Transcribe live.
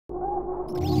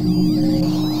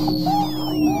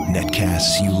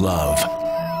Netcasts you love.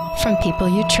 From people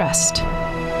you trust.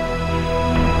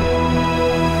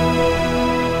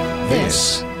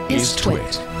 This is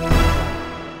TWiT.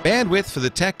 Bandwidth for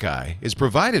the Tech Guy is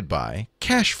provided by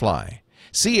Cachefly.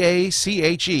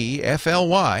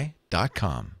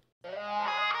 CACHEFLY.com.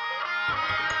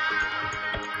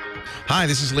 Hi,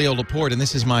 this is Leo Laporte, and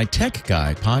this is my Tech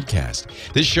Guy podcast.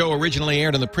 This show originally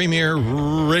aired on the Premier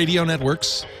Radio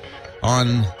Networks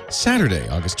on Saturday,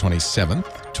 August 27th,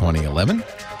 2011.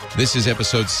 This is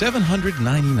episode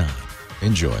 799.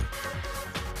 Enjoy.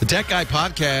 The Tech Guy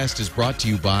podcast is brought to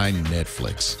you by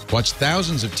Netflix. Watch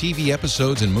thousands of TV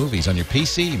episodes and movies on your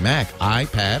PC, Mac,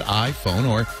 iPad, iPhone,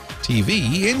 or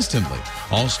TV instantly.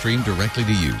 All streamed directly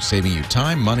to you, saving you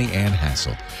time, money, and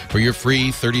hassle. For your free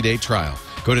 30-day trial,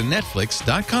 go to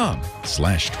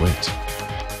netflix.com/twit.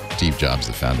 Steve Jobs,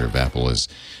 the founder of Apple, has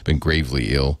been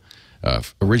gravely ill,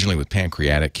 originally with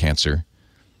pancreatic cancer,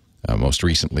 most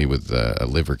recently with a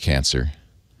liver cancer.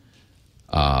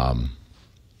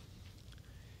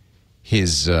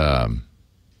 His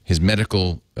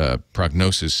medical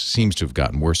prognosis seems to have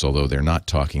gotten worse, although they're not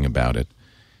talking about it.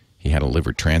 He had a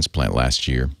liver transplant last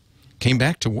year, came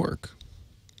back to work.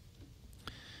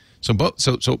 So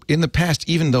in the past,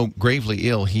 even though gravely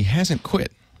ill, he hasn't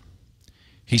quit.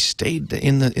 He stayed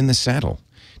in the saddle.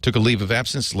 Took a leave of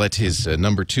absence, let his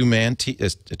number two man,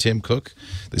 Tim Cook,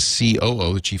 the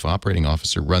COO, the Chief Operating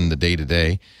Officer, run the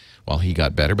day-to-day while he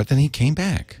got better, but then he came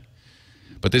back.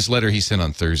 But this letter he sent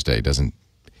on Thursday doesn't,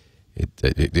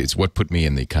 it's what put me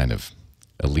in the kind of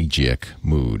elegiac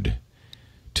mood.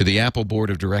 To the Apple Board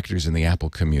of Directors and the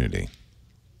Apple community.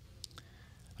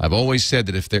 I've always said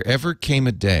that if there ever came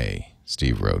a day,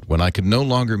 Steve wrote, when I could no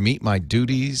longer meet my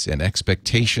duties and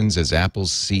expectations as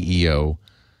Apple's CEO,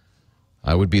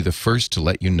 I would be the first to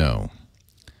let you know.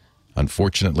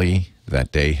 Unfortunately,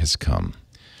 that day has come.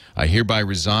 I hereby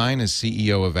resign as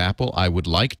CEO of Apple. I would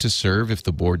like to serve, if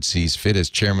the board sees fit, as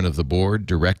chairman of the board,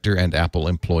 director, and Apple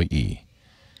employee.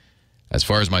 As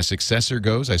far as my successor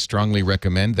goes, I strongly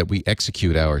recommend that we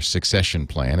execute our succession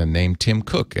plan and name Tim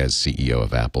Cook as CEO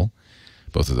of Apple.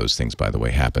 Both of those things, by the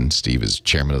way, happened. Steve is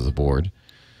chairman of the board.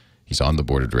 He's on the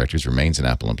board of directors, remains an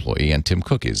Apple employee, and Tim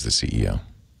Cook is the CEO.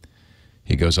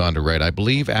 He goes on to write, I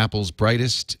believe Apple's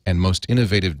brightest and most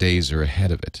innovative days are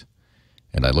ahead of it,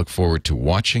 and I look forward to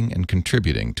watching and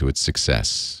contributing to its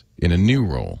success in a new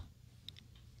role,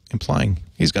 implying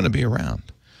he's going to be around.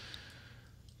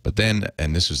 But then,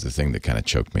 and this was the thing that kind of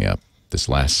choked me up, this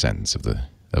last sentence of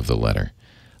the letter,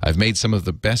 I've made some of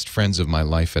the best friends of my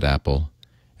life at Apple,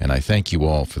 and I thank you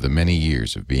all for the many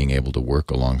years of being able to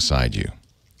work alongside you.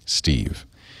 Steve.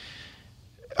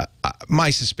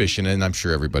 My suspicion, and I'm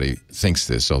sure everybody thinks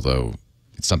this, although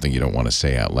it's something you don't want to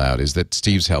say out loud, is that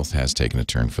Steve's health has taken a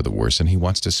turn for the worse, and he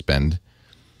wants to spend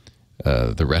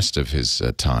the rest of his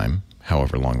time,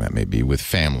 however long that may be, with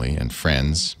family and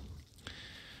friends.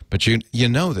 But you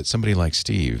know that somebody like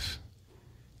Steve,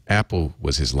 Apple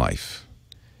was his life.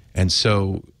 And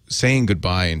so saying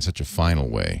goodbye in such a final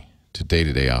way to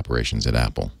day-to-day operations at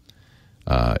Apple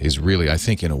is really, I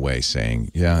think, in a way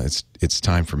saying, yeah, it's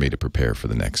time for me to prepare for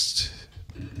the next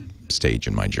stage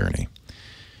in my journey.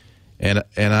 And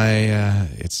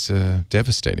it's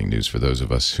devastating news for those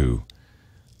of us who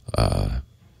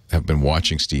have been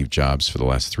watching Steve Jobs for the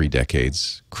last 3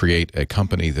 decades create a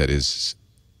company that is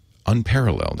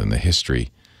unparalleled in the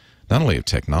history, not only of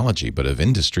technology, but of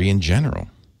industry in general.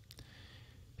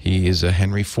 He is a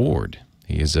Henry Ford.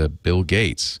 He is a Bill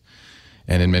Gates,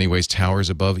 and in many ways towers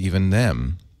above even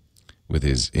them with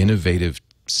his innovative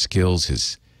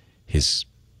skills, his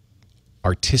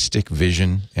artistic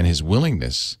vision, and his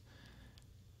willingness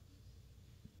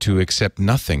to accept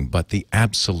nothing but the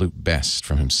absolute best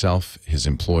from himself, his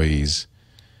employees,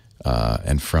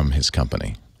 and from his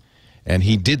company. And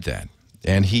he did that.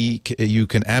 And you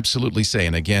can absolutely say,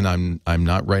 and again, I'm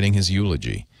not writing his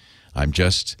eulogy. I'm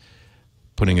just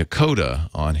putting a coda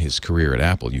on his career at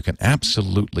Apple. You can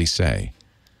absolutely say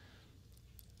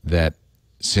that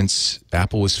since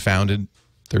Apple was founded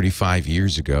 35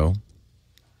 years ago,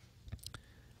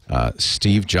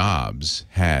 Steve Jobs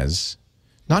has,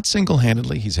 not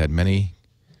single-handedly, he's had many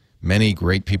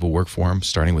great people work for him,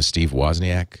 starting with Steve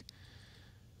Wozniak.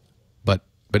 But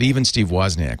even Steve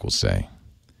Wozniak will say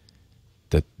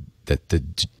that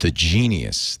the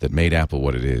genius that made Apple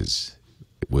what it is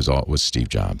was Steve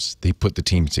Jobs. He put the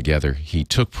team together. He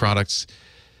took products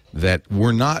that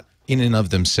were not in and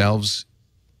of themselves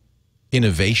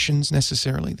innovations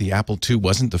necessarily. The Apple II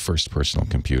wasn't the first personal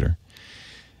computer.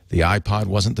 The iPod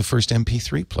wasn't the first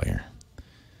MP3 player.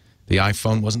 The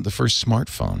iPhone wasn't the first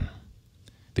smartphone.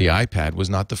 The iPad was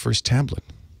not the first tablet.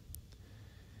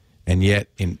 And yet,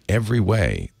 in every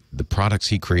way, the products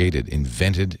he created,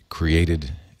 invented,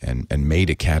 created, and made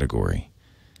a category.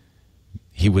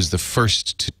 He was the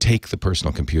first to take the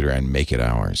personal computer and make it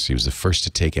ours. He was the first to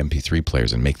take MP3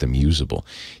 players and make them usable.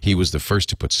 He was the first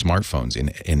to put smartphones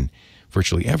in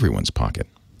virtually everyone's pocket.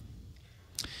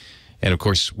 And of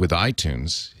course, with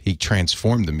iTunes, he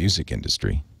transformed the music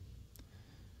industry.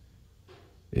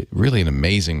 Really an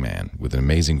amazing man with an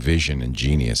amazing vision and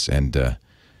genius. And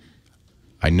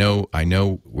I know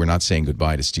we're not saying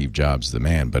goodbye to Steve Jobs, the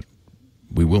man, but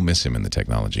we will miss him in the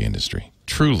technology industry.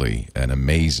 Truly an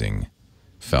amazing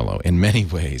fellow in many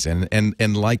ways.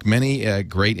 And like many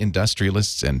great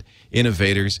industrialists and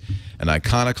innovators, an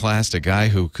iconoclast, a guy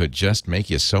who could just make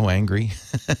you so angry,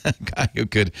 a guy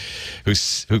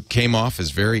who came off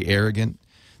as very arrogant.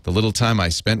 The little time I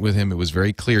spent with him, it was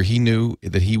very clear he knew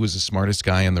that he was the smartest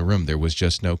guy in the room. There was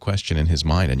just no question in his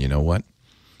mind. And you know what?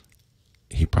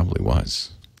 He probably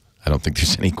was. I don't think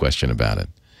there's any question about it.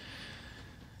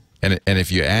 And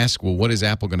if you ask, well, what is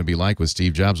Apple going to be like with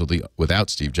Steve Jobs? Well,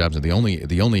 without Steve Jobs, and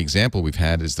the only example we've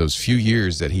had is those few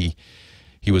years that he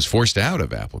was forced out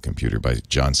of Apple Computer by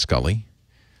John Sculley,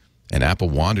 and Apple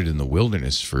wandered in the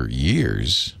wilderness for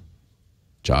years.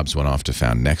 Jobs went off to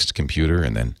found Next Computer,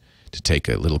 and then to take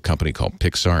a little company called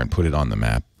Pixar and put it on the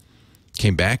map.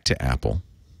 Came back to Apple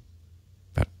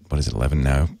about, what is it, 11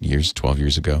 now years, 12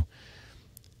 years ago.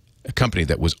 A company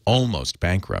that was almost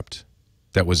bankrupt,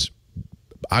 that was,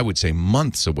 I would say,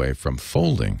 months away from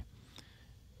folding,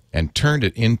 and turned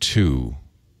it into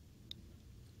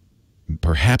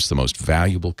perhaps the most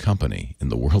valuable company in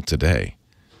the world today.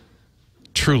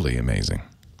 Truly amazing.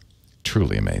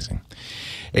 Truly amazing.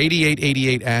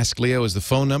 8888 Ask Leo is the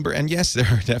phone number. And yes, there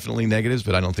are definitely negatives,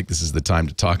 but I don't think this is the time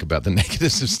to talk about the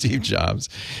negatives of Steve Jobs.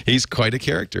 He's quite a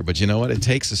character. But you know what? It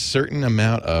takes a certain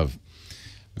amount of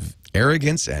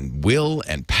arrogance and will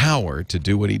and power to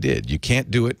do what he did. You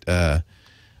can't do it. I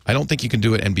don't think you can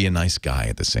do it and be a nice guy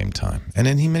at the same time. And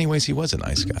in many ways, he was a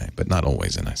nice guy, but not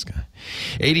always a nice guy.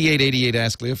 8888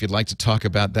 Ask Leo. If you'd like to talk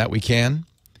about that, we can.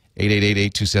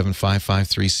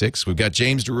 888-827-5536. We've got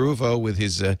James DeRuvo with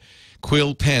his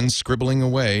quill pen scribbling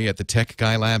away at the Tech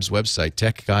Guy Labs website,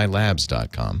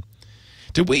 techguylabs.com.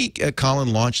 Did we,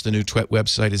 Colin, launch the new TWiT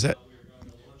website? Is that? We're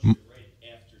going to launch it right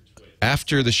after TWiT.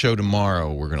 After the show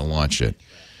tomorrow, we're going to launch it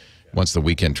once the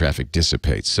weekend traffic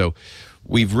dissipates. So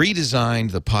we've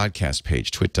redesigned the podcast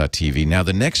page, twit.tv. Now,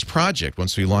 the next project,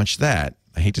 once we launch that,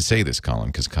 I hate to say this, Colin,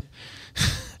 because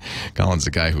Colin's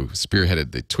the guy who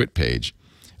spearheaded the TWiT page,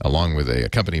 along with a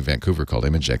company in Vancouver called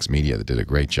ImageX Media that did a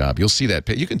great job. You'll see that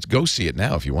page. You can go see it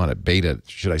now if you want it. Beta,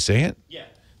 should I say it? Yeah.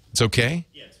 It's okay?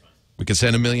 Yeah, it's fine. We can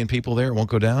send 1 million people there. It won't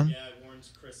go down? Yeah, I warned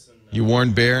Chris. You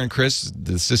warned Bear and Chris,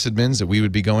 the sysadmins, that we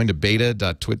would be going to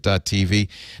beta.twit.tv.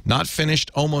 Not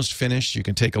finished, almost finished. You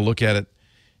can take a look at it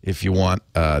if you want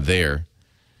there.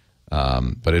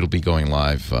 But it'll be going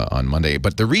live on Monday.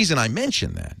 But the reason I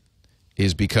mention that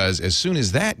is because as soon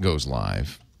as that goes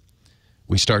live,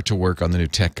 we start to work on the new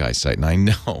Tech Guy site. And I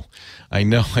know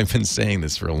I've been saying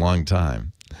this for a long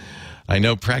time. I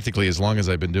know practically as long as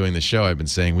I've been doing the show, I've been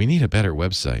saying we need a better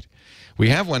website. We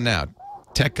have one now,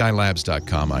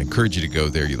 techguylabs.com. I encourage you to go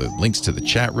there. You have links to the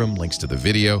chat room, links to the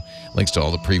video, links to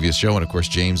all the previous show, and of course,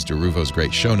 James DeRuvo's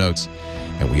great show notes.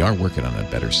 And we are working on a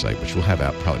better site, which we'll have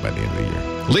out probably by the end of the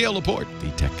year. Leo Laporte,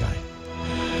 the Tech Guy.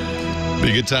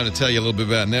 Be a good time to tell you a little bit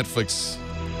about Netflix.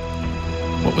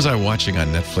 What was I watching on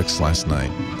Netflix last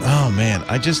night? Oh, man,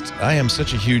 I am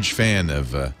such a huge fan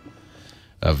of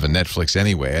Netflix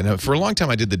anyway. And for a long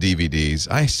time, I did the DVDs.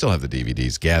 I still have the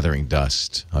DVDs gathering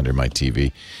dust under my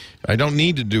TV. I don't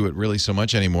need to do it really so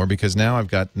much anymore because now I've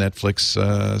got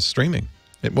Netflix streaming.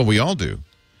 Well, we all do.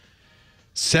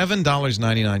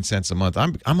 $7.99 a month.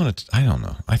 I don't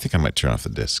know. I think I might turn off the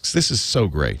discs. This is so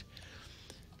great.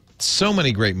 So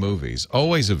many great movies,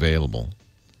 always available.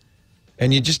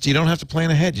 And you don't have to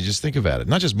plan ahead. You just think about it.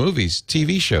 Not just movies,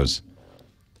 TV shows.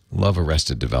 Love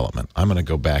Arrested Development. I'm going to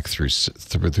go back through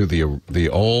the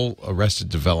old Arrested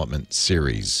Development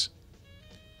series.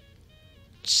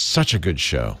 Such a good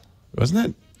show, wasn't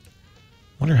it?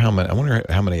 I wonder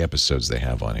how many episodes they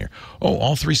have on here. Oh,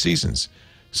 all 3 seasons.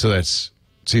 So that's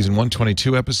season 1,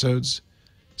 22 episodes.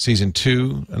 Season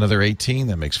 2, another 18.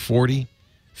 That makes 40.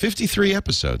 53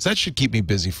 episodes. That should keep me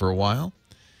busy for a while.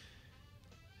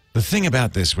 The thing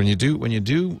about this, when you do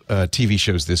TV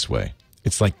shows this way,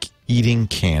 it's like eating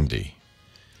candy.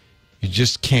 You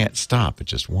just can't stop at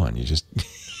just one. You just,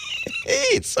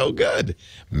 it's so good.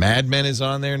 Mad Men is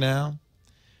on there now.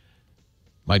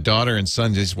 My daughter and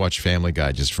son just watch Family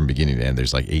Guy just from beginning to end.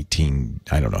 There's like 18,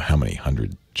 I don't know how many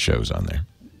 100 shows on there.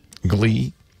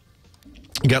 Glee.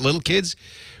 You got little kids?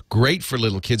 Great for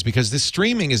little kids because this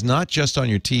streaming is not just on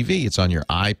your TV. It's on your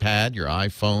iPad, your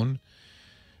iPhone,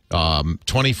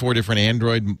 24 different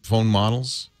Android phone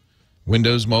models,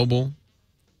 Windows Mobile.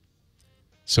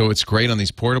 So it's great on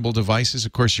these portable devices.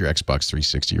 Of course, your Xbox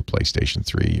 360, your PlayStation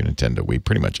 3, your Nintendo Wii,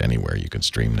 pretty much anywhere you can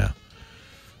stream now.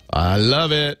 I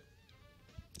love it.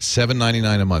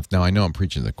 $7.99 a month. Now, I know I'm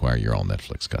preaching to the choir. You're all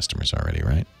Netflix customers already,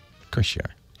 right? Of course you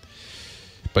are.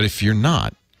 But if you're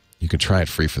not, you can try it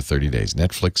free for 30 days.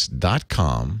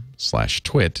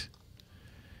 Netflix.com/twit.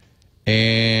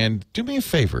 And do me a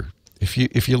favor. If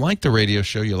you like the radio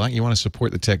show, you want to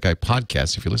support the Tech Guy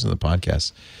podcast, if you listen to the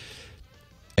podcast,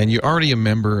 and you're already a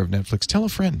member of Netflix, tell a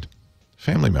friend,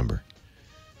 family member.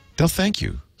 They'll thank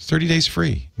you. 30 days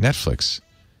free.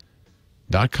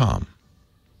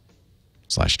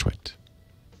 Netflix.com/twit.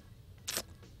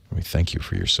 We thank you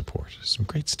for your support. Some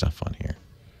great stuff on here.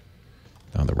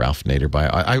 On the Ralph Nader bio.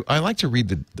 I like to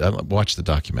watch the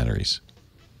documentaries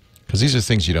because these are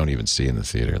things you don't even see in the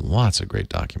theater. Lots of great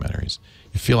documentaries.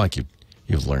 You feel like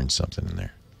you've learned something in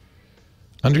there.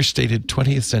 Understated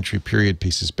 20th century period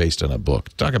pieces based on a book.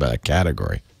 Talk about a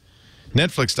category.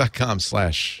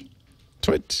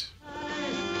 Netflix.com/twit.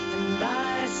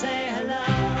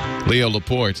 Leo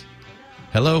Laporte.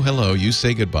 Hello, hello. You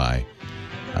say goodbye.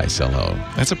 I say hello.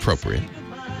 That's appropriate.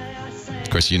 Of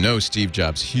course, you know Steve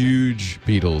Jobs, huge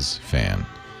Beatles fan.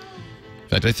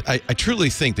 In fact, I truly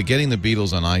think that getting the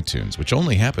Beatles on iTunes, which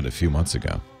only happened a few months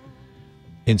ago,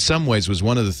 in some ways was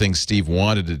one of the things Steve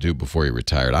wanted to do before he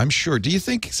retired. I'm sure. Do you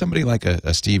think somebody like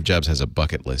a Steve Jobs has a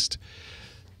bucket list?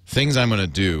 Things I'm going to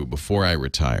do before I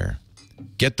retire.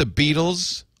 Get the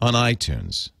Beatles on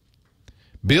iTunes.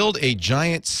 Build a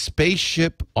giant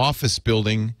spaceship office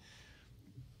building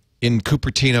in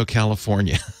Cupertino,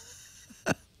 California.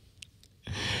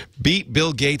 Beat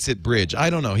Bill Gates at Bridge. I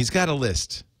don't know. He's got a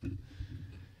list.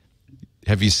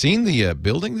 Have you seen the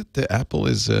building that the Apple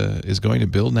is going to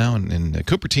build now? And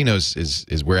Cupertino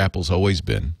is where Apple's always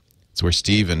been. It's where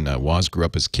Steve and Woz grew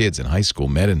up as kids in high school,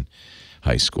 met in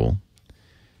high school.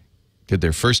 Did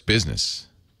their first business.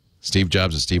 Steve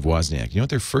Jobs and Steve Wozniak. You know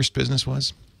what their first business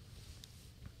was?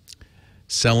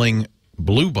 Selling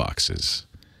blue boxes.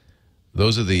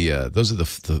 Those are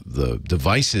the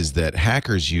devices that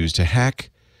hackers use to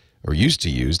hack, or used to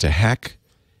use to hack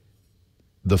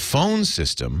the phone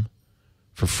system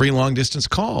for free long-distance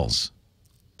calls.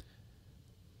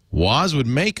 Woz would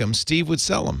make them. Steve would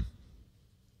sell them.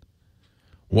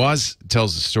 Woz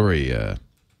tells the story. I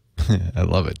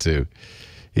love it, too.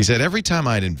 He said, every time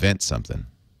I'd invent something,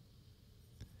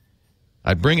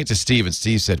 I'd bring it to Steve, and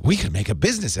Steve said, we could make a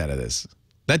business out of this.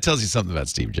 That tells you something about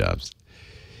Steve Jobs.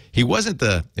 He wasn't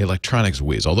the electronics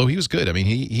whiz, although he was good. I mean,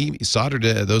 he soldered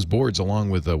those boards along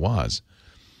with Woz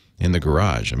in the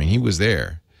garage. I mean, he was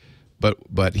there.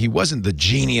 But he wasn't the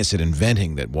genius at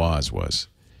inventing that Woz was.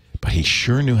 But he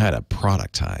sure knew how to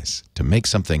productize, to make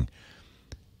something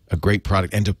a great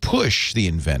product, and to push the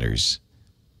inventors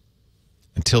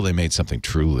until they made something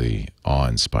truly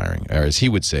awe-inspiring, or as he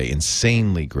would say,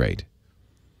 insanely great.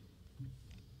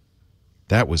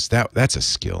 That's a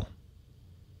skill.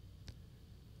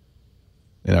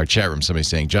 In our chat room, somebody's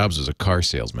saying Jobs was a car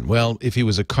salesman. Well, if he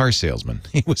was a car salesman,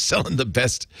 he was selling the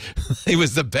best. He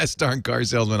was the best darn car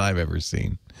salesman I've ever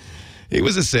seen. He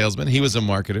was a salesman. He was a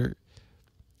marketer.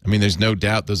 I mean, there's no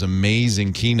doubt those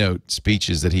amazing keynote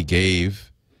speeches that he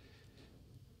gave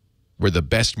were the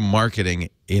best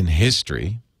marketing in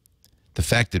history. The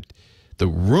fact that the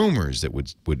rumors that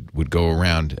would go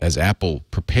around as Apple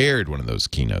prepared one of those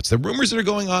keynotes, the rumors that are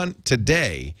going on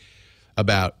today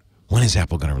about when is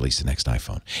Apple going to release the next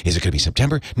iPhone? Is it going to be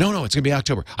September? No, it's going to be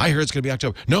October. I heard it's going to be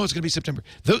October. No, it's going to be September.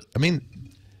 I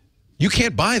mean, you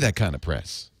can't buy that kind of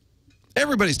press.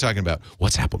 Everybody's talking about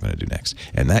what's Apple going to do next.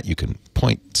 And that you can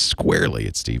point squarely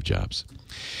at Steve Jobs.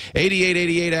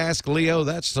 8888 Ask Leo.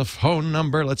 That's the phone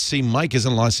number. Let's see. Mike is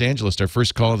in Los Angeles. Our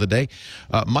first call of the day.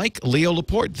 Mike, Leo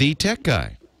Laporte, the tech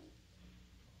guy.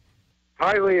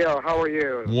 Hi, Leo. How are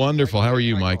you? Wonderful. How are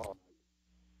you, Mike?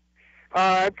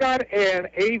 I've got an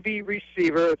AV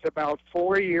receiver. It's about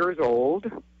 4 years old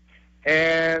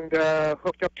and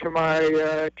hooked up to my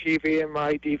TV and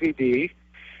my DVD.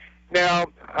 Now,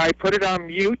 I put it on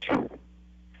mute,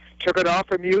 took it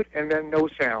off of mute, and then no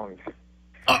sound.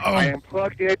 I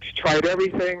unplugged it, tried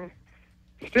everything.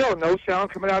 Still no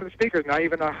sound coming out of the speakers, not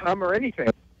even a hum or anything.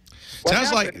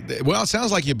 Sounds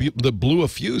like you blew a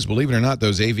fuse. Believe it or not,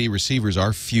 those AV receivers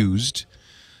are fused.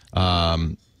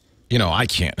 You know, I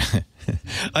can't.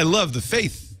 I love the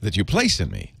faith that you place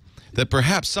in me, that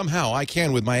perhaps somehow I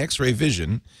can, with my X-ray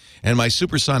vision and my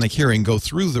supersonic hearing, go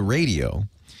through the radio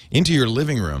into your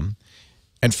living room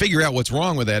and figure out what's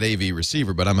wrong with that AV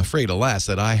receiver, but I'm afraid, alas,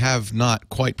 that I have not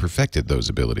quite perfected those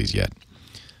abilities yet.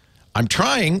 I'm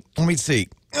trying. Let me see.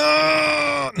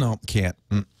 No, can't.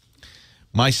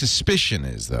 My suspicion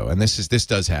is, though, and this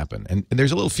does happen, and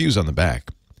there's a little fuse on the back.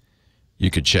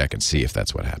 You could check and see if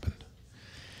that's what happened.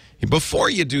 Before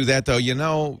you do that, though, you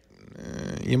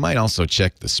might also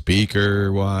check the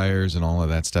speaker wires and all of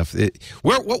that stuff.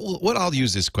 What I'll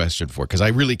use this question for, because I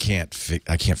really can't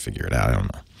figure it out. I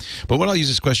don't know. But what I'll use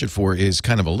this question for is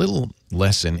kind of a little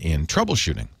lesson in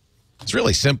troubleshooting. It's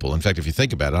really simple. In fact, if you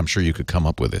think about it, I'm sure you could come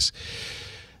up with this.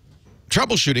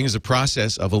 Troubleshooting is a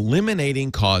process of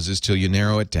eliminating causes till you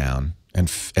narrow it down and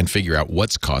figure out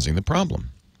what's causing the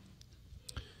problem.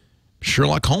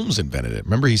 Sherlock Holmes invented it.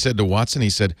 Remember, he said to Watson,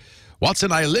 he said,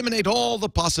 "Watson, I eliminate all the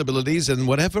possibilities, and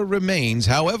whatever remains,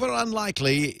 however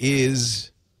unlikely,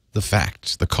 is the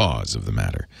fact, the cause of the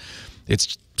matter."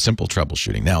 It's simple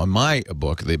troubleshooting. Now, in my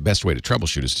book, the best way to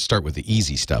troubleshoot is to start with the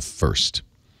easy stuff first.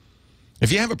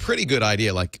 If you have a pretty good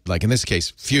idea, like in this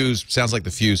case, fuse, sounds like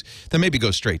the fuse, then maybe go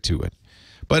straight to it.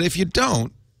 But if you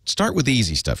don't, start with the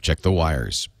easy stuff. Check the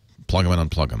wires. Plug them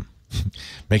and unplug them.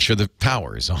 Make sure the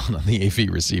power is on the AV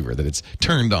receiver, that it's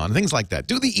turned on, things like that.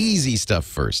 Do the easy stuff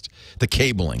first. The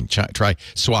cabling. Try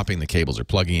swapping the cables or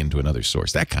plugging into another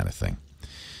source, that kind of thing.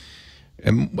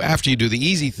 And after you do the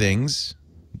easy things,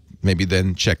 maybe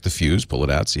then check the fuse, pull it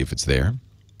out, see if it's there.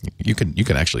 You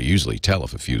can actually usually tell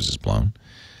if a fuse is blown.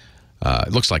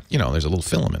 It looks like, there's a little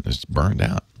filament that's burned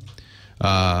out.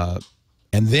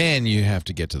 And then you have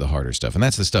to get to the harder stuff, and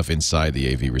that's the stuff inside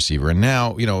the AV receiver. And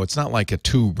now, it's not like a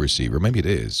tube receiver. Maybe it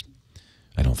is.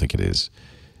 I don't think it is.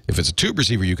 If it's a tube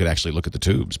receiver, you could actually look at the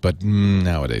tubes. But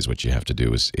nowadays, what you have to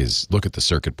do is look at the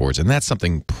circuit boards, and that's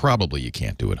something probably you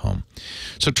can't do at home.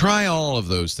 So try all of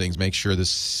those things. Make sure the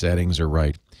settings are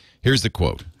right. Here's the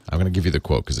quote. I'm going to give you the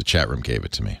quote because the chat room gave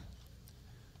it to me.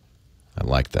 I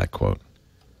like that quote.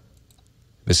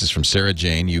 This is from Sarah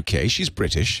Jane, UK. She's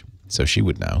British, so she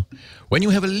would know. "When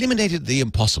you have eliminated the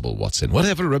impossible, Watson,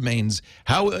 whatever remains,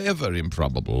 however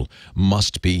improbable,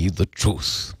 must be the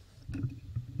truth."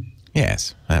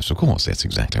 Yes, of course, that's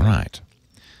exactly right.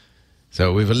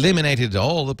 So we've eliminated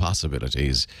all the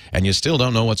possibilities, and you still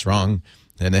don't know what's wrong,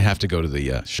 then they have to go to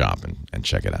the shop and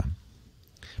check it out.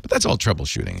 But that's all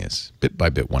troubleshooting is, bit by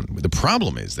bit. The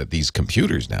problem is that these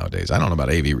computers nowadays, I don't know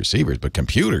about AV receivers, but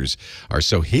computers are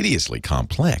so hideously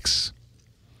complex,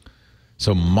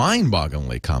 so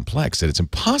mind-bogglingly complex, that it's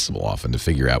impossible often to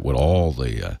figure out what all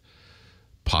the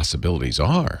possibilities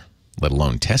are, let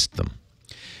alone test them.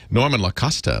 Norman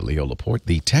LaCosta, Leo Laporte,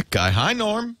 the tech guy. Hi,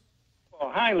 Norm.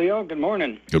 Well, hi, Leo. Good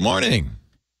morning. Good morning.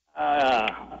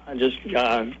 Just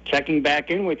checking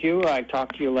back in with you. I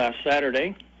talked to you last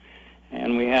Saturday,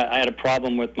 and I had a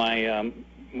problem with my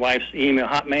wife's email,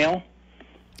 Hotmail.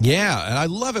 Yeah, and I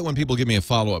love it when people give me a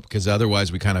follow-up, because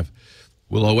otherwise we kind of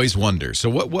will always wonder. So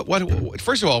what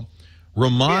first of all,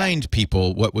 remind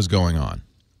people what was going on.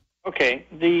 Okay.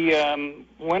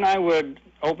 When I would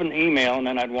open the email and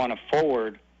then I'd want to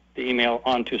forward the email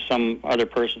onto some other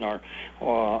person, or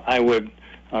I would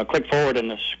click forward, and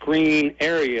the screen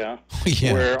area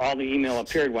where all the email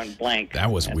appeared went blank.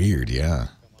 That was weird, yeah.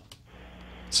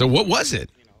 So what was it?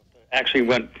 Actually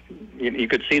went, you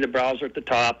could see the browser at the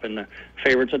top and the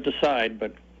favorites at the side,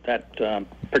 but that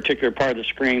particular part of the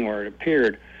screen where it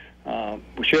appeared,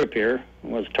 should appear,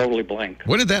 was totally blank.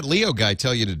 What did that Leo guy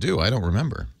tell you to do? I don't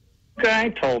remember. The guy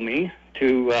told me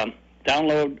to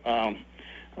download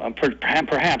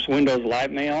perhaps Windows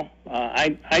Live Mail.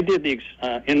 I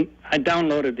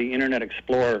downloaded the Internet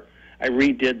Explorer. I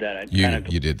redid that.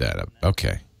 You did that.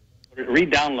 Okay.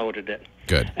 Re-downloaded it.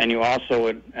 Good. And you also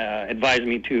would advise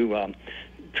me to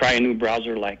try a new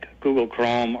browser like Google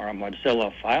Chrome or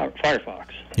Mozilla Firefox.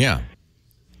 Yeah.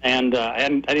 And I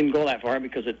didn't go that far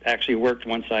because it actually worked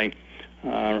once I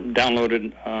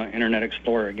downloaded Internet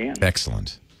Explorer again.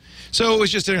 Excellent. So it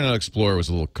was just Internet Explorer was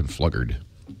a little confluggered.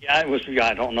 Yeah, it was.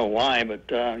 I don't know why, but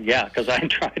yeah, because I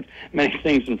tried many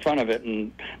things in front of it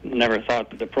and never thought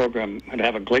that the program would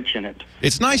have a glitch in it.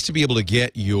 It's nice to be able to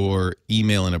get your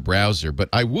email in a browser, but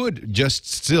I would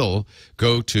just still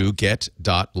go to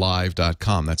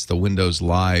get.live.com. That's the Windows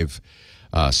Live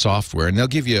software, and they'll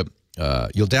give you.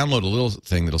 You'll download a little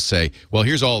thing that'll say, well,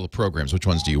 here's all the programs. Which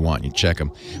ones do you want? And you check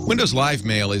them. Windows Live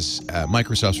Mail is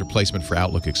Microsoft's replacement for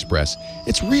Outlook Express.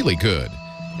 It's really good.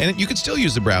 And you can still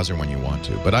use the browser when you want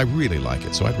to, but I really like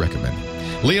it, so I'd recommend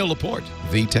it. Leo Laporte,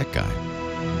 the tech guy.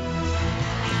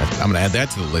 I'm going to add that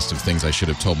to the list of things I should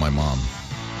have told my mom.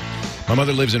 My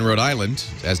mother lives in Rhode Island,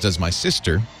 as does my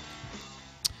sister.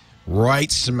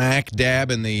 right smack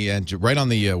dab in the right on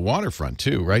the waterfront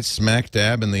too. Right smack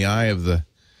dab in the eye of the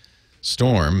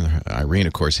storm. Irene,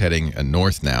 of course, heading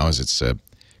north now as it's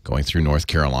going through North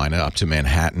Carolina up to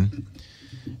Manhattan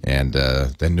and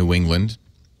then New England.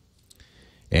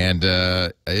 And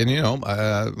you know,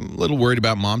 a little worried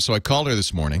about Mom, so I called her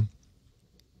this morning.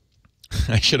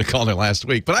 I should have called her last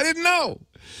week, but I didn't know.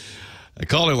 I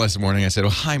called her last morning. I said, "Oh,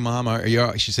 hi, Mom. Are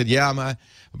you?" She said, "Yeah, I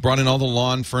brought in all the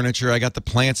lawn furniture. I got the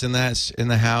plants in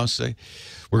the house.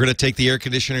 We're going to take the air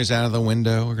conditioners out of the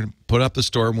window. We're going to put up the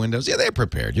storm windows." Yeah, they're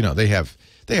prepared. You know, they have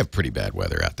pretty bad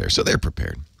weather out there, so they're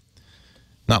prepared.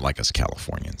 Not like us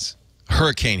Californians.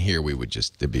 Hurricane here,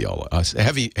 it'd be all us.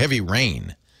 Heavy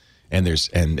rain, and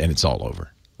it's all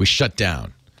over. We shut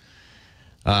down.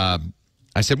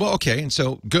 I said, well, okay, and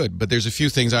so good, but there's a few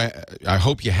things I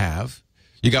hope you have.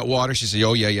 You got water? She said,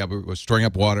 oh yeah, we're storing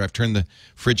up water. I've turned the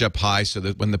fridge up high so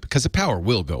that because the power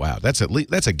will go out. That's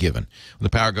a given. When the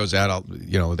power goes out,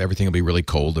 everything will be really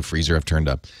cold. The freezer I've turned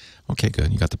up. Okay,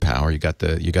 good. You got the power. You got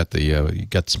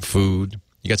some food.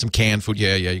 You got some canned food.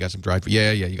 Yeah. You got some dried food.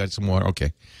 Yeah. You got some water.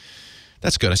 Okay.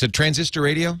 That's good. I said, transistor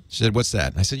radio? She said, what's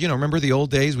that? And I said, remember the old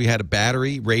days? We had a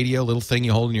battery radio, little thing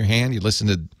you hold in your hand. You listen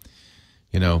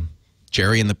to,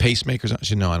 Jerry and the Pacemakers. She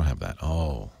said, no, I don't have that.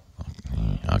 Oh,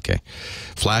 okay.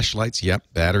 Flashlights, yep.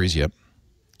 Batteries, yep.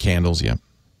 Candles, yep.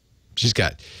 She's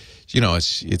got,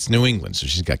 it's New England, so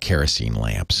she's got kerosene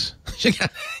lamps.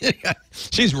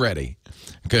 She's ready.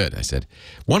 Good. I said,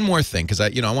 one more thing, because I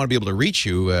want to be able to reach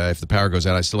you if the power goes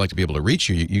out. I still like to be able to reach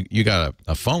you. You got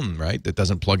a phone, right, that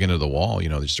doesn't plug into the wall.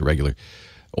 Just a regular,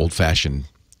 old-fashioned.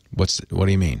 What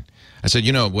do you mean? I said,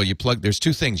 well, there's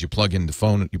two things. You plug the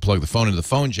phone into the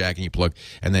phone jack,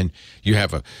 and then you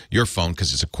have your phone,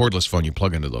 because it's a cordless phone, you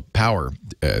plug into the power,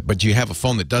 but you have a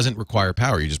phone that doesn't require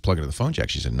power. You just plug it into the phone jack.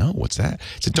 She said, no, what's that?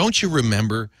 I said, don't you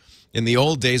remember in the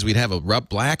old days we'd have a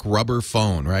black rubber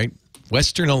phone, right?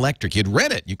 Western Electric. You'd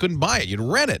rent it. You couldn't buy it. You'd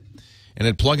rent it, and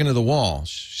it'd plug into the wall.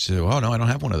 She said, oh, no, I don't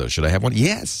have one of those. Should I have one?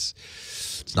 Yes.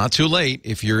 It's not too late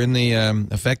if you're in the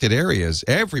affected areas.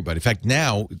 Everybody. In fact,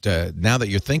 now that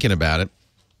you're thinking about it,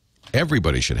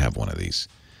 everybody should have one of these.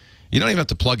 You don't even have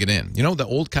to plug it in. The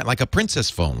old kind, like a princess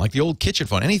phone, like the old kitchen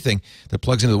phone, anything that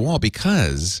plugs into the wall,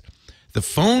 because the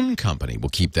phone company will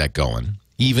keep that going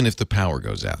even if the power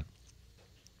goes out.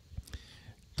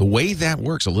 The way that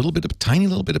works, tiny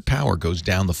little bit of power goes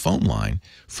down the phone line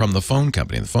from the phone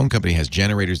company. The phone company has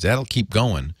generators that'll keep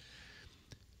going.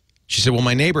 She said, well,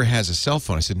 my neighbor has a cell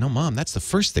phone. I said, no, Mom, that's the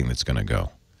first thing that's going to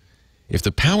go. If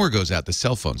the power goes out, the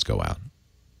cell phones go out.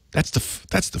 That's the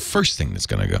first thing that's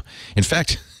going to go. In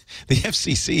fact, the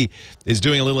FCC is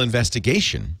doing a little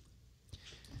investigation.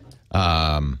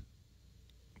 Was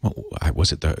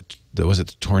it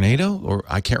the tornado? Or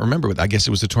I can't remember. I guess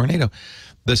it was the tornado.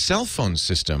 The cell phone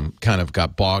system kind of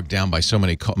got bogged down by so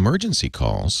many emergency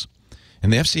calls,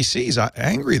 and the FCC is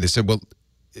angry. They said, well,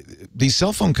 these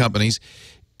cell phone companies,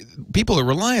 people are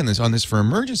relying on this for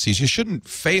emergencies. You shouldn't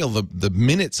fail the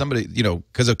minute somebody,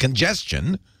 because of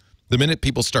congestion, the minute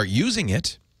people start using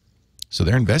it. So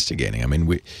they're investigating. I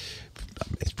mean,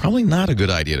 it's probably not a good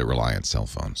idea to rely on cell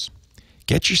phones.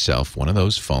 Get yourself one of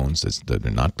those phones that are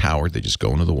not powered. They just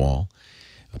go into the wall.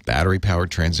 A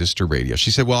battery-powered transistor radio. She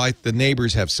said, well, the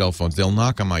neighbors have cell phones. They'll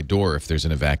knock on my door if there's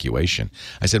an evacuation.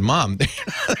 I said, Mom,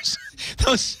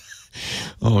 those...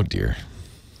 Oh, dear.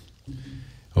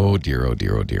 Oh, dear, oh,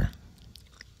 dear, oh, dear.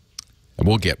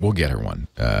 We'll get her one.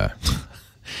 I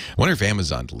wonder if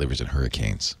Amazon delivers in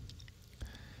hurricanes.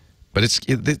 But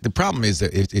the problem is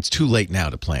that it's too late now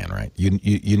to plan, right?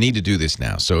 You need to do this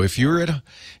now. So if you're at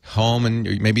home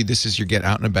and maybe this is your get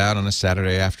out and about on a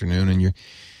Saturday afternoon and you're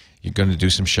going to do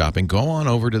some shopping, go on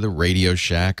over to the Radio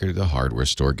Shack or the hardware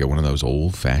store, get one of those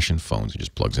old-fashioned phones that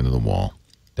just plugs into the wall.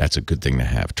 That's a good thing to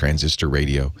have. Transistor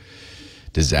radio,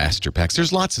 disaster packs.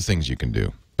 There's lots of things you can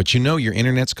do. But your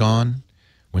internet's gone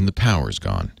when the power's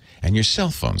gone, and your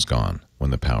cell phone's gone when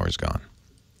the power's gone.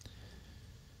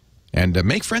 And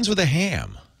make friends with a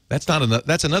ham. That's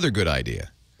another good idea,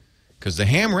 because the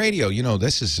ham radio.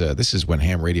 This is when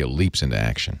ham radio leaps into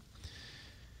action.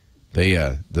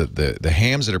 The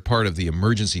hams that are part of the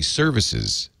emergency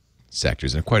services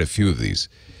sectors, and there are quite a few of these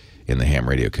in the ham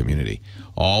radio community,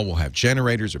 all will have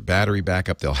generators or battery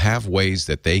backup. They'll have ways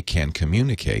that they can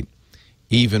communicate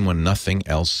even when nothing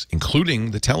else,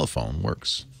 including the telephone,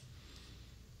 works.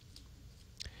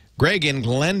 Greg in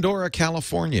Glendora,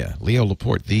 California. Leo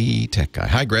Laporte, the tech guy.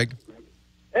 Hi, Greg.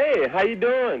 Hey, how you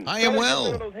doing? I am well.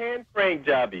 One of those hand crank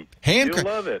jobbies. You'll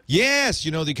love it. Yes,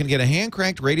 you can get a hand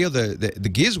cranked radio. The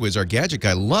Gizwiz, our gadget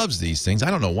guy, loves these things.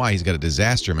 I don't know why. He's got a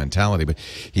disaster mentality, but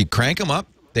he'd crank them up,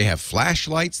 They have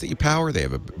flashlights that you power. They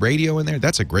have a radio in there.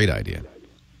 That's a great idea.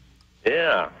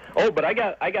 Yeah. Oh, but I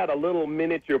got a little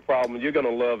miniature problem. You're gonna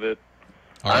love it.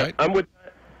 All right. I'm with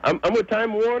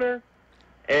Time Warner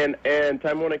and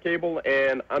Time Warner Cable,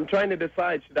 and I'm trying to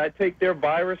decide, should I take their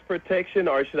virus protection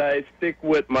or should I stick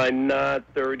with my Nod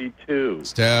 32?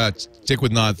 Stick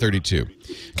with Nod 32.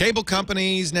 Cable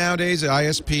companies nowadays,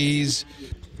 ISPs,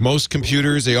 most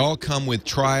computers, they all come with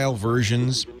trial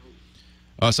versions,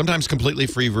 sometimes completely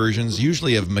free versions,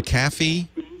 usually of McAfee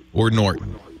or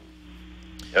Norton.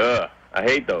 I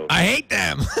hate those. I hate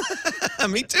them.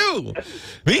 Me too.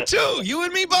 Me too. You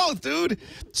and me both, dude.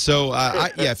 So,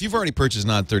 yeah, if you've already purchased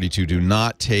Nod 32, do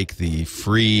not take the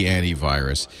free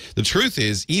antivirus. The truth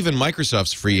is, even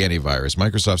Microsoft's free antivirus,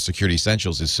 Microsoft Security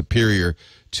Essentials, is superior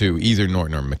to either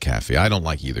Norton or McAfee. I don't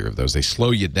like either of those. They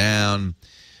slow you down.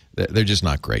 They're just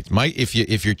not great.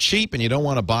 If you're cheap and you don't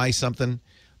want to buy something,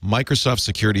 Microsoft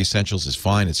Security Essentials is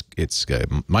fine. It's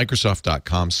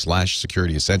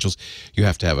Microsoft.com/Security Essentials. You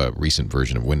have to have a recent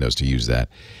version of Windows to use that.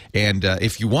 And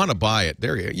if you want to buy it,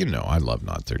 I love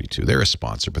Nod 32. They're a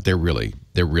sponsor, but they're really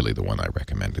the one I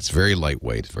recommend. It's very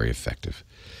lightweight, very effective.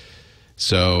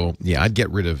 So yeah, I'd get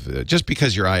rid of just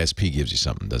because your ISP gives you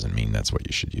something doesn't mean that's what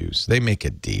you should use. They make a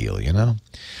deal, you know.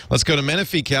 Let's go to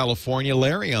Menifee, California.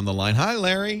 Larry on the line. Hi,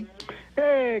 Larry.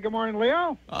 Hey, good morning,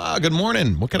 Leo. Good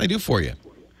morning. What can I do for you?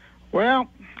 Well,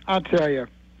 I'll tell you,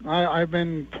 I've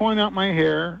been pulling out my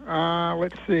hair.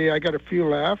 Let's see, I got a few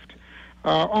left.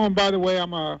 And by the way,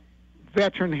 I'm a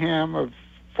veteran ham of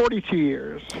 42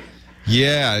 years.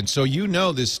 Yeah, and so you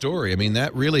know this story. I mean,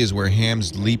 that really is where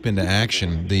hams leap into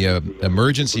action. The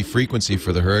emergency frequency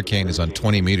for the hurricane is on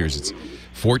 20 meters. It's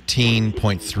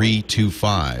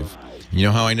 14.325. You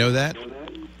know how I know that?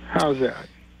 How's that?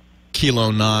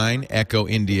 Kilo 9, Echo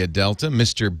India Delta.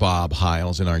 Mr. Bob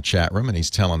Hiles in our chat room, and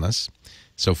he's telling us.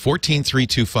 So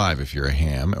 14.325 if you're a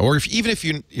ham. Or even if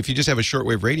you just have a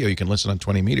shortwave radio, you can listen on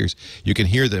 20 meters. You can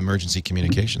hear the emergency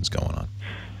communications going on.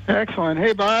 Excellent.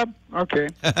 Hey, Bob. Okay.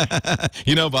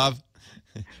 You know Bob?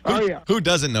 Oh, yeah. Who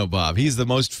doesn't know Bob? He's the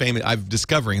most famous. I'm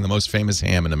discovering the most famous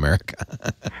ham in America.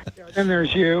 And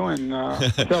there's you and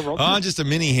several. Oh, just a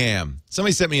mini ham.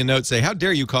 Somebody sent me a note saying, how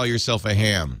dare you call yourself a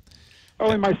ham? Oh,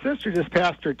 and my sister just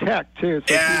passed her tech, too.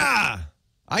 So yeah!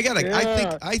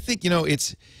 I think, you know,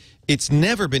 it's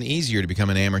never been easier to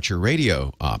become an amateur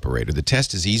radio operator. The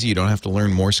test is easy. You don't have to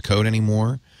learn Morse code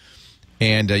anymore.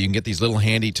 And you can get these little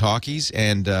handy talkies,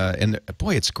 and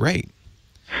boy, it's great.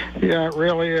 Yeah, it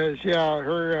really is. Yeah,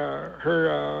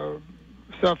 her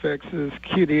suffix is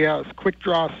QDS, Quick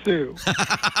Draw Sue.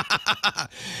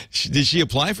 Did she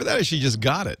apply for that, or she just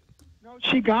got it? No,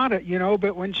 she got it, you know,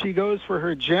 but when she goes for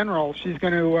her general, she's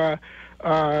going to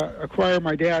acquire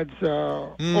my dad's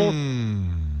old.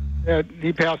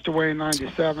 He passed away in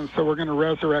 '97, so we're going to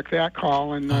resurrect that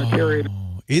call and carry it.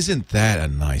 Isn't that a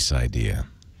nice idea?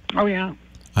 Oh, yeah.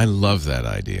 I love that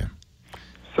idea.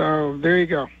 So there you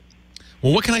go.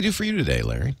 Well, what can I do for you today,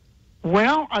 Larry?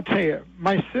 Well, I'll tell you,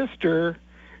 my sister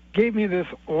gave me this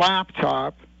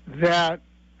laptop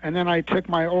and then I took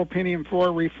my old Pentium 4,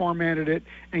 reformatted it,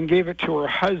 and gave it to her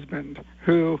husband,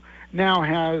 who now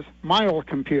has my old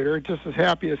computer, just as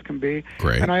happy as can be.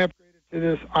 Great. And I upgraded to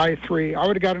this i3. I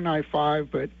would have got an i5,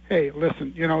 but hey,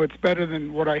 listen, you know, it's better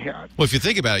than what I had. Well, if you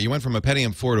think about it, you went from a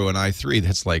Pentium 4 to an i3.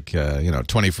 That's like,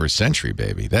 21st century,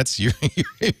 baby. That's you're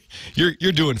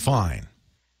doing fine.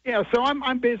 Yeah, so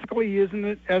I'm basically using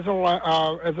it as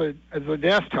a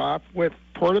desktop with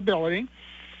portability.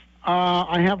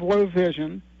 I have low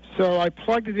vision, so I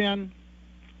plugged it in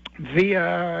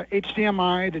via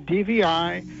HDMI to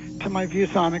DVI to my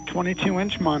ViewSonic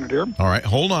 22-inch monitor. All right,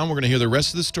 hold on. We're going to hear the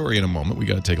rest of the story in a moment. We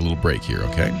got to take a little break here,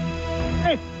 okay?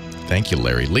 Hey. Thank you,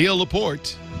 Larry. Leo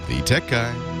Laporte, the tech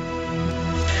guy.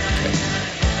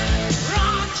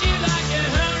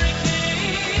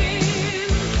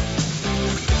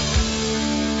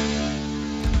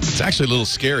 It's actually a little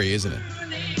scary, isn't it?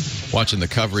 Watching the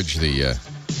coverage, the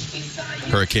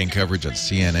hurricane coverage on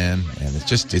CNN, and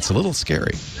it's a little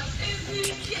scary.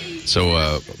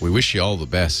 So we wish you all the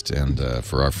best, and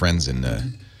for our friends in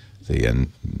on the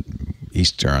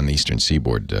Eastern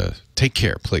Seaboard, take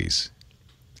care, please.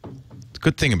 The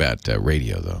good thing about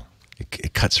radio, though,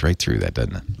 it cuts right through that,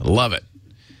 doesn't it? Love it.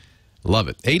 Love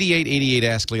it. 8888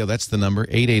 Ask Leo, that's the number,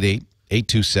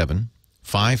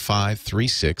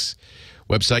 888-827-5536.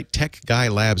 Website,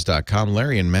 techguylabs.com.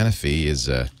 Larry in Menifee is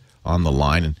on the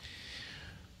line, and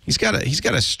he's got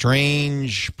a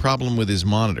strange problem with his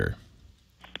monitor.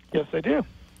 Yes, I do.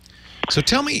 So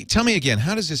tell me again,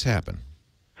 how does this happen?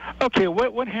 Okay,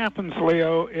 what happens,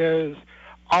 Leo, is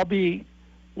I'll be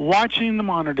watching the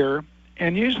monitor,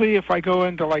 and usually if I go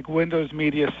into like Windows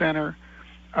Media Center,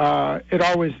 it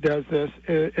always does this.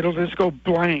 It'll just go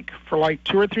blank for like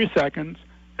 2 or 3 seconds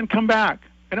and come back,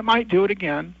 and it might do it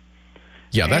again.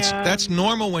 Yeah, that's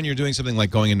normal when you're doing something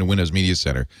like going into Windows Media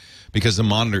Center, because the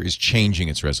monitor is changing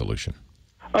its resolution.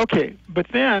 Okay, but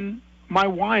then my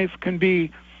wife can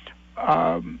be,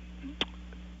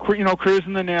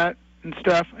 cruising the net and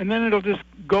stuff, and then it'll just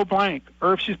go blank.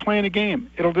 Or if she's playing a game,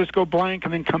 it'll just go blank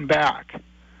and then come back.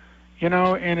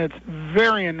 And it's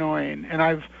very annoying. And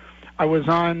I was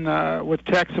on with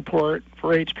tech support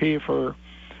for HP for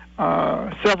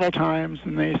several times,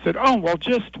 and they said, "Oh, well,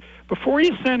 just before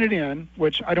you send it in,"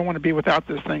 which I don't want to be without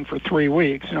this thing for 3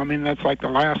 weeks. That's like the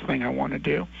last thing I want to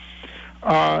do.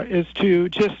 Is to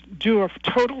just do a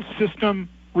total system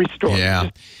restore. Yeah.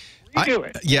 Redo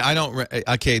it. Yeah, I don't.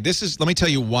 Okay, let me tell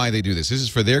you why they do this. This is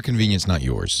for their convenience, not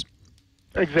yours.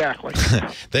 Exactly.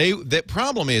 The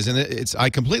problem is, and I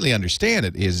completely understand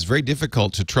it, is it's very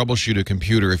difficult to troubleshoot a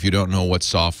computer if you don't know what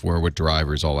software, what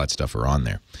drivers, all that stuff are on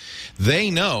there. They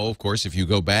know, of course, if you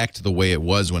go back to the way it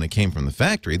was when it came from the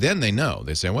factory, then they know.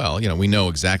 They say, well, we know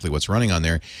exactly what's running on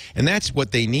there, and that's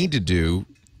what they need to do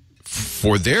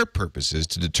for their purposes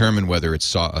to determine whether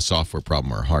it's a software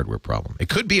problem or a hardware problem. It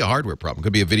could be a hardware problem. It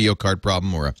could be a video card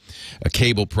problem or a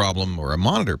cable problem or a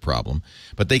monitor problem,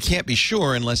 but they can't be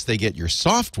sure unless they get your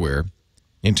software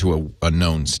into a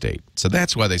known state. So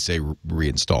that's why they say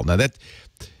reinstall. Now, that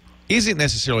isn't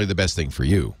necessarily the best thing for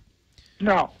you.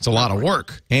 No. It's a lot of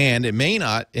work, and it may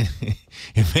not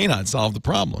solve the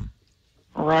problem.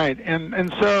 Right,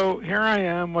 and so here I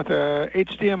am with a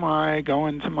HDMI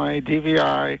going to my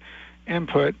DVI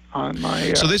input on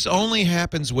my... So this only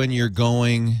happens when you're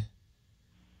going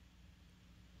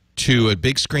to a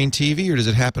big screen TV, or does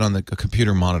it happen on a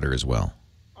computer monitor as well?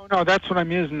 Oh, no, that's what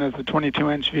I'm using as a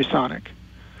 22-inch VSonic.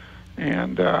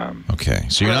 And okay,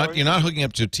 so you're not hooking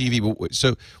up to a TV.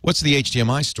 So what's the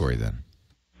HDMI story then?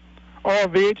 Oh,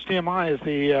 the HDMI is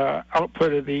the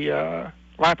output of the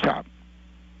laptop.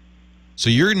 So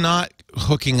you're not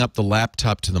hooking up the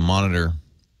laptop to the monitor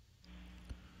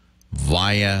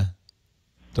via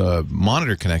the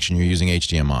monitor connection. You're using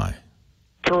HDMI.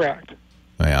 Correct.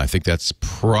 Yeah, I think that's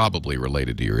probably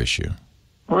related to your issue.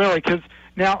 Really, because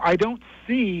now I don't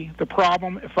see the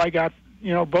problem if I got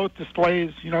both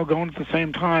displays going at the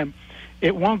same time.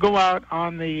 It won't go out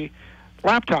on the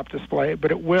laptop display,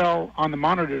 but it will on the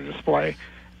monitor display.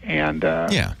 And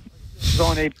yeah,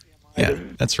 on HDMI. Yeah,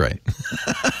 that's right.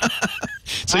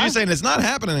 So you're saying it's not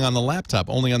happening on the laptop,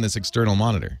 only on this external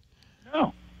monitor?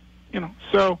 No.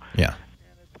 So yeah,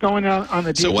 it's going on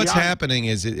the DVI. So what's happening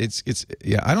is it's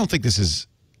I don't think this is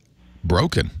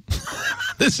broken.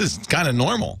 This is kind of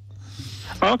normal.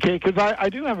 Okay, because I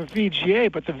do have a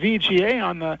VGA, but the VGA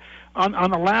on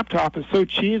the laptop is so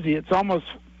cheesy. It's almost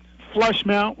flush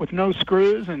mount with no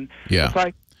screws, and it's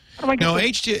like. No,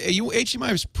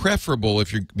 HDMI is preferable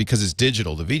because it's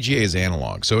digital. The VGA is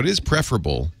analog, so it is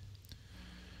preferable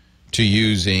to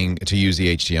use the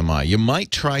HDMI. You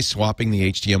might try swapping the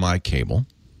HDMI cable.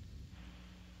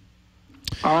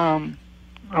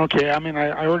 Okay.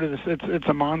 I ordered this. It's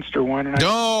a monster one. And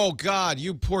oh God,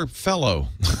 you poor fellow.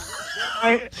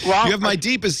 You have my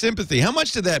deepest sympathy. How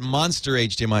much did that monster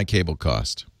HDMI cable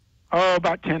cost? Oh,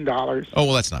 about $10. Oh,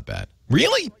 well, that's not bad.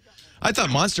 Really? I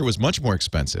thought Monster was much more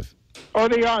expensive. Oh,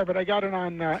 they are, but I got it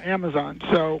on Amazon,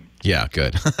 so... Yeah,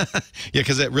 good. Yeah,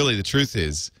 because really the truth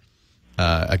is,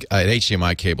 an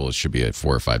HDMI cable should be a $4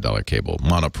 or $5 cable.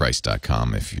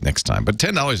 Monoprice.com next time. But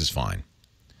 $10 is fine.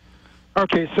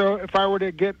 Okay, so if I were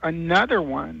to get another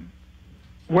one,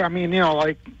 well,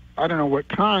 I don't know what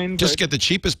kind. Just get the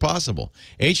cheapest possible.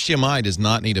 HDMI does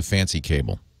not need a fancy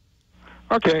cable.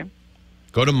 Okay.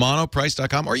 Go to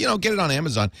monoprice.com or, get it on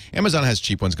Amazon. Amazon has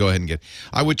cheap ones. Go ahead and get it.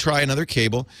 I would try another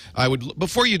cable.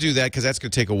 Before you do that, because that's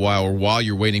going to take a while, or while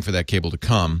you're waiting for that cable to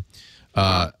come,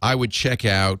 I would check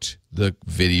out the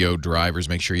video drivers,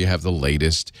 make sure you have the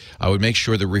latest. I would make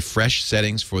sure the refresh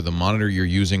settings for the monitor you're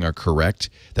using are correct.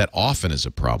 That often is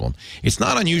a problem. It's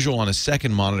not unusual on a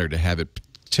second monitor to have it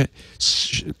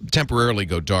temporarily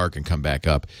go dark and come back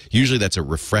up. Usually that's a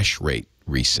refresh rate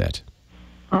reset.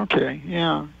 Okay,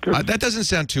 yeah. That doesn't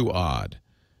sound too odd.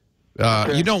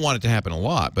 Okay. You don't want it to happen a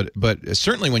lot, but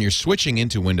certainly when you're switching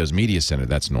into Windows Media Center,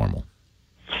 that's normal.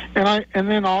 And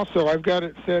then also I've got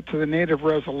it set to the native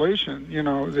resolution.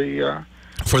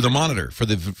 For the monitor, for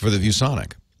the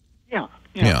ViewSonic. Yeah.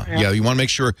 You want to make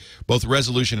sure both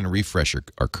resolution and refresh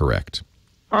are correct.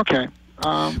 Okay.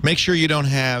 Make sure you don't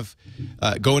have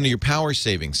go into your power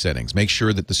saving settings. Make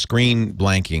sure that the screen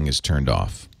blanking is turned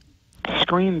off.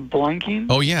 Screen blanking?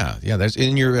 Oh yeah. That's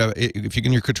in your if you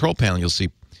in your control panel, you'll see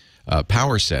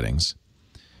power settings.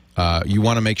 You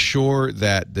want to make sure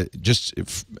that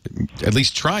at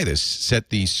least try this. Set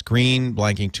the screen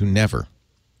blanking to never.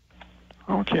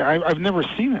 Okay, I've never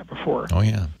seen that before. Oh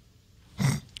yeah,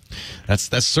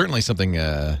 that's certainly something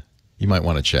you might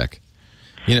want to check.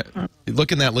 You know,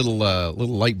 look in that little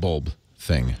light bulb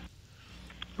thing.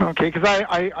 Okay, because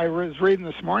I was reading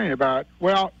this morning about,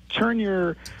 well, turn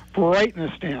your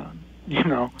brightness down. You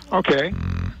know, okay.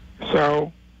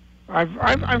 So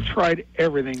I've tried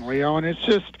everything, Leo, and it's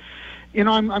just, you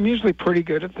know, I'm usually pretty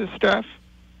good at this stuff,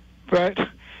 but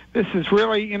this is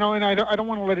really, you know, and I don't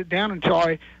want to let it down until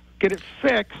I get it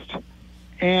fixed,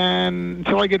 and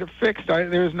until I get it fixed,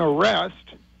 there's no rest,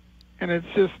 and it's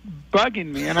just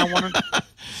bugging me, and I want to.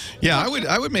 Yeah,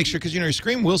 I would make sure, because, you know, your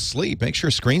screen will sleep. Make sure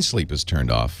screen sleep is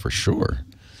turned off for sure.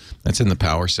 That's in the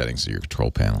power settings of your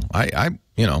control panel.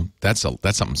 You know, that's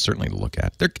something certainly to look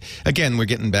at. Again, we're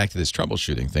getting back to this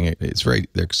troubleshooting thing.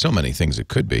 There's so many things it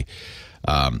could be.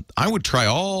 I would try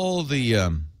all of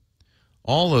the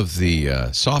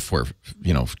software,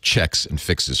 you know, checks and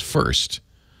fixes first,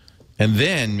 and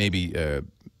then maybe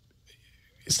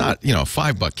it's not, you know, a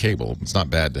 $5 cable. It's not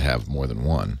bad to have more than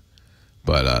one,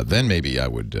 but then maybe I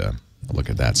would look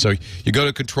at that. So you go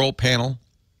to Control Panel,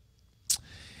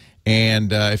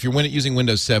 and if you're using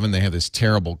Windows 7, they have this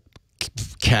terrible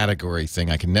category thing.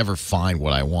 I can never find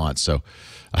what I want, so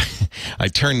I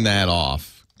turn that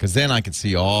off, because then I can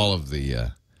see all of the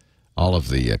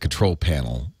control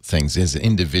panel things as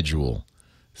individual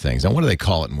things. Now, what do they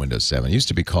call it in Windows 7? It used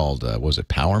to be called, what was it,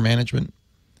 Power Management?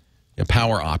 Yeah,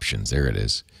 Power Options. There it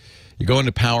is. You go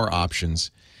into Power Options.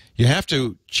 You have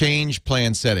to change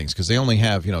plan settings, because they only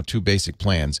have, you know, 2 basic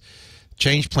plans.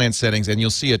 Change plan settings, and you'll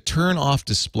see a turn off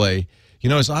display. You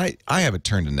notice I have it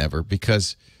turned to never,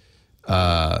 because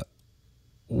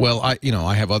well,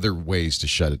 I have other ways to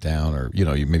shut it down, or, you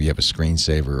know, maybe you have a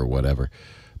screensaver or whatever.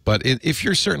 But if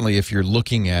you're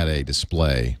looking at a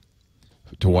display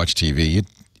to watch TV,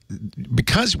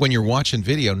 because when you're watching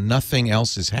video, nothing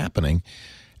else is happening.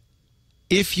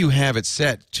 If you have it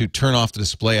set to turn off the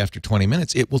display after 20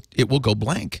 minutes, it will go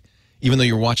blank, even though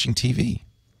you're watching TV.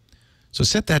 So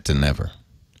set that to never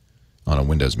on a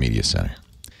Windows Media Center.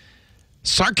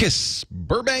 Sarkis,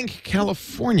 Burbank,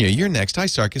 California. You're next. Hi,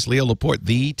 Sarkis. Leo Laporte,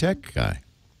 the tech guy.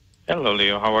 Hello,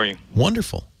 Leo. How are you?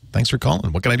 Wonderful. Thanks for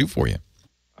calling. What can I do for you?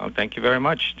 Oh, thank you very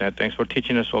much. Thanks for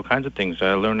teaching us all kinds of things.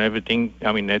 I learn everything,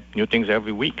 new things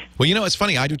every week. Well, you know, it's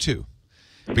funny. I do, too.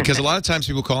 Because a lot of times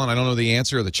people call and I don't know the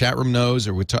answer, or the chat room knows,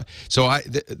 or so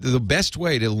the best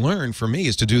way to learn for me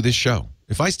is to do this show.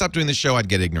 If I stopped doing this show, I'd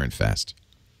get ignorant fast.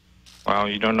 Well,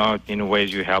 you don't know in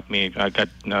ways you helped me. I got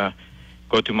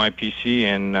go to my PC,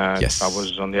 and yes. I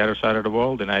was on the other side of the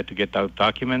world, and I had to get out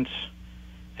documents,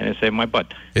 and it saved my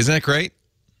butt. Isn't that great?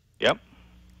 Yep.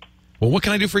 Well, what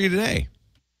can I do for you today?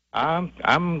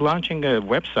 I'm launching a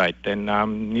website, and I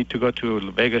need to go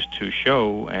to Vegas to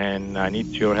show, and I need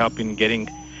your help in getting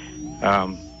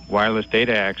wireless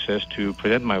data access to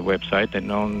present my website.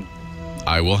 And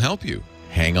I will help you.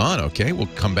 Hang on, okay? We'll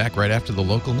come back right after the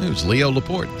local news. Leo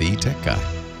Laporte, the tech guy.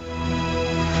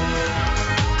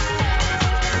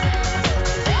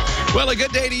 Well, a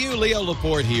good day to you. Leo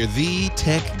Laporte here, the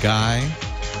tech guy.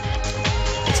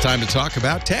 It's time to talk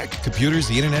about tech, computers,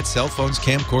 the internet, cell phones,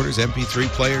 camcorders, MP3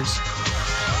 players.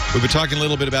 We've been talking a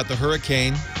little bit about the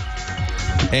hurricane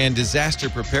and disaster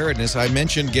preparedness. I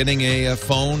mentioned getting a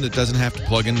phone that doesn't have to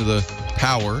plug into the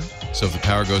power, so if the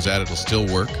power goes out, it'll still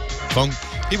work.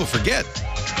 People forget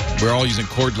we're all using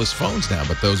cordless phones now,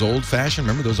 but those old-fashioned,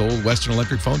 remember those old Western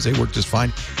Electric phones? They work just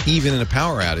fine, even in a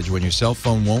power outage when your cell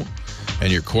phone won't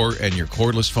and your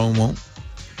cordless phone won't.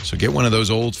 So get one of those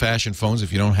old-fashioned phones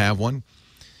if you don't have one.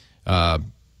 Not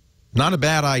a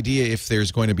bad idea if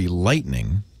there's going to be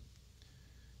lightning.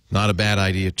 Not a bad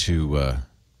idea to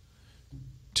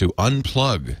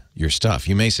unplug your stuff.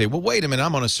 You may say, "Well, wait a minute,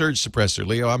 I'm on a surge suppressor,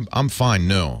 Leo. I'm fine."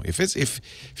 No, if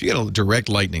you get a direct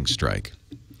lightning strike,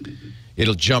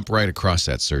 it'll jump right across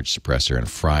that surge suppressor and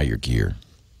fry your gear.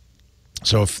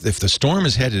 So if the storm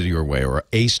is headed your way, or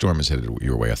a storm is headed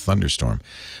your way, a thunderstorm,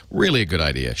 really a good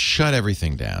idea. Shut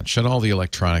everything down. Shut all the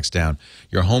electronics down.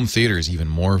 Your home theater is even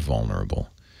more vulnerable.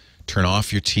 Turn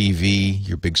off your TV,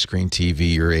 your big screen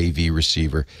TV, your AV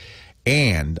receiver,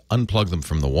 and unplug them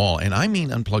from the wall. And I mean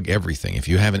unplug everything. If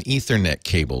you have an Ethernet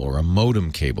cable or a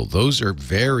modem cable, those are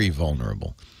very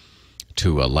vulnerable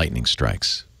to lightning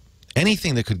strikes.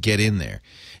 Anything that could get in there.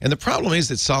 And the problem is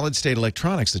that solid-state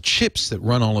electronics, the chips that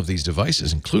run all of these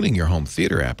devices, including your home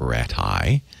theater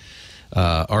apparatus,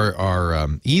 are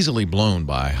easily blown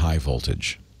by high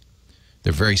voltage.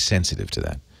 They're very sensitive to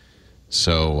that.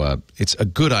 So it's a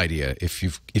good idea if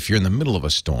you're in the middle of a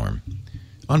storm,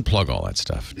 Unplug all that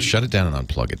stuff. Shut it down and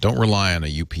unplug it. Don't rely on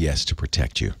a UPS to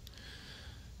protect you.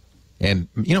 And,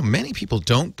 you know, many people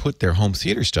don't put their home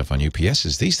theater stuff on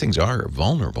UPSs. These things are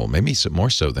vulnerable, maybe more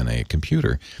so than a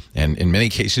computer. And in many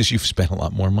cases, you've spent a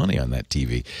lot more money on that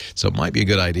TV. So it might be a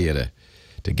good idea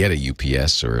to get a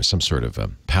UPS or some sort of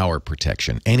power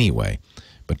protection anyway.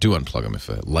 But do unplug them if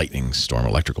a lightning storm,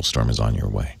 electrical storm is on your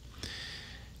way.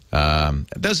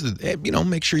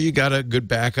 Make sure you got a good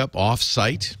backup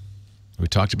off-site. We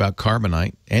talked about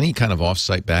carbonite. Any kind of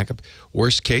off-site backup.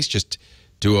 Worst case, just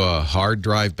do a hard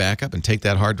drive backup and take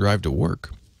that hard drive to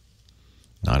work.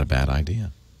 Not a bad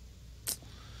idea.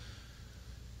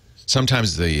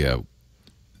 Sometimes the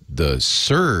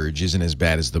surge isn't as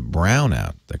bad as the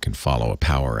brownout that can follow a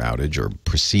power outage or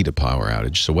precede a power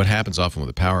outage. So what happens often with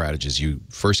a power outage is you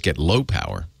first get low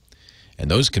power, and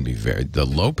those can be the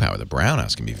low power, the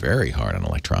brownouts can be very hard on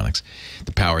electronics.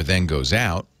 The power then goes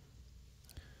out,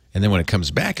 and then when it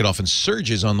comes back, it often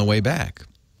surges on the way back.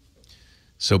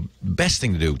 So best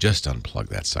thing to do, just unplug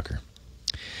that sucker.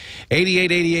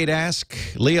 8888 Ask.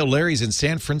 Leo Larry's in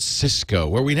San Francisco,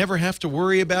 where we never have to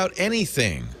worry about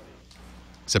anything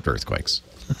except earthquakes.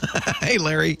 Hey,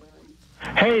 Larry.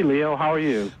 Hey, Leo. How are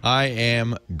you? I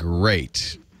am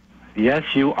great. Yes,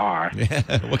 you are.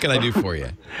 What can I do for you?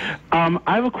 I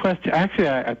have a question. Actually,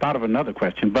 I thought of another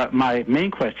question, but my main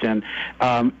question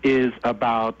is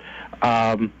about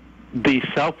the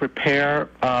self-repair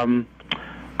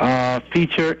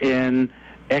feature in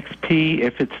XP,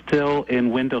 if it's still in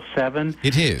Windows 7.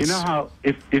 It is. You know how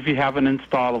if you have an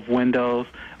install of Windows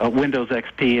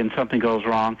XP and something goes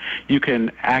wrong, you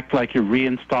can act like you're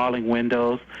reinstalling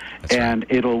Windows. That's and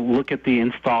right. It'll look at the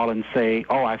install and say,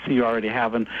 oh, I see you already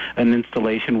have an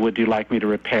installation. Would you like me to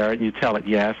repair it? And you tell it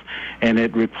yes. And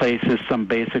it replaces some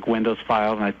basic Windows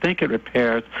files. And I think it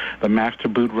repairs the master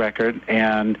boot record.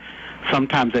 And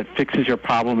sometimes it fixes your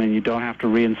problem and you don't have to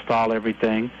reinstall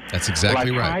everything. That's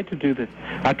exactly right. I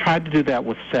tried to do that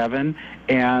with 7,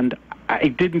 and I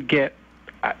didn't get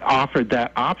offered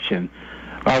that option.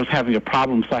 I was having a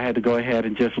problem, so I had to go ahead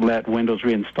and just let Windows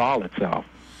reinstall itself.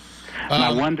 And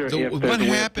I wonder if there's what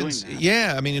happens.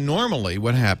 Yeah, I mean, normally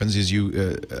what happens is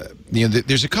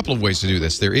there's a couple of ways to do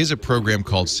this. There is a program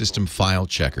called System File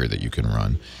Checker that you can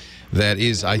run. That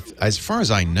is, as far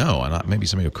as I know, and maybe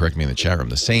somebody will correct me in the chat room,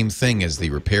 the same thing as the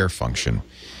repair function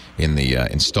in the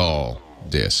install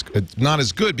disk. Not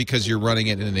as good because you're running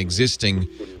it in an existing,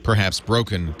 perhaps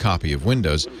broken copy of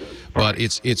Windows, but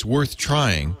it's worth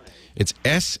trying. It's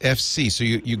SFC, so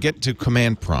you get to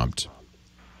command prompt,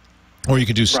 or you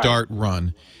could do start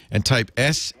run and type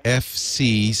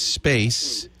SFC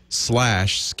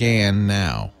 /scan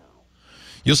now.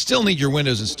 You'll still need your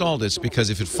Windows install disk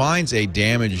because if it finds a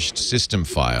damaged system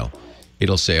file,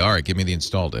 it'll say, all right, give me the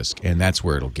install disk, and that's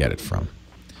where it'll get it from.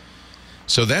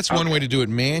 So that's one way to do it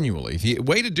manually. The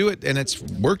way to do it, and it's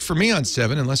worked for me on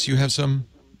 7, unless you have some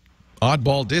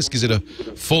oddball disk. Is it a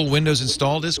full Windows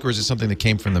install disk, or is it something that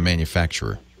came from the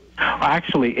manufacturer?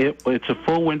 Actually, it's a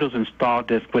full Windows install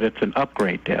disk, but it's an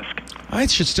upgrade disk.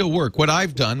 It should still work. What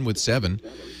I've done with 7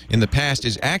 in the past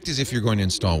is act as if you're going to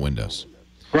install Windows.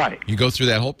 Right. You go through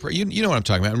that whole, you know what I'm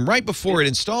talking about. And right before it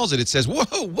installs it, it says,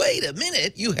 whoa, wait a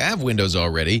minute, you have Windows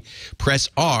already. Press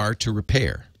R to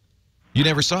repair. You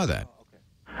never saw that?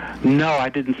 No, I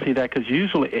didn't see that because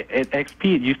usually at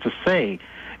XP it used to say,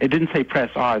 it didn't say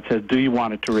press R. It says, do you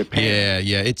want it to repair?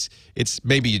 Yeah. It's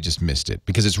maybe you just missed it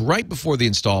because it's right before the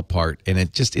install part, and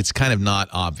it's kind of not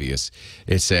obvious.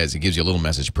 It says, it gives you a little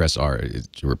message, press R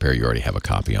to repair. You already have a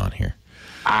copy on here.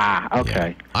 Ah,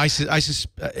 okay. Yeah.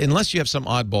 Unless you have some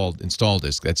oddball install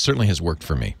disk, that certainly has worked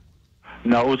for me.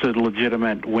 No, it was a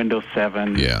legitimate Windows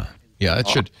 7. Yeah, it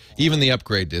should. Even the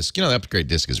upgrade disk, the upgrade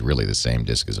disk is really the same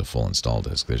disk as a full install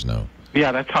disk. There's no...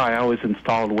 Yeah, that's how I always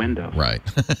installed Windows. Right.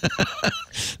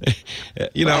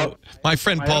 My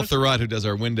friend Paul Thurrott, who does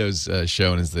our Windows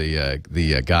show and is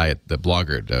the guy at the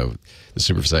blogger at the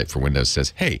super site for Windows,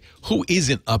 says, hey, who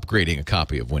isn't upgrading a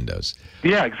copy of Windows?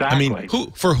 Yeah, exactly. I mean,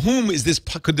 for whom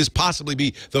could this possibly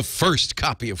be the first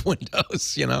copy of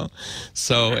Windows,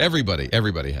 So everybody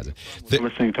has it.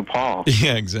 Listening to Paul.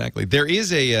 Yeah, exactly. There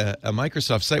is a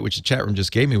Microsoft site, which the chat room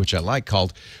just gave me, which I like,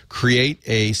 called Create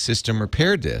a System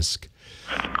Repair Disk.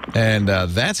 And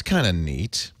that's kind of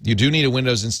neat. You do need a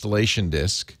Windows installation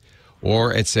disk,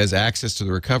 or it says access to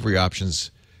the recovery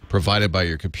options provided by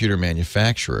your computer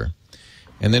manufacturer.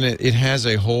 And then it has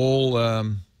a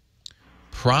whole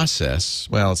process.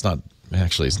 Well, it's not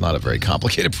a very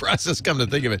complicated process, come to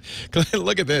think of it.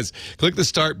 Look at this. Click the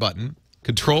Start button,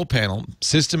 Control Panel,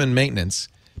 System and Maintenance,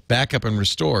 Backup and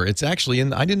Restore. It's actually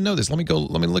in, I didn't know this. Let me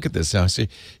look at this now. See,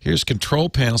 here's Control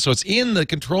Panel. So it's in the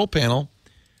Control Panel.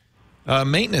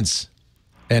 Maintenance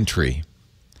entry.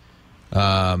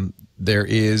 There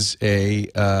is a,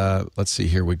 let's see,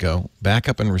 here we go.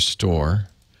 Backup and restore.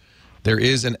 There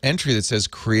is an entry that says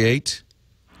create,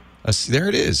 there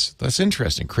it is. That's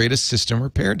interesting. Create a system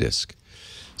repair disk.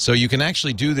 So you can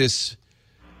actually do this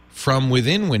from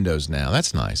within Windows now.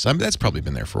 That's nice. That's probably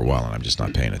been there for a while, and I'm just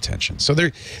not paying attention. So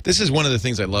this is one of the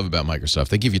things I love about Microsoft.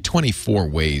 They give you 24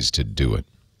 ways to do it.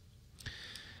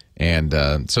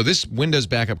 And so this Windows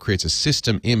backup creates a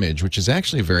system image, which is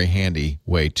actually a very handy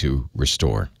way to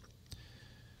restore.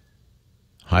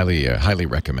 Highly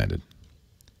recommended.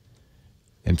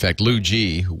 In fact, Lou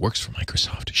G, who works for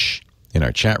Microsoft, in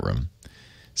our chat room,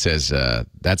 says,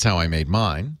 that's how I made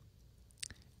mine.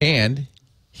 And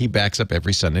he backs up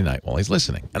every Sunday night while he's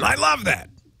listening. And I love that.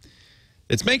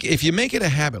 If you make it a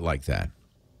habit like that,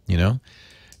 you know,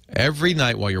 every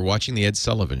night while you're watching the Ed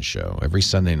Sullivan Show, every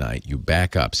Sunday night, you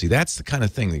back up. See, that's the kind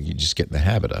of thing that you just get in the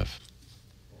habit of.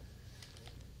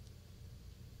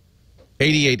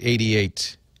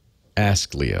 8888,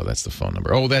 ask Leo. That's the phone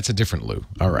number. Oh, that's a different Lou.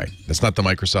 All right. That's not the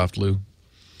Microsoft Lou.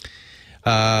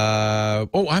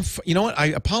 You know what? I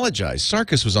apologize.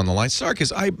 Sarkis was on the line.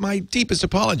 Sarkis, my deepest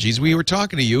apologies. We were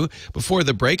talking to you before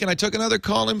the break, and I took another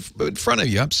call in front of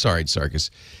you. I'm sorry, Sarkis.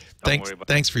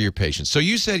 Thanks for your patience. So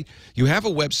you said you have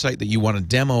a website that you want to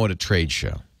demo at a trade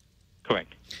show.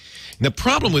 Correct. The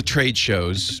problem with trade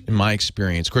shows, in my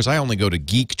experience, of course, I only go to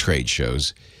geek trade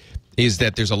shows, is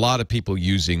that there's a lot of people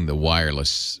using the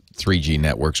wireless 3G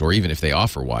networks, or even if they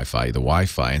offer Wi-Fi, the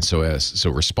Wi-Fi, and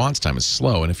so response time is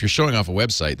slow. And if you're showing off a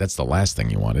website, that's the last thing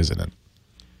you want, isn't it?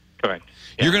 Correct.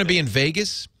 Yeah. You're going to be in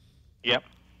Vegas? Yep.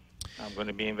 I'm going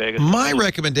to be in Vegas. My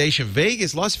recommendation,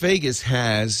 Las Vegas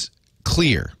has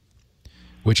Clear,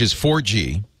 which is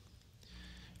 4G,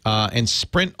 and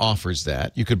Sprint offers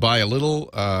that. You could buy a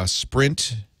little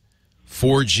Sprint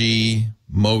 4G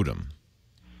modem.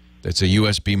 That's a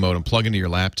USB modem, plug into your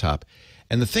laptop.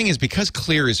 And the thing is, because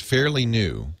Clear is fairly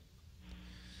new,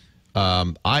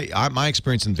 my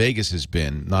experience in Vegas has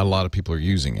been not a lot of people are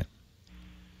using it.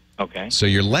 Okay. So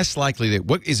you're less likely that.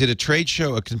 What is it? A trade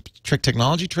show? A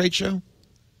technology trade show?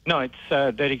 No,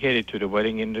 it's dedicated to the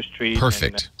wedding industry.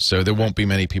 Perfect. So there won't be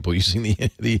many people using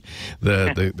the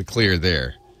Clear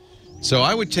there. So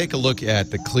I would take a look at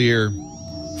the Clear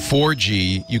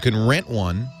 4G. You can rent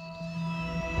one.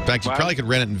 In fact, you probably could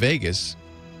rent it in Vegas,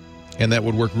 and that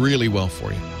would work really well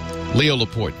for you. Leo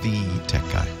Laporte, the tech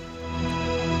guy.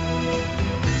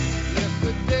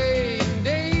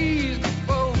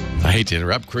 I hate to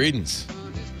interrupt Credence,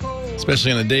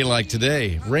 especially on a day like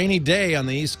today. Rainy day on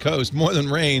the East Coast, more than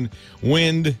rain,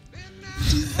 wind,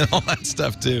 and all that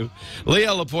stuff too.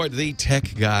 Leo Laporte, the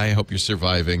tech guy. I hope you're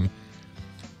surviving.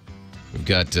 We've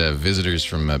got visitors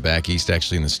from back east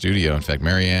actually in the studio. In fact,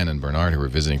 Marianne and Bernard, who are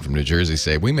visiting from New Jersey,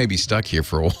 say we may be stuck here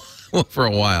for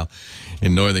a while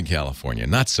in Northern California.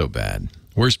 Not so bad.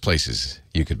 Worst places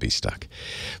you could be stuck.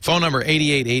 Phone number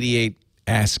 8888,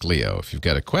 ask Leo. If you've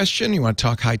got a question, you want to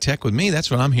talk high-tech with me,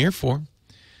 that's what I'm here for.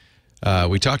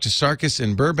 We talked to Sarkis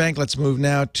in Burbank. Let's move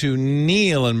now to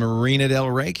Neil in Marina del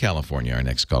Rey, California, our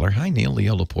next caller. Hi, Neil.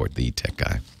 Leo Laporte, the tech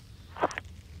guy.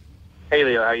 Hey,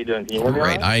 Leo. How you doing? Can you hear me?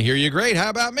 Great. I hear you great. How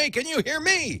about me? Can you hear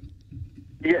me?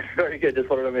 Yeah, very good. Just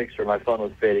wanted to make sure my phone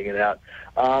was fading it out.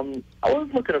 I was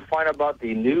looking to find out about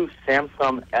the new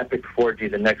Samsung Epic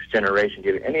 4G, the next generation. Do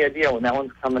you have any idea when that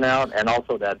one's coming out? And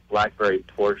also that BlackBerry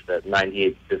Torch, that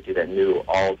 9850, that new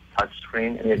all-touch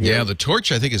screen. Any idea? Yeah, the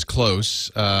Torch I think is close.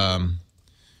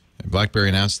 BlackBerry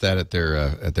announced that at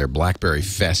their BlackBerry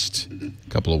Fest a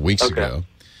couple of weeks ago.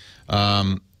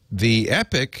 The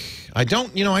Epic, I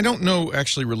don't know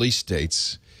actually release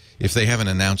dates if they haven't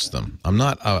announced them.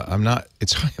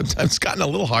 It's gotten a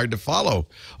little hard to follow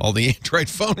all the Android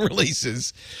phone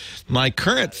releases. My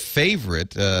current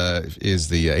favorite is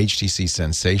the HTC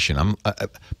Sensation.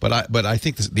 But I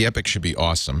think the Epic should be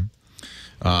awesome.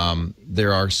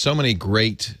 There are so many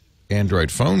great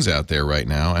Android phones out there right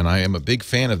now, and I am a big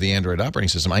fan of the Android operating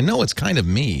system. I know it's kind of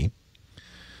me.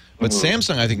 But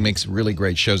Samsung, I think, makes really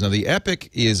great shows. Now, the Epic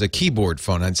is a keyboard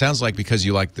phone. And it sounds like because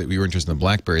you were interested in the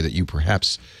BlackBerry that you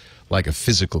perhaps like a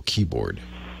physical keyboard.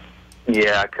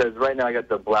 Yeah, because right now I got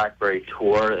the BlackBerry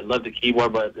Tour. I love the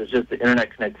keyboard, but it's just the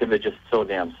internet connectivity is just so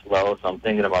damn slow. So I'm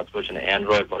thinking about switching to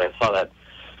Android. But I saw that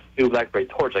new BlackBerry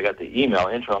Torch. I got the email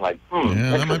intro. I'm like,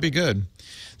 Yeah, that might be good.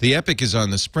 The Epic is on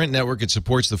the Sprint network. It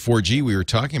supports the 4G we were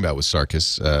talking about with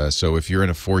Sarkis. So if you're in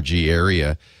a 4G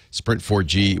area, Sprint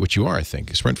 4G, which you are, I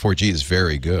think. Sprint 4G is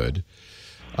very good.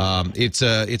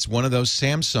 It's one of those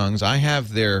Samsungs. I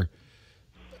have their,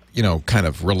 kind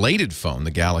of related phone,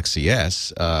 the Galaxy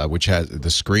S, which has the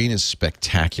screen is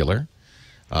spectacular.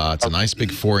 It's a nice big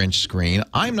 4-inch screen.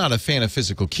 I'm not a fan of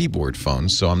physical keyboard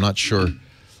phones, so I'm not sure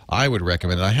I would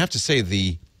recommend it. I have to say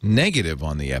the negative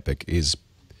on the Epic is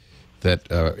that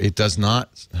it does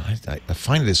not, I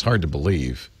find this hard to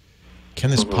believe. Can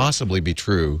this possibly be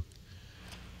true?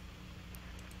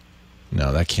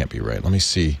 No, that can't be right. Let me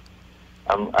see.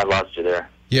 I lost you there.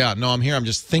 Yeah, no, I'm here. I'm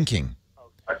just thinking.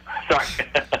 Sorry.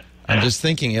 I'm just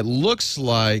thinking. It looks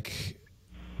like...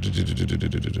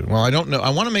 Well, I don't know. I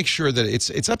want to make sure that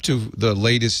it's up to the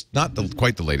latest, not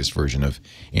quite the latest version of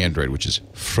Android, which is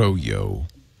Froyo.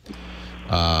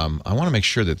 I want to make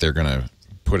sure that they're going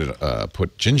to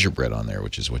put gingerbread on there,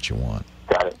 which is what you want.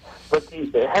 Got it. But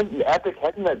the Epic,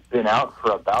 hasn't that been out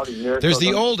for about a year? There's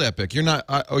the old Epic. You're not.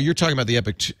 You're talking about the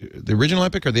Epic, the original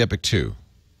Epic, or the Epic 2?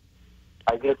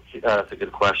 I guess that's a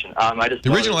good question.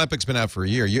 The original Epic's been out for a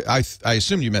year. I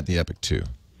assumed you meant the Epic 2.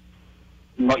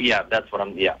 Well, yeah, that's what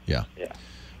I'm. Yeah.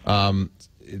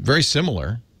 Very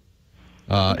similar.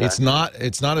 Okay. It's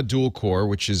not a dual core,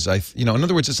 which is in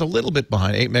other words, it's a little bit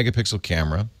behind. 8-megapixel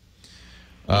camera.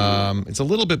 It's a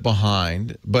little bit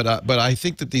behind, but I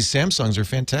think that these Samsungs are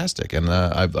fantastic, and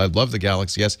I love the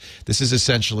Galaxy S. This is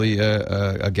essentially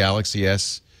a Galaxy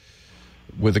S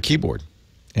with a keyboard,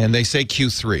 and they say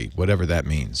Q3, whatever that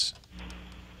means.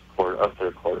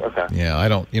 Third quarter. Okay. Yeah, I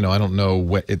don't know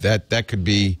what that could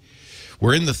be.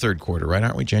 We're in the third quarter, right?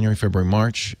 Aren't we? January, February,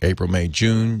 March, April, May,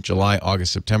 June, July,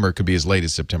 August, September. It could be as late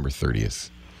as September 30th.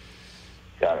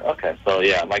 Got it. Okay. So,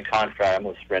 yeah, my contract, I'm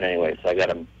with Sprint anyway, so I got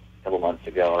a couple months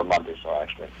to go, or a month or so,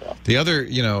 actually. So. The other,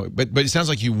 but it sounds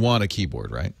like you want a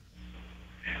keyboard, right?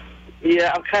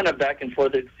 Yeah, I'm kind of back and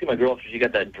forth. See my girlfriend, she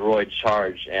got that Droid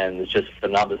Charge, and it's just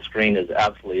phenomenal. The screen is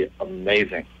absolutely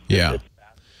amazing. Yeah.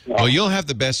 Well, you'll have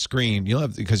the best screen.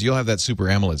 Because you'll have that Super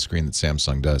AMOLED screen that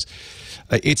Samsung does.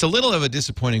 It's a little of a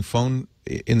disappointing phone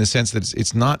in the sense that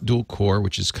it's not dual core,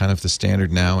 which is kind of the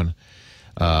standard now, and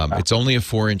it's only a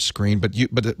 4-inch screen. But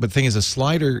the thing is,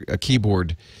 a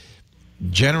keyboard.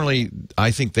 Generally,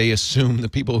 I think they assume the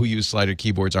people who use slider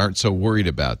keyboards aren't so worried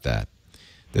about that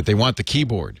they want the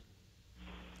keyboard.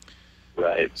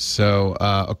 Right. So,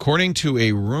 according to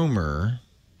a rumor.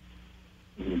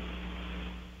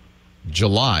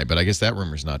 July, but I guess that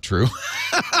rumor's not true.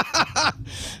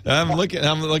 I'm looking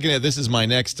at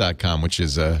thisismynext.com, which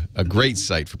is a great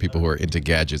site for people who are into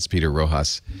gadgets. Peter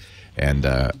Rojas and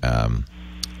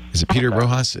is it Peter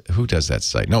Rojas? Who does that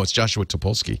site? No, it's Joshua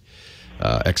Topolsky.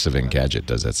 Exavin Gadget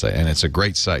does that site, and it's a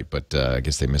great site, but I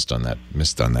guess they missed on that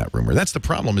rumor. That's the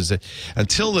problem, is that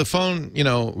until the phone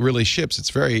really ships,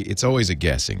 it's always a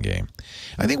guessing game.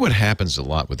 I think what happens a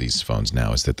lot with these phones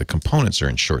now is that the components are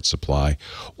in short supply,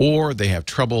 or they have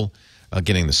trouble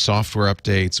getting the software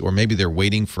updates, or maybe they're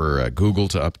waiting for Google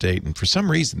to update, and for some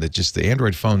reason that just the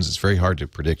Android phones, it's very hard to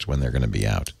predict when they're going to be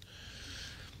out.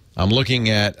 I'm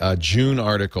looking at a June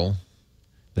article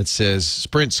that says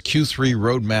Sprint's Q3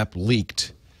 roadmap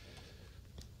leaked.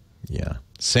 Yeah.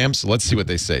 Samsung, let's see what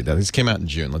they say. Now, this came out in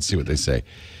June. Let's see what they say.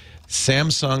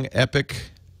 Samsung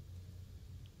Epic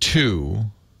 2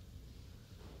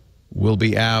 will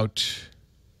be out.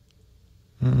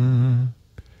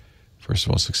 First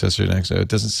of all, successor to next. It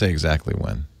doesn't say exactly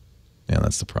when. Yeah,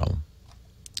 that's the problem.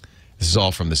 This is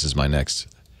all from This Is My Next.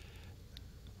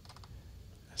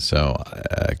 So,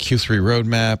 Q3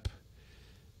 roadmap.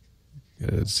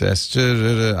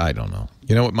 I don't know.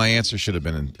 You know what my answer should have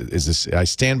been? Is this? I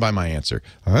stand by my answer.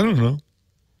 I don't know.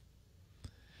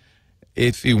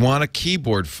 If you want a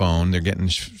keyboard phone, they're getting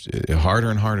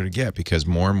harder and harder to get because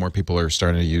more and more people are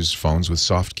starting to use phones with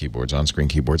soft keyboards, on-screen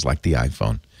keyboards like the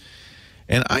iPhone.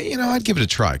 And I'd give it a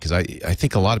try because I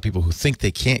think a lot of people who think they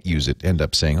can't use it end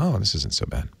up saying, "Oh, this isn't so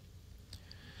bad."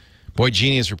 Boy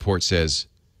Genius report says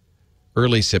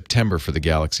early September for the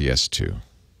Galaxy S2.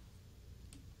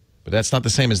 But that's not the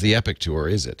same as the Epic 2, or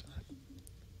is it?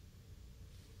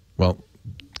 Well,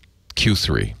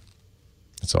 Q3.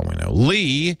 That's all we know.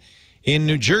 Lee in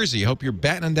New Jersey. Hope you're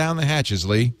battening down the hatches,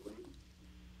 Lee.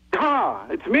 Ah,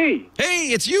 it's me. Hey,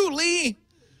 it's you, Lee.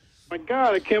 My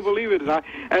God, I can't believe it.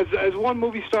 As one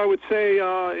movie star would say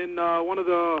in one of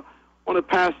the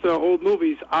past old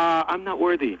movies, I'm not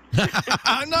worthy.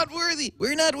 I'm not worthy.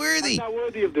 We're not worthy. I'm not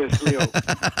worthy of this, Leo.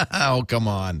 Oh, come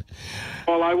on.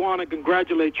 Well, I want to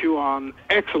congratulate you on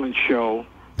excellent show.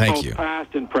 Thank both you.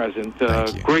 Past and present.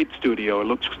 Thank you. Great studio. It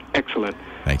looks excellent.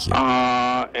 Thank you.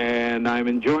 And I'm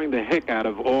enjoying the heck out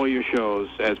of all your shows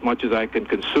as much as I can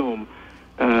consume,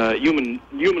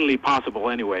 humanly possible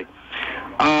anyway.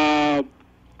 I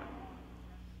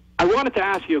wanted to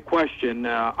ask you a question.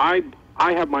 I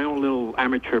have my own little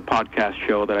amateur podcast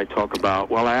show that I talk about.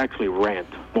 Well, I actually rant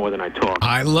more than I talk.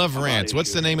 I love rants.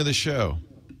 What's the name of the show?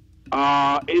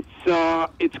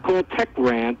 It's called Tech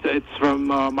Rant. It's from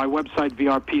my website,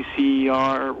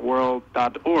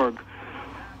 vrpcrworld.org.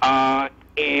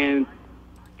 And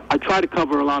I try to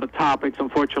cover a lot of topics.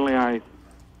 Unfortunately, I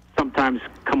sometimes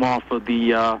come off of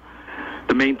the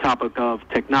main topic of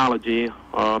technology,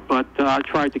 but I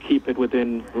try to keep it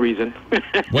within reason.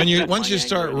 Once you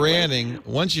start ranting,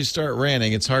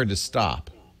 it's hard to stop.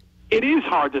 It is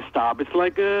hard to stop. It's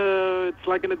like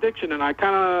an addiction, and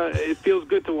it feels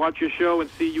good to watch your show and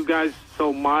see you guys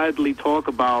so mildly talk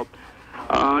about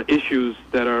issues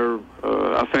that are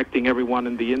affecting everyone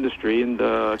in the industry and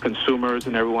the consumers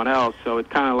and everyone else. So it's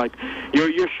kind of like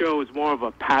your show is more of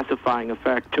a pacifying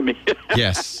effect to me.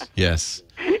 Yes.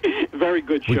 Very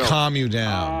good show. We calm you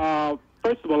down.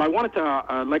 First of all, I wanted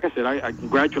to, like I said, I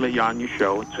congratulate you on your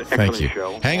show. It's an excellent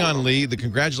show. Hang on, Lee. The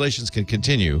congratulations can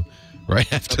continue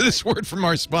right after this word from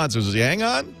our sponsors. Hang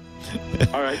on.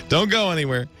 All right. Don't go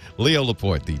anywhere. Leo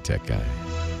Laporte, the tech guy.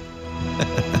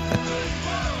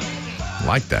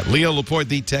 Like that. Leo Laporte,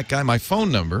 the tech guy. My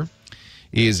phone number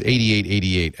is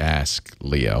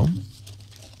 8888-ASK-LEO.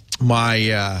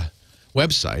 My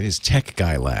website is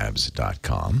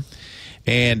techguylabs.com.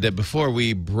 And before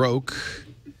we broke,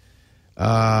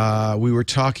 we were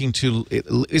talking to,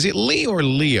 is it Lee or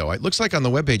Leo? It looks like on the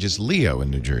webpage it's Leo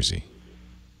in New Jersey.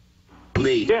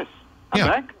 Lee. Yes. I'm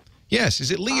back? Yes.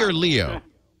 Is it Lee or Leo?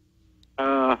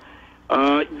 I'll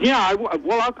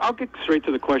get straight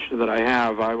to the question that I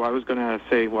have. I was going to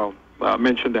say,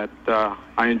 mention that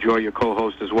I enjoy your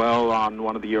co-host as well on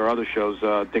one of your other shows,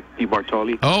 Dick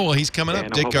DeBartoli. Oh, well, he's coming up,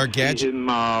 Dick, our gadget. See him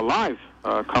live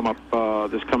come up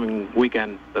this coming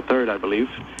weekend, the 3rd, I believe.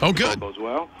 Oh, good. If all goes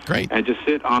well. Great. And just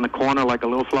sit on the corner like a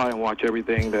little fly and watch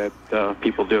everything that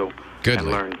people do. Good, and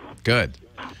Lee. learn. Good.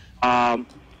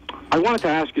 I wanted to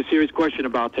ask you a serious question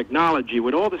about technology.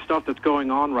 With all the stuff that's going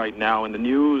on right now in the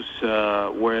news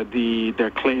where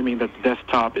they're claiming that the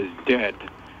desktop is dead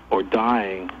or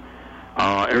dying,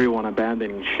 everyone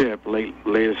abandoning ship,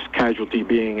 latest casualty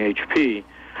being HP,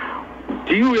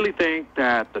 do you really think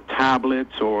that the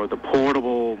tablets or the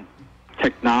portable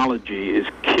technology is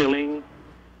killing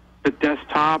the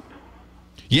desktop?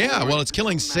 Yeah, well, it's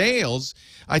killing sales.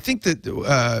 I think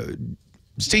that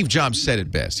Steve Jobs said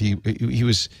it best. He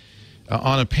was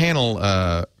on a panel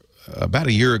about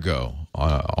a year ago.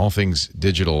 All Things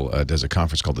Digital does a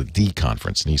conference called the D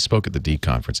Conference, and he spoke at the D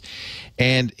Conference.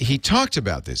 And he talked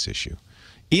about this issue.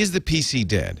 Is the PC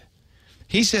dead?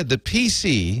 He said the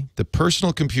PC, the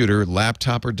personal computer,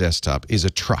 laptop or desktop, is a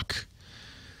truck.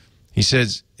 He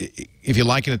says, if you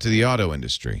liken it to the auto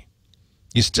industry,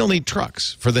 you still need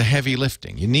trucks for the heavy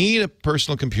lifting. You need a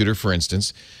personal computer, for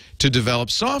instance, to develop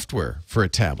software for a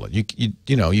tablet.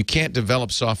 You can't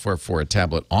develop software for a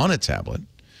tablet on a tablet.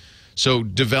 So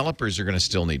developers are going to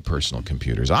still need personal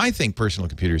computers. I think personal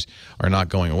computers are not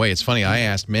going away. It's funny, I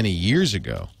asked many years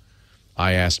ago,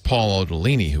 I asked Paul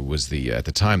Otellini, who was at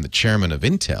the time the chairman of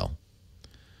Intel,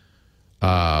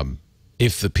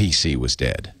 if the PC was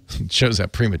dead. It shows how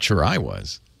premature I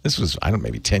was. This was, I don't know,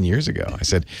 maybe 10 years ago. I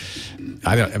said,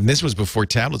 and this was before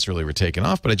tablets really were taken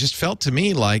off, but it just felt to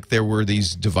me like there were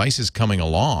these devices coming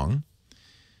along,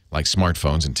 like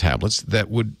smartphones and tablets, that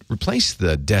would replace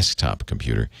the desktop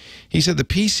computer. He said the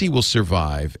PC will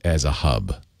survive as a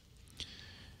hub.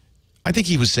 I think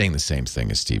he was saying the same thing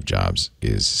as Steve Jobs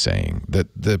is saying, that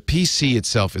the PC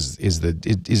itself is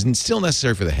still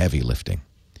necessary for the heavy lifting.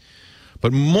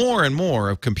 But more and more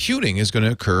of computing is going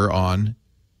to occur on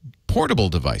portable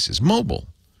devices, mobile.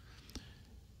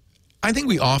 I think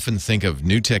we often think of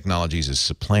new technologies as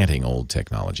supplanting old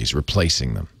technologies,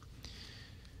 replacing them.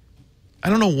 I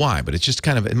don't know why, but it's just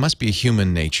kind of, it must be a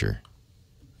human nature.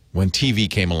 When TV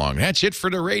came along, that's it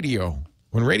for the radio.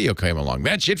 When radio came along,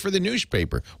 that's it for the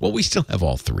newspaper. Well, we still have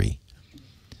all three.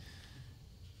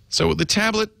 So the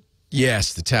tablet,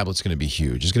 yes, the tablet's going to be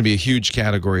huge. It's going to be a huge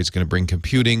category. It's going to bring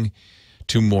computing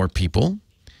to more people.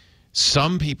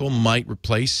 Some people might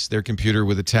replace their computer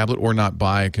with a tablet or not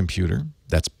buy a computer.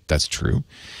 That's true.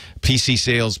 PC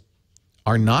sales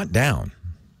are not down.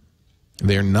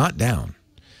 They're not down.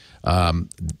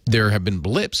 There have been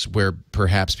blips where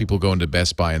perhaps people go into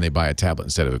Best Buy and they buy a tablet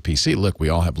instead of a PC. Look, we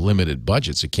all have limited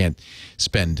budgets. You can't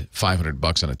spend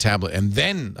 $500 on a tablet and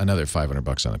then another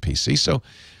 $500 on a PC. So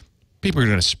people are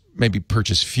going to maybe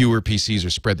purchase fewer PCs or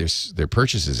spread their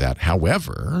purchases out.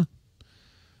 However,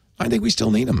 I think we still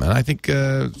need them. And I think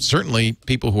certainly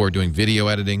people who are doing video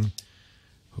editing,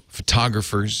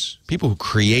 photographers, people who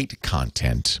create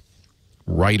content,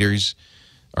 writers,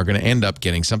 are going to end up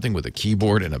getting something with a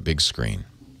keyboard and a big screen.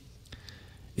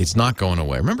 It's not going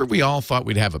away. Remember we all thought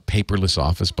we'd have a paperless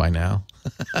office by now?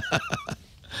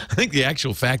 I think the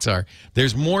actual facts are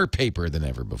there's more paper than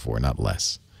ever before, not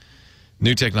less.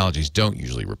 New technologies don't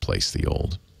usually replace the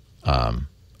old,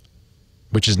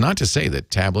 which is not to say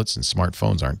that tablets and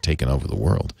smartphones aren't taking over the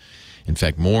world. In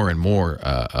fact, more and more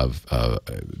of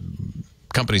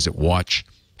companies that watch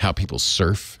how people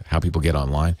surf, how people get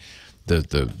online,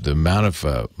 the amount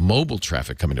of mobile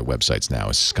traffic coming to websites now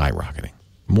is skyrocketing.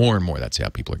 More and more, that's how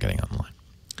people are getting online.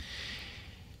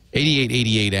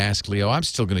 8888 asked Leo, I'm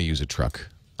still going to use a truck.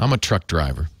 I'm a truck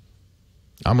driver.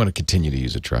 I'm going to continue to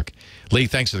use a truck. Lee,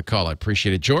 thanks for the call. I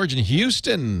appreciate it. George in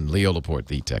Houston, Leo Laporte,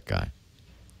 the tech guy.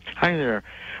 Hi there.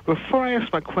 Before I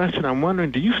ask my question, I'm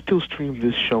wondering, do you still stream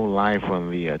this show live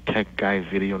on the Tech Guy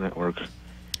Video Network?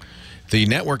 The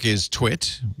network is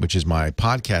TWiT, which is my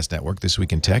podcast network, This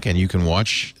Week in Tech, and you can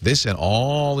watch this and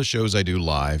all the shows I do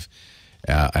live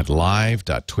at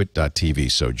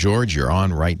live.twit.tv. So, George, you're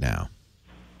on right now.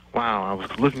 Wow, I was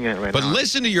looking at it right now. But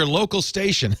listen to your local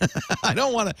station. I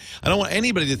don't want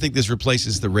anybody to think this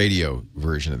replaces the radio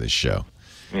version of this show.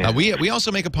 Yeah. We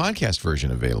also make a podcast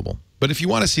version available. But if you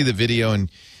want to see the video,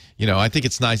 and I think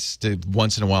it's nice to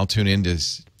once in a while tune in to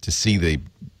see the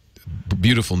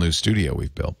beautiful new studio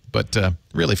we've built. But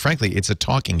really, frankly, it's a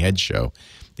talking head show.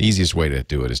 The easiest way to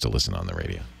do it is to listen on the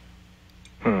radio.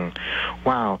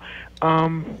 Wow.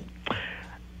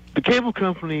 The cable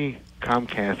company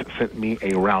Comcast sent me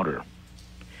a router.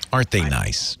 Aren't they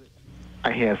nice?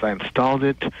 I installed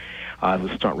it. I've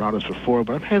installed routers before,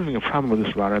 but I'm having a problem with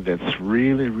this router that's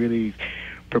really, really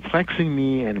perplexing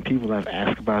me, and people have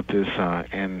asked about this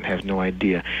and have no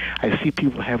idea. I see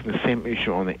people having the same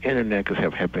issue on the internet because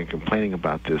have been complaining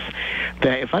about this.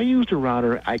 That if I use the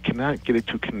router, I cannot get it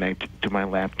to connect to my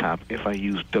laptop if I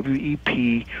use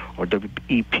WEP or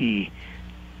WPA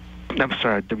or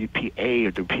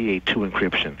WPA2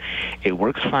 encryption. It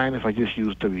works fine if I just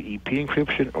use WEP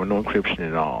encryption or no encryption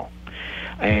at all.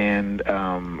 And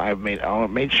I've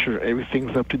made sure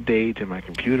everything's up to date in my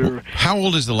computer. How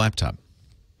old is the laptop?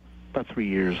 About 3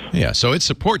 years. Yeah, so it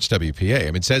supports WPA. I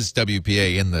mean, it says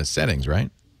WPA in the settings,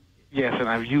 right? Yes, and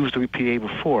I've used WPA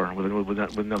before with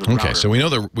another router. Okay, so we know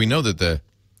that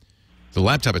the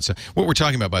laptop itself. What we're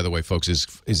talking about, by the way, folks, is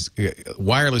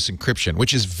wireless encryption,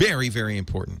 which is very, very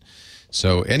important.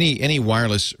 So any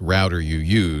wireless router you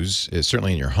use,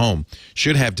 certainly in your home,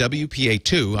 should have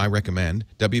WPA2. I recommend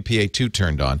WPA2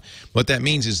 turned on. What that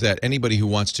means is that anybody who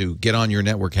wants to get on your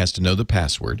network has to know the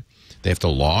password. They have to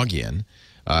log in.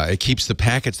 It keeps the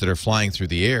packets that are flying through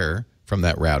the air from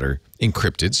that router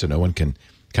encrypted, so no one can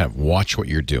kind of watch what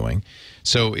you're doing.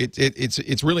 So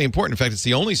it's really important. In fact, it's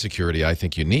the only security I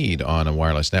think you need on a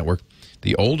wireless network.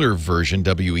 The older version,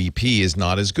 WEP, is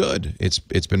not as good.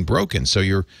 It's been broken. So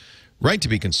you're right to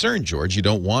be concerned, George. You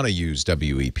don't want to use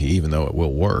WEP, even though it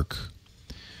will work.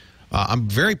 I'm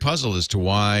very puzzled as to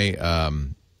why...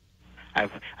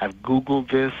 I've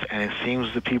Googled this, and it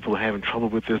seems that people are having trouble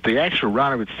with this. The actual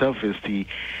router itself is the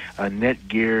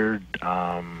Netgear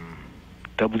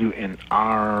WNR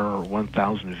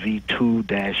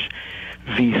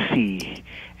 1000V2-VC,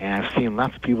 and I've seen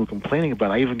lots of people complaining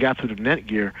about it. I even got through the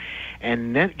Netgear,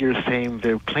 and Netgear saying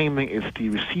they're claiming it's the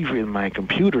receiver in my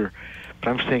computer. But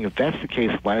I'm saying if that's the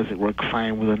case, why does it work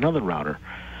fine with another router?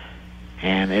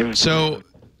 And so,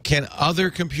 can other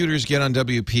computers get on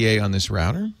WPA on this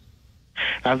router?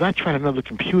 I've not tried another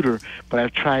computer, but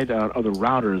I've tried other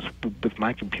routers with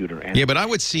my computer. And yeah, but I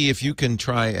would see if you can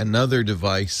try another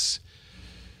device.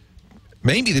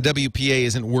 Maybe the WPA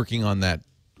isn't working on that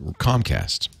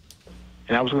Comcast.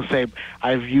 And I was going to say,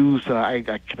 I've used, I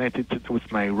connected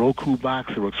with my Roku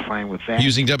box. It works fine with that.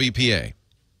 Using WPA?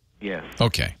 Yes.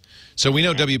 Okay. So we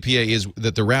know WPA is,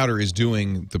 that the router is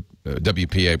doing the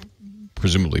WPA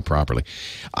presumably properly.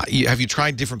 Have you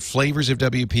tried different flavors of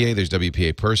WPA? There's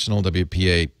WPA Personal,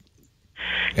 WPA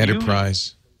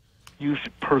Enterprise. Use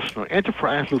Personal.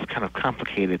 Enterprise looks kind of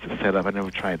complicated to set up. I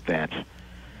never tried that.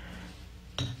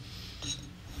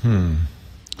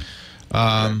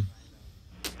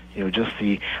 Just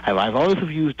the... I've always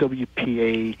used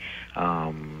WPA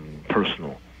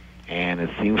Personal, and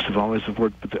it seems to have always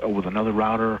worked with another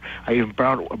router. I even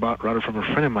borrowed a router from a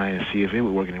friend of mine to see if it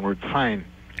would work, and it worked fine.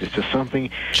 It's just something...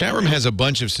 Chat room has a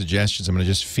bunch of suggestions. I'm going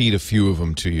to just feed a few of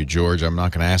them to you, George. I'm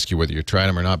not going to ask you whether you tried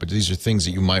them or not, but these are things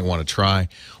that you might want to try.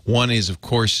 One is, of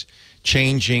course,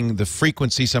 changing the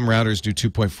frequency. Some routers do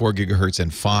 2.4 gigahertz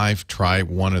and 5. Try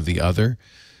one or the other.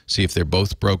 See if they're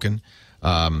both broken.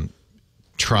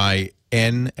 Try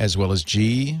N as well as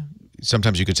G.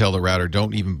 Sometimes you could tell the router,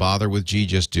 don't even bother with G,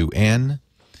 just do N.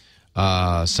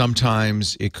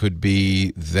 Sometimes it could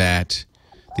be that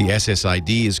the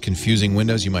SSID is confusing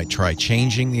Windows. You might try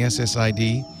changing the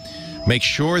SSID. Make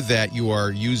sure that you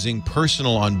are using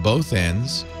personal on both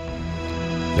ends.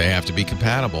 They have to be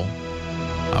compatible.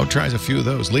 I would try a few of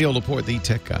those. Leo Laporte, the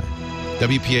tech guy.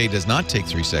 WPA does not take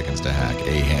 3 seconds to hack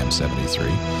AHAM73.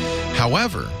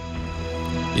 However,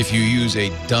 if you use a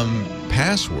dumb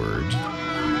password,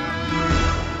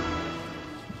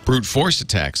 brute force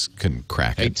attacks can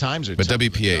crack it. Times are but tough,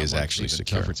 WPA but is not actually even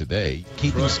secure. tougher today.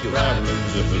 Keeping Truck skill.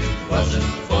 drivers, if it wasn't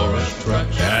for us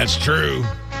trucks. That's true.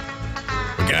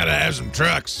 We gotta have some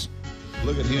trucks.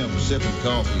 Look at him sipping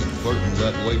coffee and flirting with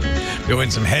that waitress.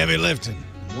 Doing some heavy lifting.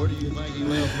 Where do you think he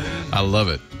left me? I love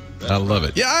it. I love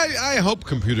it. Yeah, I hope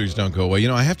computers don't go away. You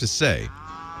know, I have to say,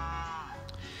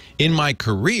 in my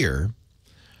career,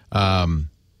 I've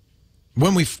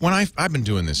been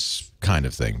doing this kind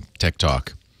of thing, Tech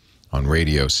Talk, on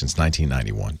radio since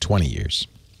 1991, 20 years.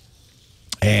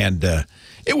 And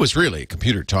it was really a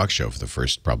computer talk show for the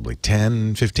first probably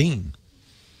 10, 15.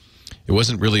 It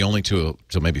wasn't really only till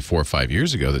maybe 4 or 5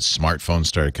 years ago that smartphones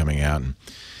started coming out.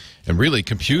 And really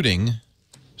computing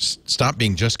stopped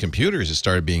being just computers. It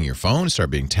started being your phone, it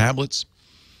started being tablets.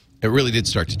 It really did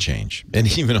start to change.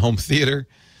 And even home theater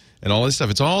and all this stuff.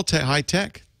 It's all high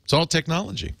tech. It's all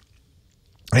technology.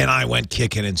 And I went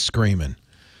kicking and screaming.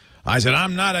 I said,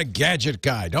 I'm not a gadget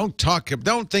guy. Don't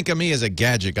think of me as a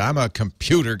gadget guy. I'm a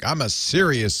computer. I'm a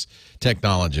serious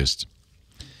technologist.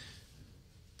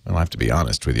 I'll have to be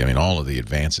honest with you. I mean, all of the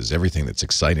advances, everything that's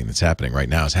exciting that's happening right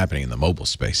now is happening in the mobile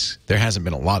space. There hasn't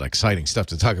been a lot of exciting stuff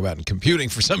to talk about in computing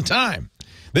for some time.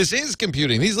 This is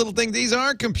computing. These little things, these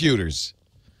are computers.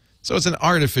 So it's an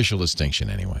artificial distinction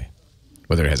anyway.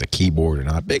 Whether it has a keyboard or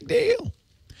not, big deal.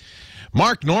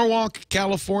 Mark, Norwalk,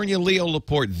 California. Leo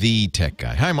Laporte, the tech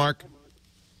guy. Hi, Mark.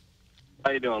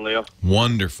 How you doing, Leo?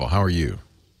 Wonderful. How are you?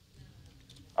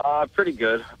 Pretty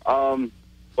good.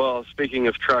 Well, speaking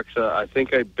of trucks, I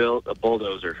think I built a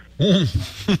bulldozer.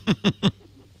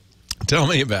 Tell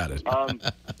me about it.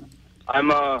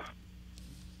 I'm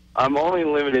only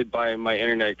limited by my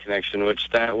internet connection, which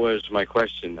that was my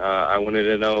question. I wanted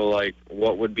to know, like,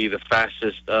 what would be the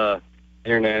fastest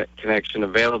internet connection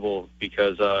available,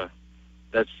 because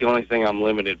that's the only thing I'm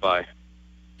limited by.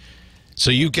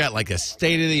 So you got like a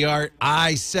state-of-the-art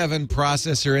i7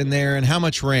 processor in there, and how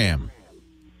much RAM?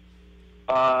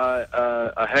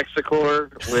 A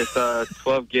hexacore with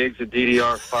 12 gigs of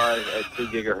DDR5 at 2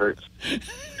 gigahertz.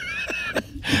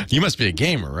 You must be a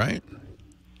gamer, right?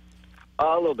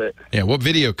 A little bit. Yeah, what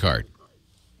video card?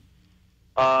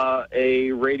 A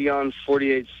Radeon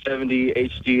 4870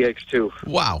 HDX2.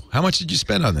 Wow. How much did you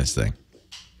spend on this thing?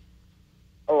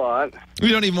 A lot. You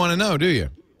don't even want to know, do you?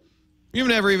 You've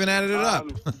never even added it up.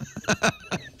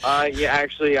 Yeah,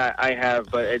 actually, I have,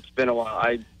 but it's been a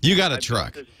while. You got a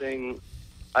truck.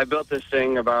 I built this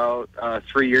thing about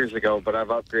 3 years ago, but I've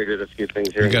upgraded a few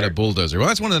things here. You got a bulldozer. Well,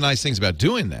 that's one of the nice things about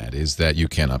doing that, is that you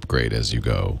can upgrade as you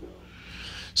go.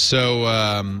 So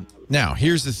now,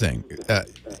 here's the thing.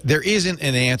 There isn't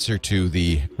an answer to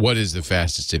the what is the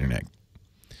fastest internet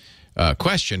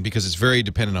question, because it's very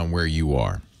dependent on where you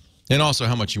are. And also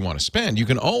how much you want to spend. You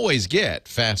can always get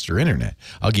faster internet.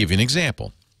 I'll give you an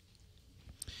example.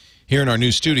 Here in our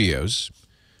new studios,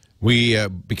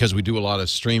 because we do a lot of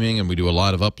streaming and we do a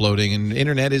lot of uploading, and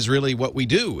internet is really what we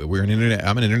do.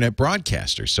 I'm an internet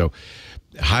broadcaster, so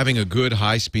having a good,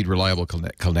 high-speed, reliable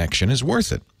connection is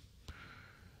worth it.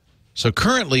 So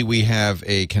currently we have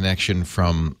a connection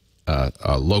from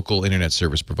a local internet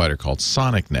service provider called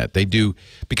SonicNet. They do,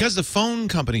 because the phone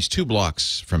company's 2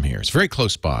 blocks from here, it's very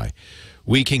close by,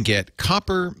 we can get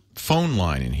copper phone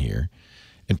line in here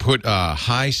and put a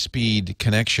high-speed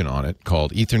connection on it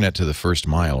called Ethernet to the First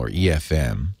Mile, or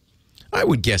EFM. I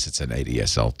would guess it's an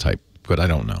ADSL type, but I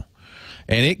don't know.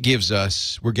 And it gives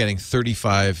us, we're getting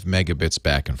 35 megabits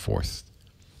back and forth.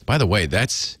 By the way,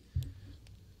 that's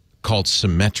called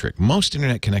symmetric. Most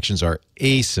internet connections are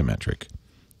asymmetric.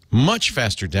 Much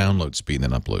faster download speed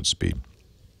than upload speed.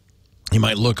 You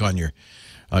might look on your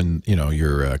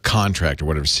contract or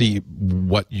whatever, see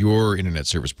what your internet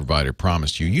service provider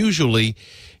promised you. Usually,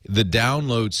 the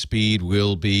download speed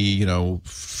will be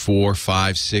 4,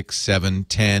 5, 6, 7,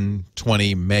 10,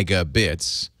 20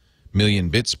 megabits, million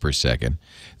bits per second.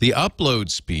 The upload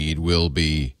speed will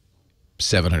be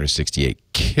 768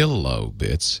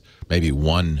 kilobits, maybe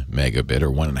 1 megabit or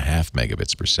 1.5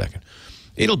 megabits per second.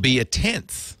 It'll be a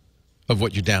tenth of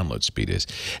what your download speed is.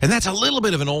 And that's a little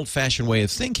bit of an old-fashioned way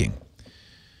of thinking.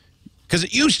 Because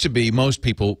it used to be most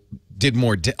people did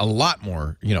a lot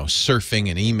more, surfing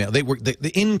and email.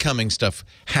 The incoming stuff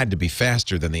had to be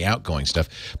faster than the outgoing stuff.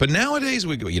 But nowadays,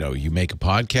 you make a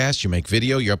podcast, you make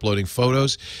video, you're uploading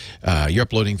photos, you're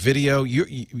uploading video.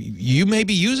 You may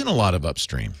be using a lot of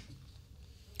upstream.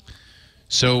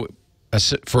 So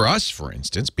for us, for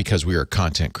instance, because we are a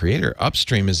content creator,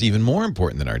 upstream is even more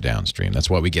important than our downstream. That's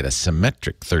why we get a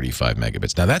symmetric 35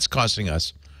 megabits. Now, that's costing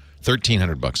us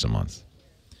 $1,300 a month.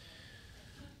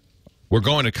 We're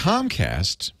going to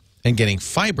Comcast and getting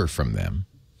fiber from them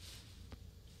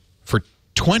for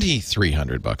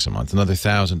 $2,300 a month, another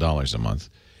 $1,000 a month,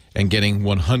 and getting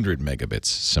 100 megabits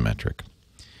symmetric.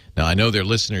 Now, I know there are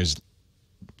listeners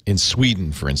in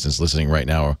Sweden, for instance, listening right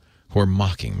now who are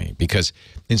mocking me because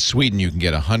in Sweden you can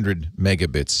get 100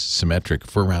 megabits symmetric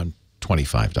for around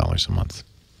 $25 a month.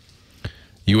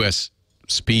 U.S.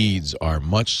 speeds are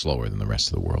much slower than the rest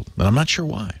of the world, and I'm not sure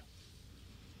why.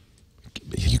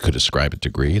 You could ascribe it to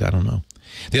greed. I don't know.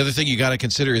 The other thing you got to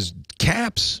consider is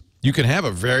caps. You can have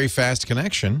a very fast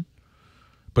connection,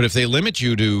 but if they limit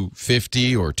you to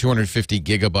 50 or 250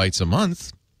 gigabytes a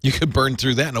month, you could burn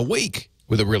through that in a week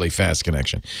with a really fast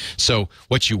connection. So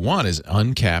what you want is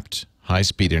uncapped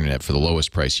high-speed internet for the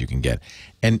lowest price you can get.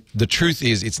 And the truth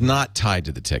is it's not tied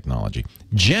to the technology.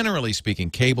 Generally speaking,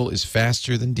 cable is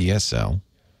faster than DSL.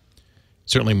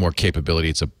 Certainly more capability.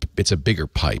 It's a bigger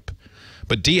pipe.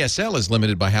 But DSL is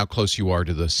limited by how close you are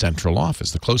to the central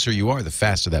office. The closer you are, the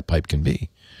faster that pipe can be.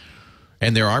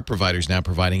 And there are providers now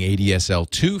providing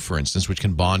ADSL2, for instance, which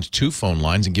can bond 2 phone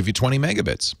lines and give you 20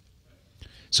 megabits.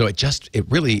 So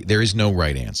there is no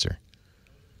right answer.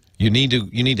 You need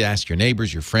to ask your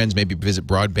neighbors, your friends, maybe visit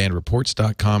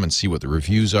broadbandreports.com and see what the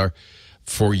reviews are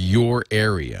for your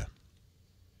area.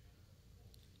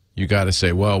 You got to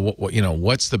say, well,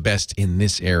 what's the best in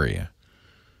this area?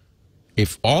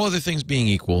 If all other things being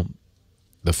equal,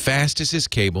 the fastest is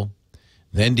cable,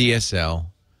 then DSL,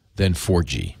 then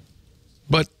 4G.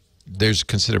 But there's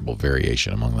considerable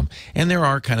variation among them. And there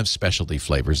are kind of specialty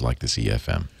flavors like this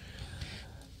EFM.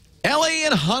 Ellie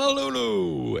in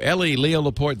Honolulu. Ellie, Leo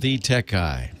Laporte, the tech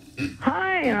guy.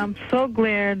 Hi, I'm so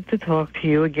glad to talk to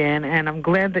you again, and I'm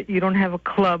glad that you don't have a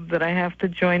club that I have to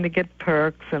join to get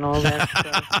perks and all that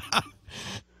stuff.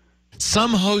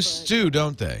 Some hosts do,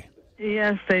 don't they?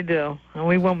 Yes, they do, and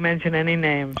we won't mention any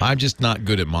names. I'm just not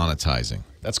good at monetizing.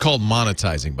 That's called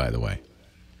monetizing, by the way.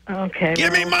 Okay.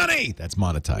 Give me money! That's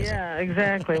monetizing. Yeah,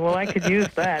 exactly. Well, I could use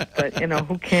that, but,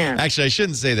 who can? Actually, I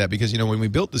shouldn't say that because, when we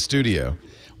built the studio,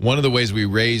 one of the ways we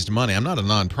raised money, I'm not a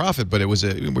nonprofit, but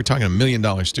we're talking $1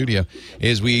 million studio,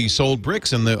 is we sold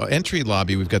bricks in the entry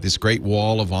lobby. We've got this great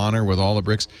wall of honor with all the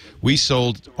bricks. We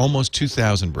sold almost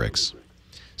 2,000 bricks.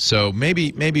 So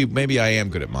maybe I am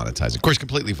good at monetizing. Of course,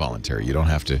 completely voluntary. You don't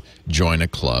have to join a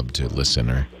club to listen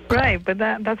or... Right, but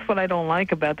that's what I don't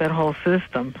like about that whole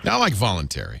system. I like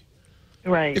voluntary.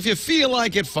 Right. If you feel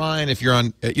like it, fine. If you're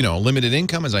on, limited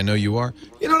income, as I know you are,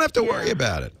 you don't have to worry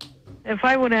about it. If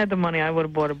I would have had the money, I would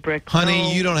have bought a brick.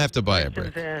 Honey, you don't have to buy a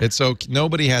brick. It's okay.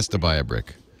 Nobody has to buy a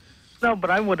brick. No,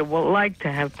 but I would have liked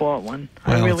to have bought one.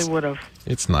 Well, I really would have.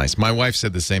 It's nice. My wife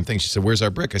said the same thing. She said, "Where's our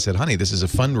brick?" I said, "Honey, this is a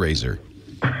fundraiser."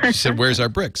 She said, "Where's our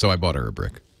brick?" So I bought her a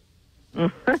brick.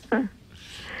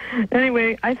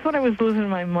 Anyway, I thought I was losing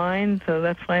my mind, so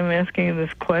that's why I'm asking you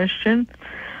this question.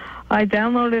 I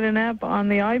downloaded an app on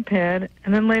the iPad,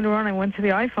 and then later on I went to the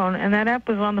iPhone, and that app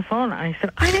was on the phone. I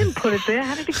said, I didn't put it there.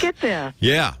 How did it get there?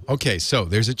 Yeah. Okay, so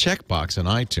there's a checkbox in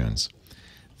iTunes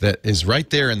that is right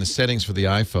there in the settings for the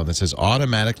iPhone that says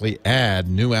automatically add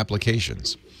new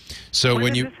applications. So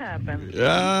when did this happen?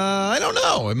 I don't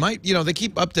know. It might, they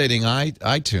keep updating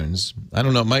iTunes. I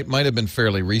don't know. It might have been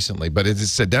fairly recently, but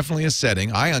it's definitely a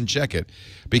setting. I uncheck it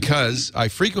because I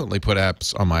frequently put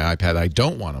apps on my iPad I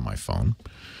don't want on my phone.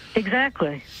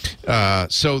 Exactly.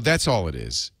 So that's all it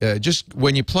is. Just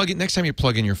when you plug it, next time you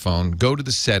plug in your phone, go to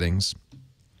the settings,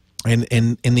 and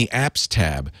in the apps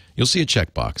tab, you'll see a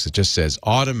checkbox. It just says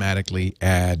automatically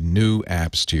add new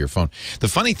apps to your phone. The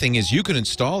funny thing is you can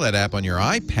install that app on your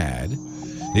iPad.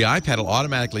 The iPad will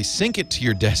automatically sync it to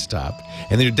your desktop,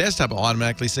 and then your desktop will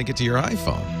automatically sync it to your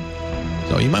iPhone.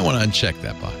 So you might want to uncheck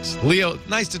that box. Leo,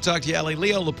 nice to talk to you, Ellie.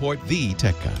 Leo Laporte, the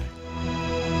tech guy.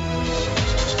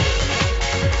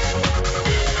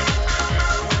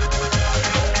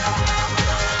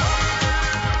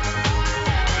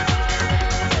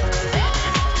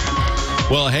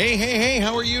 Well, hey,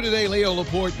 how are you today? Leo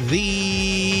Laporte,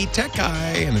 the tech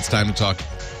guy. And it's time to talk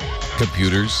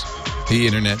computers, the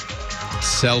internet,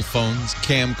 cell phones,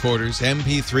 camcorders,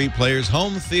 MP3 players,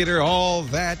 home theater, all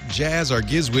that jazz. Our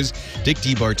gizwiz, Dick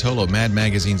DeBartolo, Mad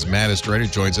Magazine's maddest writer,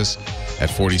 joins us at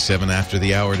 47 after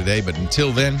the hour today. But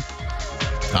until then,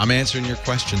 I'm answering your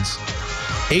questions.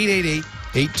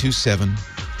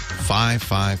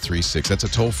 888-827-5536. That's a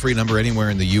toll-free number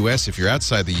anywhere in the U.S. If you're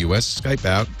outside the U.S., Skype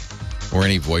out. Or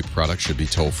any VoIP product should be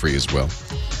toll-free as well.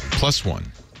 +1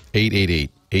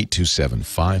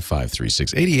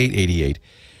 827-5536. 8888.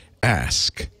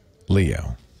 Ask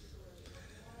Leo.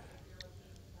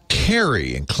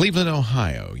 Carrie in Cleveland,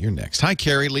 Ohio. You're next. Hi,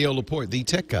 Carrie. Leo Laporte, the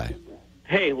tech guy.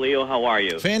 Hey, Leo. How are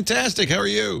you? Fantastic. How are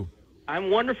you? I'm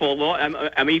wonderful. Well,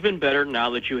 I'm even better now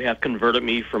that you have converted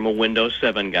me from a Windows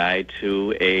 7 guy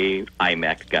to a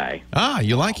iMac guy. Ah,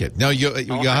 you like it. Now,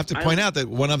 you'll have to point out that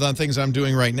one of the things I'm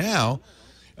doing right now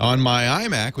on my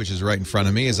iMac, which is right in front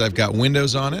of me, is I've got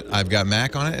Windows on it, I've got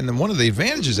Mac on it, and then one of the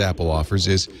advantages Apple offers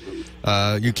is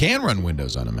you can run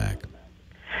Windows on a Mac.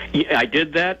 Yeah, I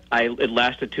did that. It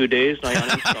lasted 2 days, and I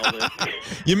uninstalled it.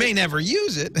 You may never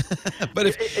use it, but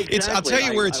I'll tell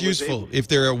you where it's useful. If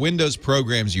there are Windows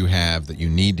programs you have that you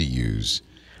need to use,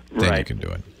 then you can do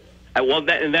it. Well,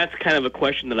 that's kind of a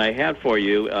question that I had for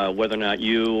you, whether or not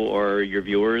you or your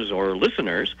viewers or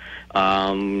listeners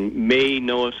may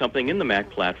know of something in the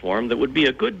Mac platform that would be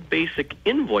a good basic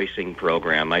invoicing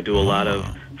program. I do a lot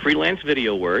of freelance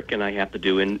video work, and I have to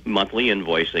do monthly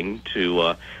invoicing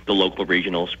to the local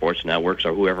regional sports networks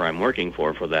or whoever I'm working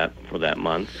for that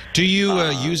month. Do you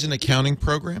use an accounting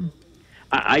program?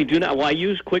 I do not. Well, I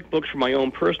use QuickBooks for my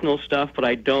own personal stuff, but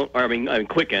I don't. I mean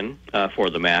Quicken for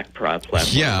the Mac platform.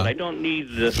 Yeah. But I don't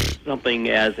need something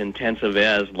as intensive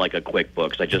as like a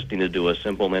QuickBooks. I just need to do a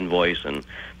simple invoice and.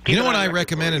 You know what I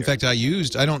recommend? In fact, I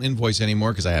don't invoice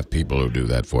anymore because I have people who do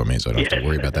that for me, so I don't have to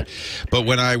worry about that. But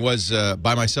when I was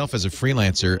by myself as a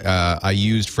freelancer, I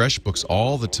used FreshBooks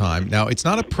all the time. Now, it's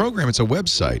not a program; it's a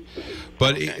website.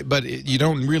 But you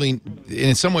don't really.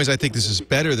 In some ways, I think this is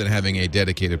better than having a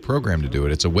dedicated program to do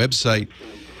it. It's a website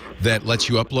that lets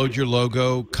you upload your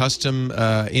logo, custom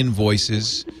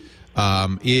invoices.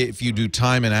 If you do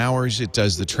time and hours, it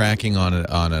does the tracking on an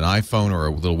iPhone or a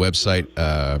little website.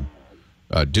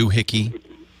 Doohickey.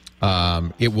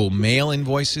 It will mail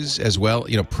invoices as well,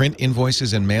 print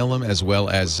invoices and mail them, as well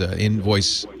as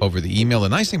invoice over the email. The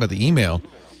nice thing about the email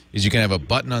is you can have a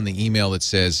button on the email that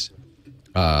says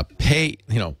pay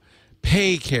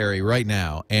Carrie right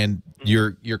now, and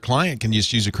your client can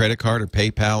just use a credit card or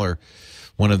PayPal or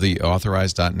one of the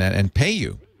authorized.net and pay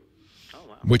you,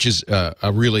 which is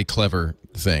a really clever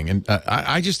thing. And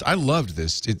I loved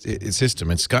this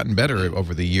system. It's gotten better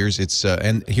over the years. It's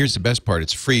and here's the best part: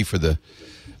 it's free for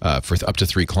up to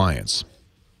 3 clients.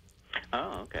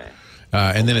 Oh, okay.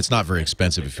 And then it's not very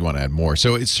expensive if you want to add more.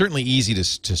 So it's certainly easy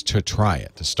to try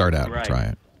it, to start out and try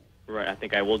it. Right. I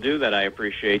think I will do that. I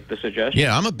appreciate the suggestion.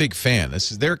 Yeah, I'm a big fan.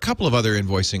 There are a couple of other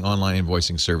online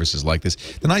invoicing services like this.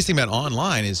 The nice thing about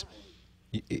online is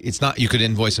it's not, you could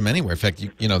invoice them anywhere. In fact,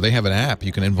 they have an app.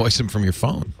 You can invoice them from your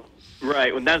phone.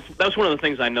 Right. Well, that's one of the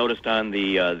things I noticed on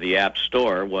the App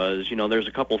Store was, there's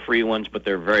a couple free ones, but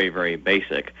they're very, very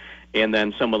basic. And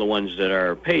then some of the ones that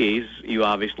are pays, you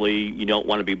don't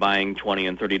want to be buying $20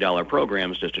 and $30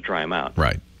 programs just to try them out.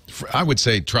 Right. I would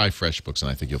say try FreshBooks,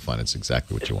 and I think you'll find it's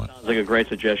exactly what you want. Sounds like a great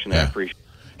suggestion. Yeah. I appreciate it.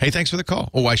 Hey, thanks for the call.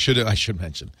 Oh, I should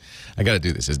mention. I got to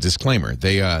do this as a disclaimer.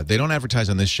 They don't advertise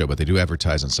on this show, but they do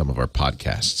advertise on some of our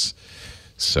podcasts.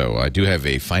 So I do have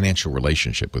a financial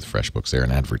relationship with FreshBooks. They're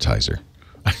an advertiser.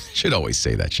 I should always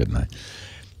say that, shouldn't I?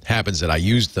 Happens that I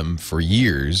used them for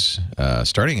years,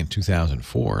 starting in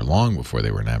 2004, long before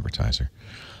they were an advertiser.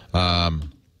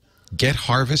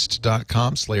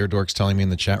 GetHarvest.com. Slayer Dork's telling me in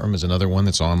the chat room is another one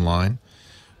that's online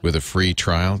with a free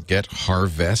trial.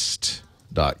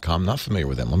 GetHarvest.com. Not familiar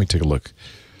with them. Let me take a look.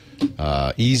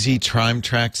 Easy Time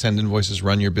Track, send invoices,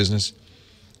 run your business.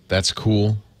 That's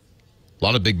cool. A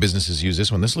lot of big businesses use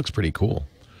this one. This looks pretty cool.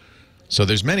 So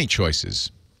there's many choices.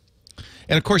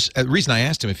 And, of course, the reason I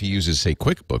asked him if he uses, say,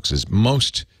 QuickBooks is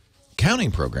most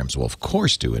accounting programs will, of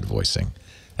course, do invoicing.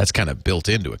 That's kind of built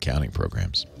into accounting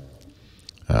programs.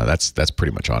 That's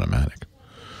pretty much automatic.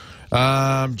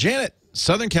 Janet,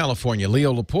 Southern California,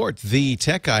 Leo Laporte, the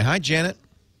tech guy. Hi, Janet.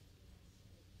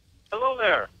 Hello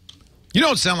there. You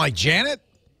don't sound like Janet.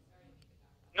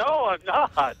 No, I'm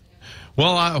not.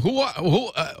 Well,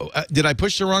 who did I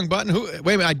push the wrong button? Wait a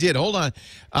minute, I did. Hold on.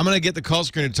 I'm going to get the call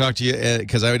screen to talk to you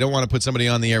because I don't want to put somebody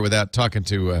on the air without talking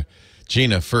to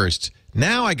Gina first.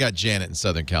 Now I got Janet in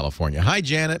Southern California. Hi,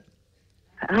 Janet.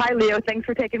 Hi, Leo. Thanks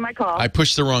for taking my call. I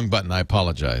pushed the wrong button. I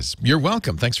apologize. You're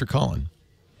welcome. Thanks for calling.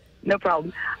 No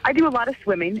problem. I do a lot of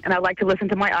swimming, and I like to listen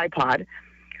to my iPod.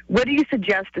 What do you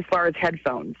suggest as far as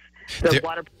headphones?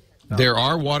 There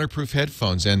are waterproof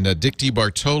headphones, and Dick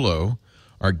DiBartolo,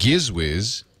 our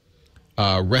GizWiz,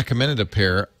 recommended a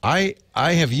pair. I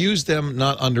have used them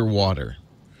not underwater,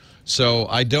 so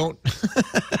I don't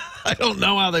I don't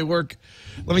know how they work.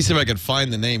 Let me see if I can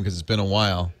find the name because it's been a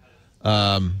while.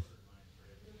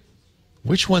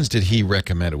 Which ones did he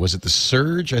recommend? Was it the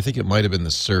Surge? I think it might have been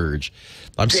the Surge.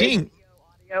 I'm seeing.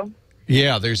 Audio.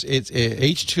 Yeah, it's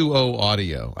H2O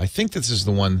audio. I think this is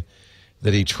the one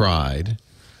that he tried.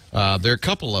 There are a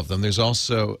couple of them. There's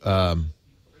also,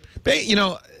 you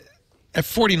know, at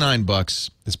 $49,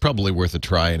 it's probably worth a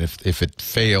try. And if it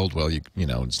failed, well, you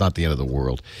know, it's not the end of the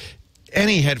world.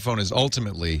 Any headphone is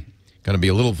ultimately going to be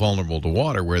a little vulnerable to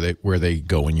water where they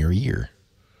go in your ear.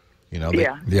 You know,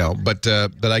 but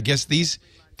I guess these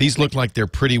look like they're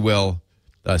pretty well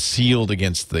sealed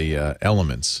against the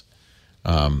elements.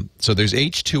 So there's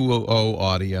H2O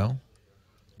audio,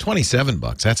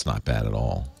 $27. That's not bad at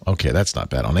all. Okay, that's not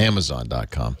bad on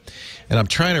Amazon.com. And I'm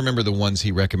trying to remember the ones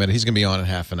he recommended. He's going to be on in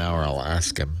half an hour. I'll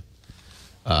ask him.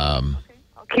 I'll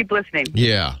keep listening.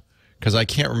 Yeah, because I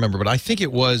can't remember, but I think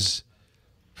it was,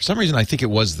 for some reason, I think it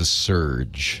was the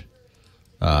Surge.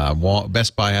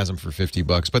 Best Buy has them for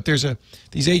 $50, but there's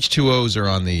these H2Os are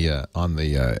on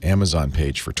the Amazon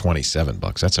page for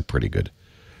 $27. That's a pretty good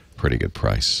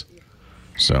price.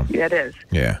 So yeah, it is.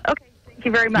 Yeah. Okay, thank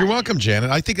you very much. You're welcome, Janet.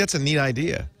 I think that's a neat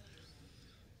idea.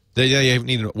 You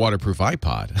need a waterproof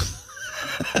iPod.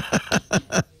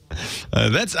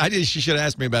 She should have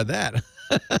asked me about that.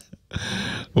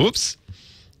 Whoops.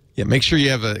 Yeah, make sure you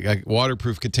have a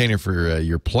waterproof container for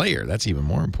your player. That's even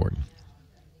more important.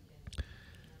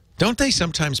 Don't they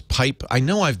sometimes pipe? I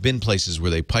know I've been places where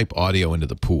they pipe audio into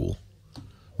the pool.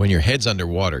 When your head's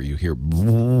underwater, you hear. I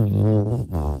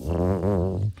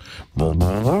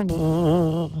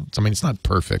mean, it's not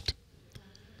perfect.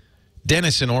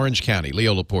 Dennis in Orange County,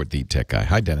 Leo Laporte, the tech guy.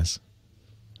 Hi, Dennis.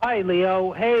 Hi,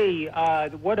 Leo. Hey,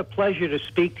 what a pleasure to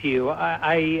speak to you.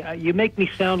 You make me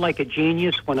sound like a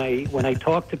genius when I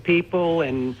talk to people,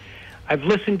 and I've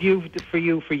listened to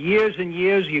you for years and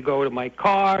years. You go to my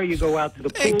car, you go out to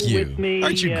the pool with me.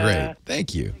 Aren't you great?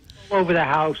 Thank you. All over the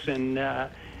house, and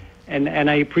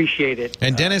I appreciate it.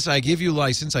 And Dennis, I give you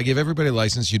license. I give everybody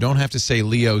license. You don't have to say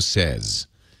Leo says.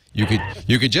 You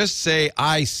could just say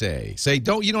I say. You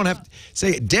don't have to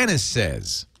say Dennis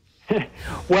says.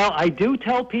 Well, I do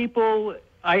tell people.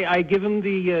 I give them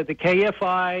the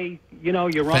KFI. You know,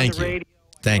 you're on the radio.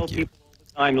 Thank you. People all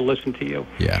the time to listen to you.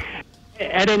 Yeah.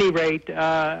 At any rate,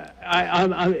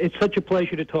 it's such a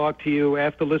pleasure to talk to you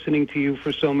after listening to you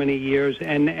for so many years,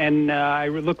 and I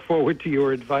look forward to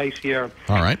your advice here.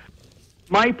 All right.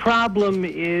 My problem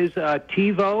is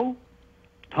TiVo,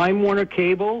 Time Warner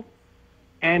Cable,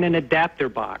 and an adapter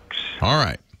box. All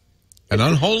right. An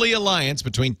unholy alliance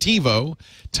between TiVo,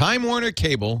 Time Warner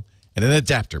Cable, and an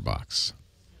adapter box.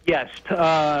 Yes.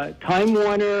 Time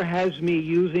Warner has me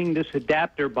using this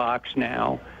adapter box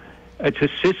now. It's a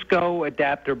Cisco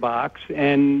adapter box,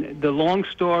 and the long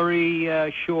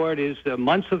story short is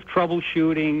months of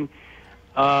troubleshooting,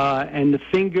 and the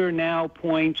finger now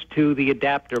points to the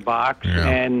adapter box,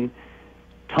 and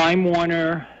Time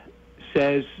Warner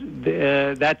says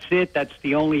that's it, that's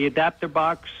the only adapter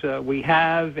box we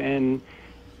have, and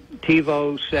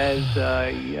TiVo says...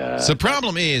 So the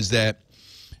problem is that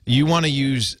you want to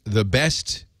use the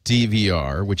best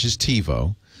DVR, which is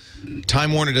TiVo.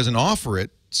 Time Warner doesn't offer it,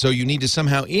 so you need to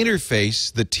somehow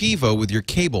interface the TiVo with your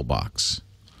cable box.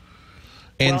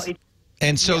 And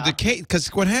because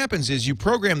what happens is you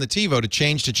program the TiVo to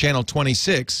change to channel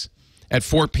 26 at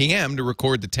 4 p.m. to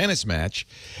record the tennis match.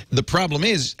 The problem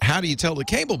is, how do you tell the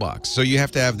cable box? So you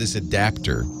have to have this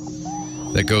adapter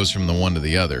that goes from the one to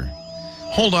the other.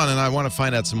 Hold on, and I want to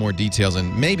find out some more details,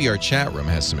 and maybe our chat room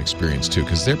has some experience too,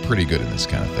 because they're pretty good in this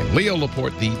kind of thing. Leo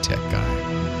Laporte, the tech guy.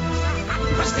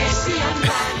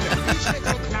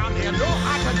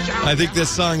 I think this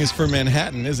song is for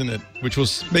Manhattan, isn't it? Which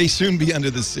may soon be under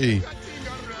the sea.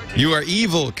 You are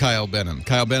evil, Kyle Benham.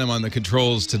 Kyle Benham on the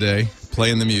controls today,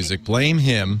 playing the music. Blame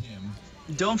him.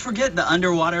 Don't forget the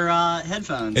underwater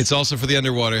headphones. It's also for the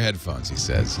underwater headphones, he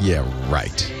says. Yeah,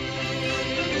 right.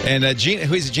 And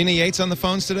Gina Yates on the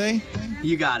phones today?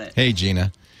 You got it. Hey,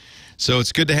 Gina. So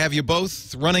it's good to have you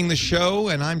both running the show,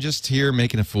 and I'm just here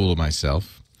making a fool of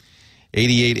myself.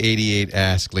 8888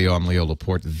 Ask Leo. I'm Leo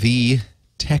Laporte, the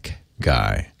tech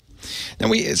guy.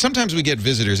 Now, sometimes we get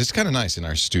visitors. It's kind of nice in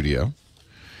our studio.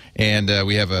 And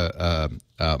we have a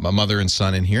mother and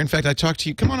son in here. In fact, I talked to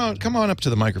you. Come on up to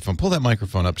the microphone. Pull that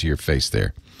microphone up to your face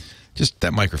there. Just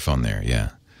that microphone there, yeah.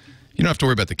 You don't have to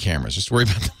worry about the cameras. Just worry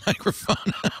about the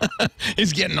microphone.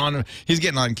 He's getting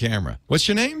on camera. What's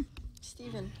your name?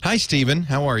 Steven. Hi, Steven.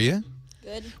 How are you?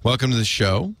 Good. Welcome to the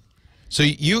show. So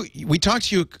we talked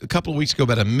to you a couple of weeks ago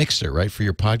about a mixer, right, for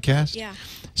your podcast? Yeah.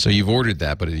 So you've ordered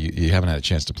that, but you haven't had a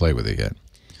chance to play with it yet.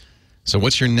 So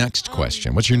what's your next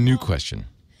question? What's your new question?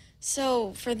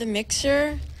 So for the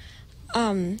mixer,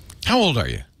 how old are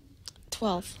you?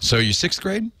 12. So you're 6th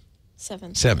grade?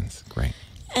 7th. 7th, great.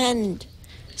 And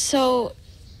so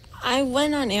I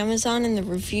went on Amazon and the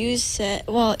reviews said,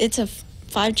 well, it's a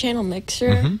 5-channel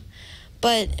mixer,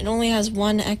 but it only has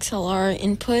one XLR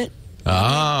input.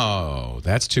 Oh,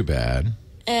 that's too bad.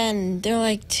 And they're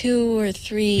like 2 or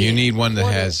 3. You need one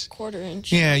that has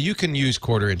quarter-inch. Yeah, you can use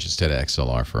quarter-inch instead of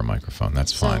XLR for a microphone.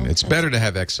 That's fine. It's better to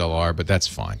have XLR, but that's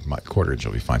fine. Quarter-inch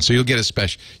will be fine. So you'll get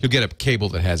a cable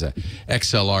that has a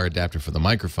XLR adapter for the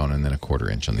microphone, and then a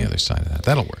quarter-inch on the other side of that.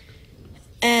 That'll work.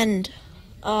 And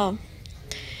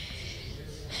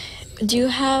do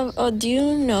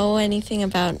you know anything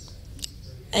about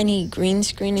any green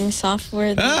screening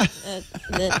software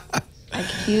that I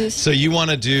could use? So you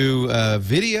want to do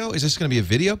video? Is this going to be a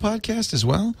video podcast as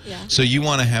well? Yeah. So you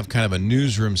want to have kind of a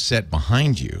newsroom set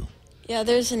behind you. Yeah,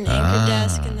 there's an anchor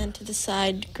desk, and then to the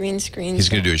side, green screens. He's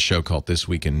going to do a show called This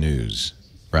Week in News,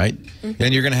 right?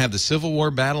 And you're going to have the Civil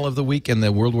War Battle of the Week and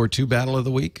the World War II Battle of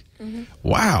the Week?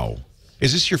 Wow.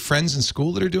 Is this your friends in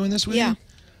school that are doing this with you?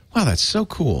 Wow, that's so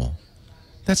cool.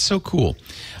 That's so cool.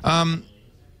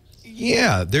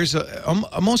 Yeah, there's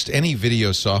almost any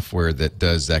video software that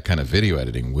does that kind of video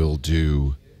editing will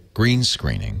do green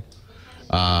screening.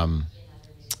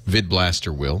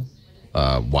 VidBlaster will.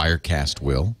 Wirecast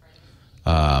will.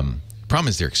 Problem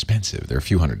is they're expensive. They're a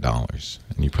few $100s,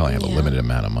 and you probably have a limited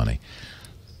amount of money.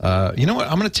 You know what?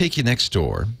 I'm going to take you next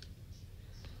door.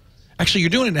 Actually, you're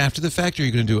doing it after the fact, or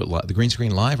you're going to do it the green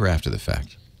screen live or after the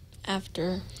fact?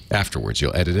 After. Afterwards,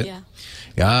 you'll edit it? Yeah.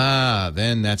 Ah,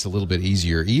 then that's a little bit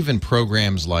easier. Even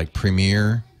programs like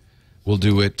Premiere will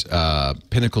do it.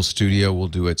 Pinnacle Studio will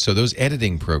do it. So those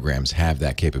editing programs have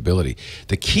that capability.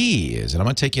 The key is, and I'm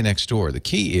going to take you next door, the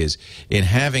key is in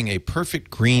having a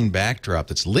perfect green backdrop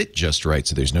that's lit just right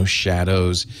so there's no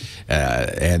shadows.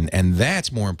 And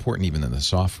that's more important even than the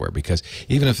software, because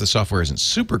even if the software isn't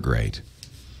super great,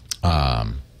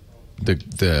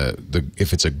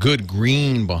 if it's a good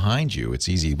green behind you, it's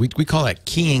easy. We call that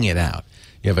keying it out.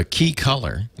 You have a key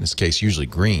color, in this case usually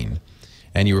green,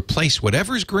 and you replace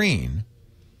whatever's green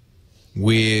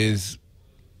with,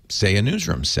 say, a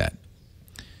newsroom set.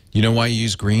 You know why you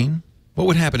use green? What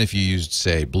would happen if you used,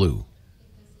 say, blue?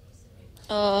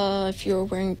 If you were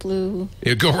wearing blue. It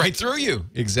would go right through you.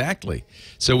 Exactly.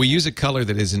 So we use a color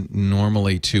that isn't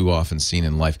normally too often seen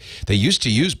in life. They used to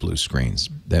use blue screens.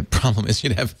 The problem is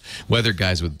you'd have weather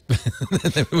guys with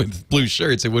with blue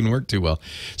shirts. It wouldn't work too well.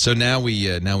 So now we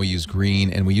use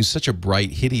green, and we use such a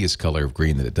bright, hideous color of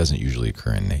green that it doesn't usually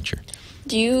occur in nature.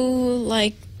 Do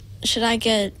you should I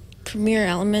get Premiere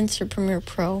Elements or Premiere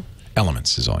Pro?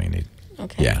 Elements is all you need.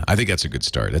 Okay. Yeah, I think that's a good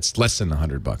start. It's less than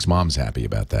 $100. Mom's happy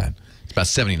about that. It's about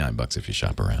 $79 if you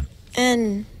shop around.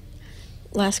 And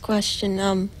last question,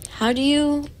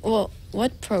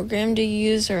 what program do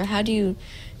you use, or how do you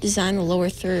design the lower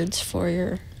thirds for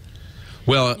your...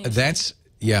 Well,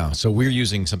 so we're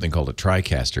using something called a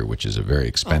TriCaster, which is a very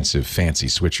expensive, fancy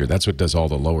switcher. That's what does all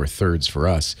the lower thirds for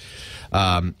us.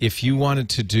 If you wanted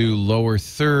to do lower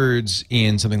thirds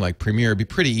in something like Premiere, it'd be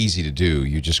pretty easy to do.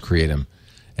 You just create them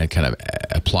and kind of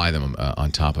apply them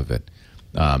on top of it.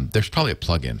 There's probably a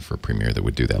plug-in for Premiere that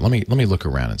would do that. Let me look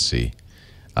around and see.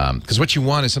 Because what you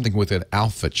want is something with an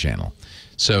alpha channel.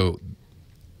 So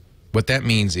what that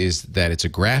means is that it's a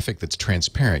graphic that's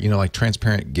transparent. You know, like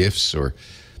transparent GIFs, or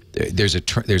there's a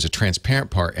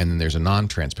transparent part and then there's a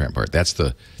non-transparent part. That's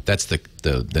the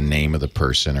name of the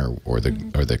person or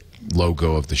the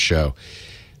logo of the show.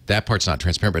 That part's not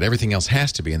transparent, but everything else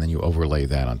has to be, and then you overlay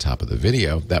that on top of the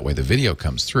video. That way the video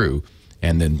comes through,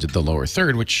 and then the lower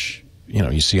third, which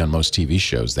you see on most TV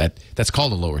shows, that's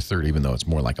called a lower third, even though it's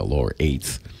more like a lower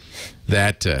eighth.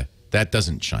 That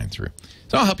doesn't shine through.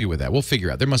 So I'll help you with that. We'll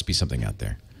figure out. There must be something out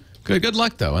there. Good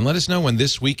luck, though, and let us know when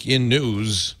This Week in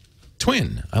News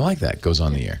Twin, I like that, goes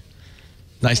on the air.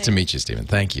 Nice to meet you, Stephen.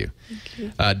 Thank you. Thank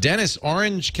you. Dennis,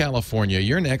 Orange, California.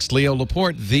 You're next. Leo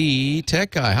Laporte, the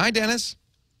tech guy. Hi, Dennis.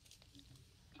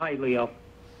 Hi, Leo.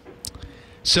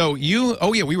 So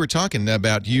we were talking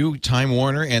about you, Time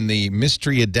Warner, and the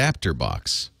mystery adapter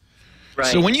box. Right.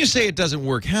 So when you say it doesn't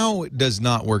work, how it does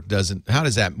not work? What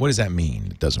does that mean?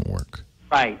 It doesn't work.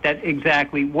 Right. That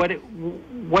exactly.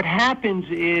 What happens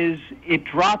is it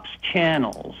drops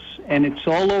channels, and it's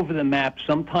all over the map.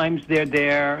 Sometimes they're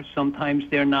there, sometimes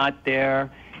they're not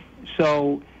there.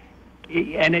 So.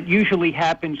 And it usually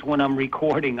happens when I'm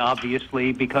recording,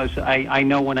 obviously, because I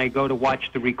know when I go to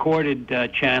watch the recorded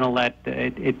channel that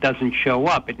it doesn't show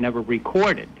up. It never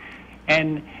recorded.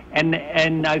 And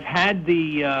I've had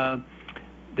the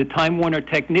Time Warner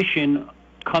technician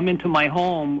come into my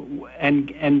home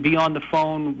and be on the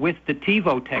phone with the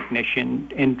TiVo technician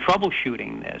in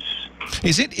troubleshooting this.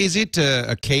 Is it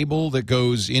a cable that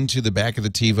goes into the back of the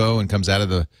TiVo and comes out of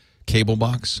the cable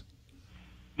box?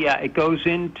 Yeah, it goes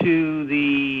into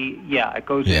the, it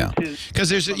goes into... Because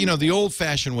there's, the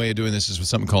old-fashioned way of doing this is with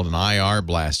something called an IR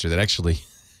blaster that actually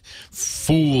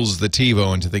fools the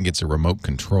TiVo into thinking it's a remote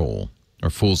control, or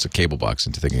fools the cable box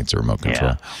into thinking it's a remote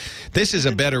control. This is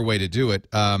a better way to do it.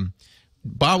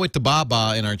 Bawit the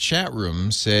Baba in our chat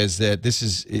room says that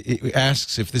it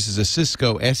asks if this is a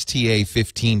Cisco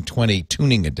STA1520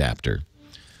 tuning adapter.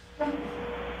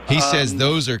 He says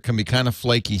those can be kind of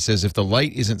flaky. He says if the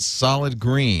light isn't solid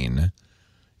green,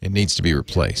 it needs to be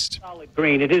replaced. Solid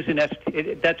green. It is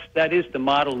that is the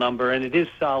model number, and it is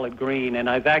solid green. And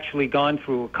I've actually gone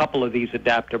through a couple of these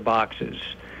adapter boxes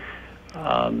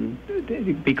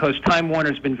because Time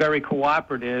Warner's been very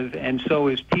cooperative, and so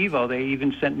is TiVo. They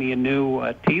even sent me a new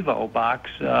TiVo box,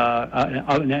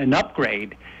 an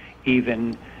upgrade,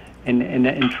 even,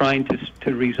 in trying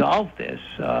to resolve this.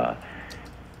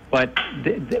 But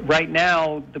right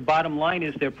now, the bottom line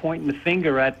is they're pointing the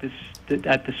finger at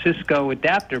the Cisco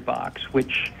adapter box,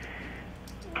 which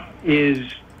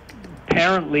is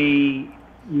apparently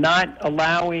not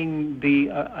allowing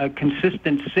a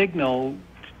consistent signal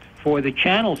for the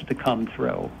channels to come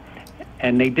through.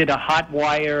 And they did a hot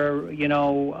wire,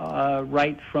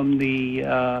 right from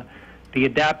the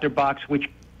adapter box, which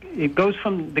it goes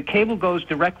from the cable goes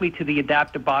directly to the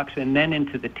adapter box and then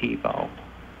into the TiVo.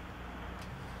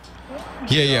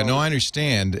 Yeah, no, I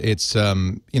understand. It's,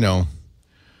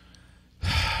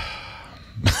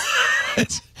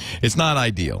 it's not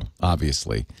ideal,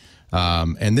 obviously.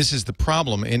 And this is the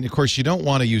problem. And, of course, you don't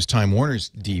want to use Time Warner's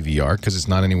DVR because it's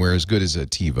not anywhere as good as a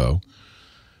TiVo.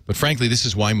 But, frankly, this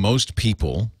is why most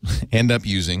people end up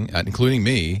using, including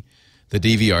me, the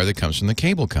DVR that comes from the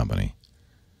cable company.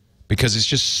 Because it's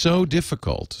just so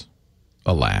difficult,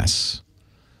 alas,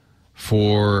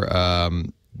 for...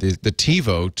 the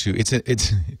TiVo to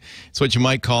it's what you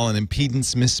might call an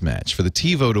impedance mismatch for the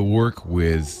TiVo to work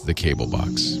with the cable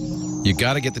box. You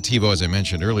got to get the TiVo, as I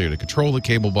mentioned earlier, to control the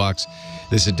cable box.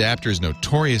 This adapter is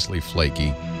notoriously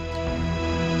flaky.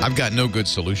 I've got no good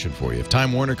solution for you. If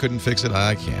Time Warner couldn't fix it,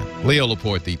 I can't. Leo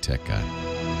Laporte, the tech guy.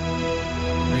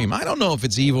 I don't know if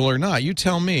it's evil or not. You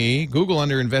tell me. Google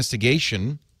under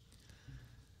investigation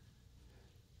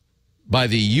by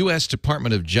the U.S.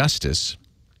 Department of Justice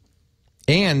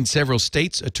and several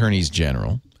states' attorneys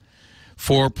general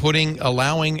for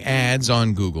allowing ads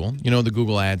on Google, the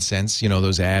Google AdSense,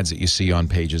 those ads that you see on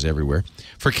pages everywhere,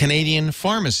 for Canadian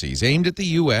pharmacies aimed at the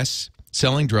U.S.,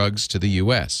 selling drugs to the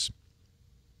U.S.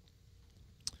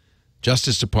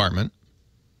 Justice Department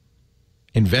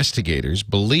investigators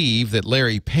believe that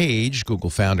Larry Page,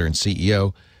 Google founder and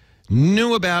CEO,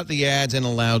 knew about the ads and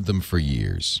allowed them for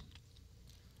years.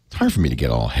 It's hard for me to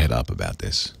get all head up about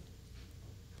this.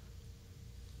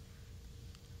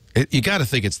 You got to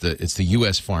think it's the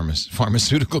U.S.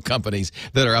 pharmaceutical companies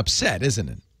that are upset, isn't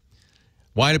it?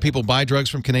 Why do people buy drugs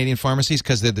from Canadian pharmacies?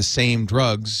 Because they're the same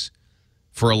drugs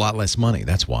for a lot less money.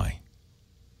 That's why.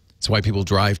 That's why people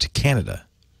drive to Canada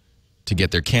to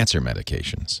get their cancer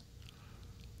medications.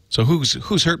 So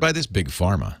who's hurt by this? Big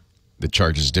pharma that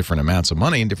charges different amounts of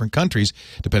money in different countries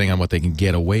depending on what they can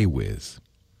get away with.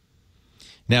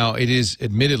 Now, it is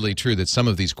admittedly true that some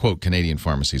of these, quote, Canadian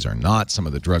pharmacies are not. Some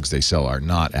of the drugs they sell are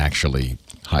not actually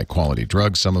high-quality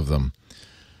drugs. Some of them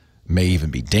may even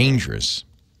be dangerous.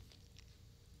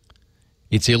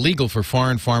 It's illegal for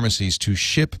foreign pharmacies to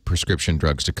ship prescription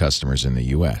drugs to customers in the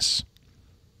U.S.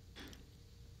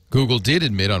 Google did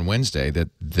admit on Wednesday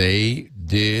that they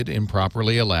did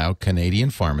improperly allow Canadian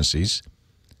pharmacies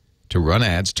to run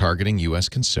ads targeting U.S.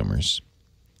 consumers.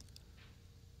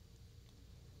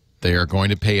 They are going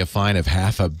to pay a fine of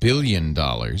 $500 million.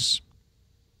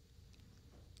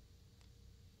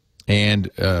 And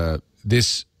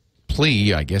this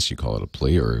plea, I guess you call it a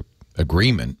plea or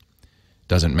agreement,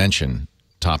 doesn't mention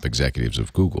top executives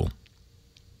of Google.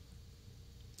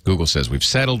 Google says, we've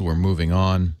settled, we're moving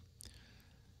on.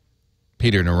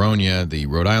 Peter Noronha, the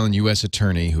Rhode Island U.S.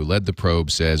 attorney who led the probe,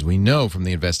 says, we know from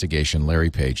the investigation Larry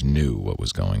Page knew what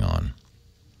was going on.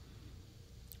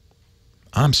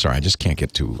 I'm sorry, I just can't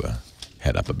get too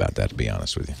head up about that, to be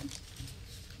honest with you.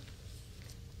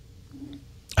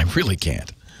 I really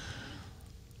can't.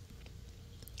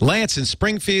 Lance in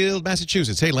Springfield,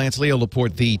 Massachusetts. Hey, Lance, Leo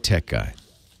Laporte, the tech guy.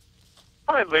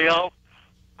 Hi, Leo.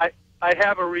 I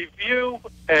have a review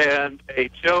and a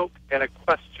joke and a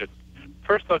question.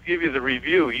 First, I'll give you the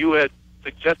review. You had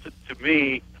suggested to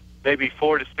me maybe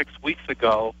 4 to 6 weeks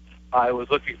ago I was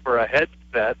looking for a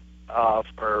headset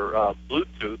for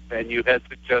Bluetooth, and you had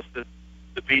suggested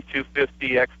the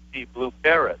B250 XT Blue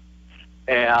Parrot,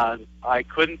 and I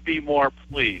couldn't be more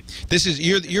pleased. This is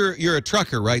you're a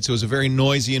trucker, right? So it's a very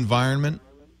noisy environment.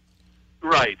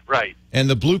 Right, right. And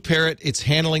the Blue Parrot, it's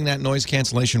handling that noise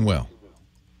cancellation well.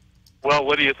 Well,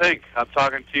 what do you think? I'm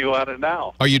talking to you on it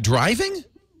now. Are you driving?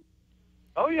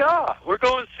 Oh, yeah. We're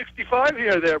going 65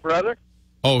 here there, brother.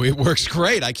 Oh, it works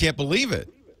great. I can't believe it.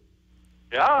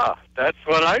 Yeah, that's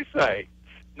what I say.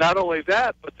 Not only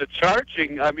that, but the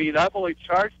charging, I mean, I've only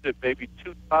charged it maybe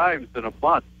 2 times in a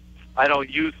month. I don't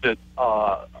use it,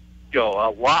 a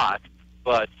lot,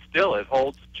 but still it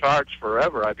holds charge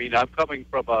forever. I mean, I'm coming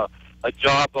from a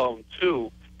Jawbone,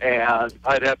 too, and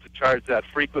I'd have to charge that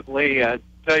frequently. And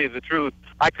to tell you the truth,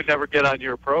 I could never get on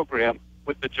your program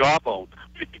with the Jawbone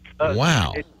because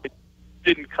wow. it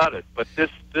didn't cut it. But this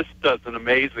does an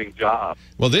amazing job.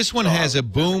 Well, this one has a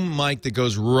boom mic that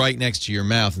goes right next to your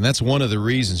mouth, and that's one of the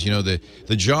reasons. You know, the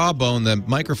Jawbone, the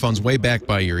microphone's way back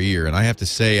by your ear, and I have to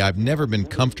say I've never been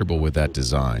comfortable with that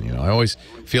design. You know, I always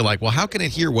feel like, well, how can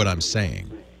it hear what I'm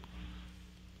saying?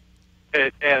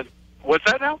 And what's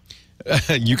that now?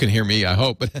 You can hear me, I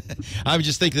hope. But I would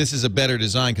just think this is a better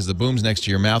design because the boom's next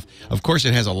to your mouth. Of course,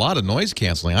 it has a lot of noise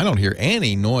canceling. I don't hear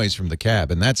any noise from the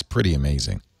cab, and that's pretty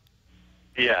amazing.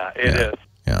 Yeah, it is.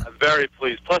 Yeah. I'm very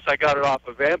pleased. Plus, I got it off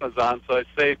of Amazon, so I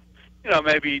saved,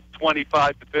 maybe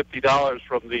 $25 to $50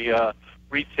 from the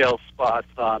retail spots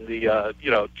on the,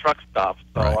 truck stops.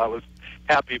 So I was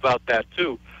happy about that,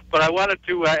 too. But I wanted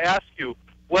to ask you,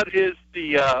 what is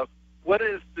the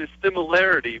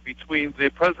similarity between the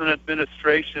present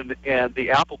administration and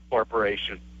the Apple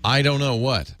Corporation? I don't know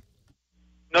what.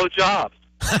 No jobs.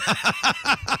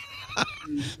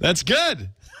 That's good.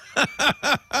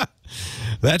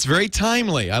 That's very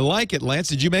timely. I like it, Lance.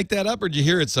 Did you make that up or did you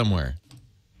hear it somewhere?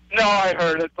 No, I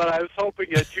heard it, but I was hoping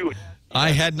that you would.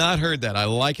 I had not heard that. I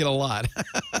like it a lot.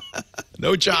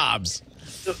 No jobs.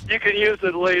 You can use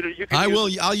it later.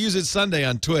 I'll use it Sunday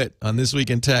on TWiT, on This Week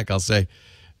in Tech. I'll say,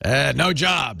 no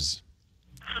jobs.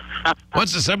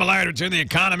 What's the similarity between the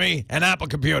economy and Apple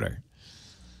computer?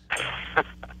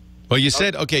 Well, you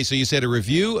said, okay, so you said a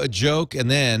review, a joke,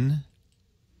 and then?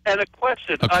 And a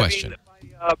question. A question. I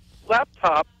mean, my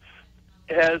laptop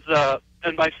has,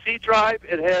 and my C drive,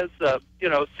 it has,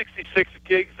 66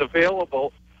 gigs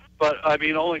available, but, I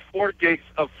mean, only 4 gigs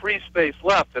of free space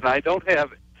left, and I don't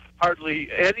have hardly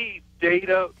any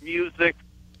data, music,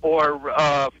 or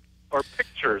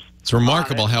pictures. It's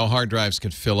remarkable how hard drives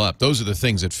can fill up. Those are the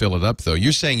things that fill it up, though.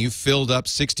 You're saying you filled up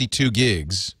 62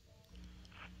 gigs.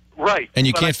 Right. And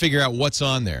you can't figure out what's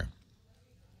on there.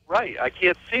 Right. I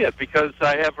can't see it because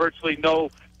I have virtually no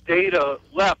data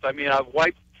left. I mean, I've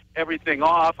wiped everything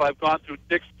off. I've gone through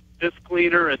disk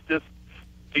cleaner and disk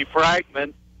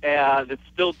defragment, and it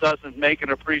still doesn't make an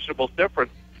appreciable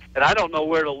difference. And I don't know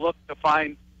where to look to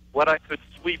find what I could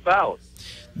sweep out.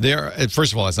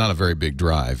 First of all, it's not a very big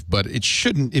drive, but it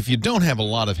shouldn't, if you don't have a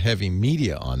lot of heavy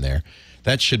media on there,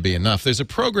 that should be enough. There's a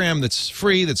program that's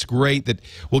free, that's great, that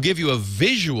will give you a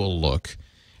visual look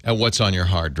at what's on your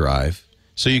hard drive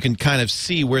so you can kind of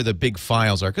see where the big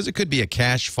files are, because it could be a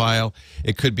cache file,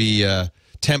 it could be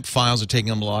temp files that are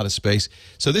taking up a lot of space.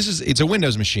 So it's a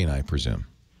Windows machine, I presume.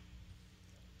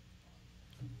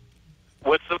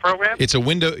 What's the program? It's a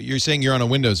You're saying you're on a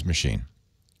Windows machine?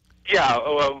 Yeah,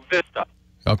 Vista.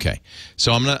 Okay,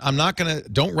 so I'm not gonna.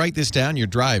 Don't write this down. You're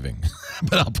driving,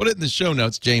 but I'll put it in the show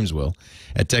notes. James will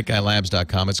at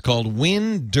TechGuyLabs.com. It's called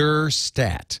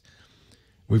WinDirStat.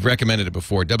 We've recommended it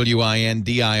before.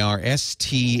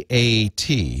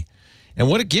 WinDirStat. And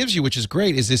what it gives you, which is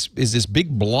great, is this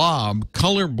big blob,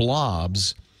 color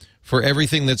blobs for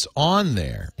everything that's on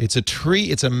there. It's a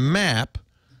tree. It's a map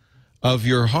of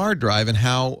your hard drive and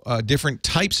how different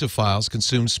types of files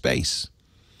consume space.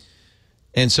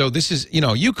 And so this is,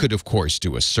 you could, of course,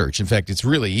 do a search. In fact, it's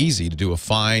really easy to do a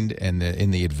find, and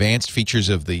in the advanced features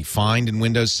of the find in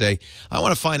Windows, say, I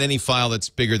want to find any file that's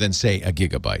bigger than, say, a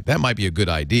gigabyte. That might be a good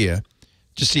idea.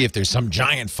 Just see if there's some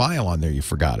giant file on there you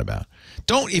forgot about.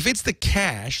 If it's the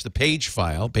cache, the page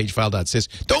file,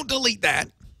 pagefile.sys, don't delete that.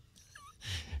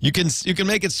 You can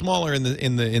make it smaller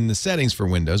in the settings for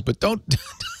Windows, but don't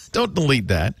delete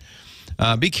that.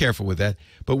 Be careful with that.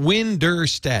 But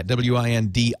WinDirStat,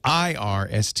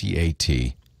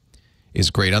 WinDirStat, is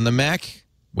great on the Mac.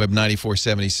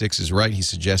 Web9476 is right. He's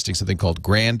suggesting something called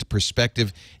Grand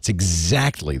Perspective. It's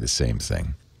exactly the same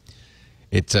thing.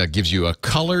 It gives you a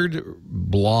colored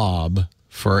blob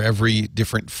for every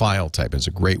different file type. It's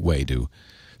a great way to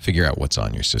figure out what's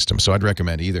on your system. So I'd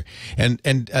recommend either.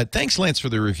 And thanks, Lance, for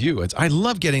the review. I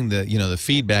love getting the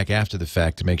feedback after the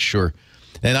fact to make sure.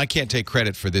 And I can't take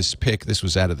credit for this pick. This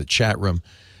was out of the chat room.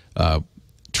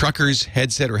 Trucker's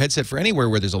headset, or headset for anywhere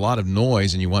where there's a lot of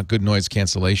noise and you want good noise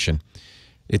cancellation.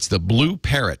 It's the Blue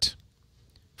Parrot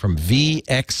from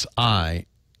VXI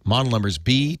Model number is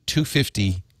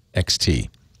B250XT.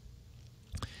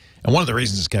 And one of the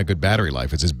reasons it's got good battery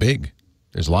life is it's big.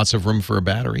 There's lots of room for a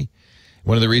battery.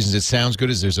 One of the reasons it sounds good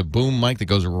is there's a boom mic that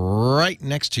goes right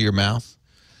next to your mouth.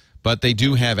 But they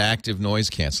do have active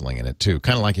noise canceling in it, too,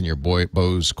 kind of like in your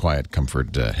Bose Quiet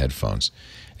Comfort headphones.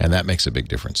 And that makes a big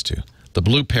difference, too. The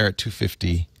Blue Parrot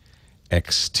 250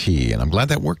 XT, and I'm glad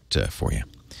that worked for you.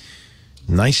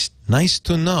 Nice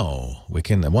to know. We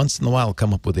can once in a while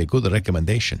come up with a good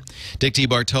recommendation. Dick D.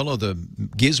 Bartolo, the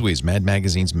Gizwiz, Mad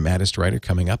Magazine's maddest writer,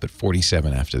 coming up at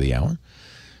 47 after the hour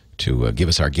to give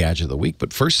us our Gadget of the Week.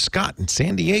 But first, Scott in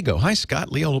San Diego. Hi,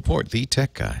 Scott. Leo Laporte, the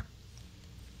tech guy.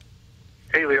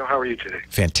 Hey, Leo. How are you today?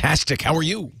 Fantastic. How are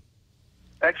you?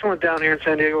 Excellent down here in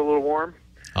San Diego. A little warm.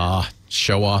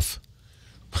 Show off.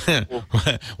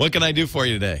 What can I do for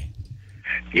you today?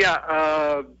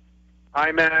 Yeah,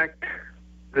 iMac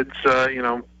that's, a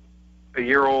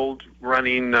year old,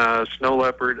 running Snow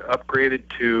Leopard, upgraded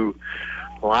to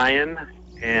Lion.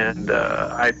 And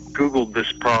I Googled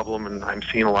this problem, and I'm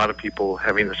seeing a lot of people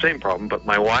having the same problem. But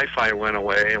my Wi-Fi went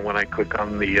away, and when I click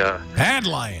on the... Bad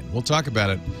Lion. We'll talk about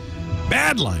it.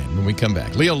 Bad Lion when we come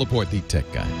back. Leo Laporte, the tech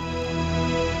guy.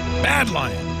 Bad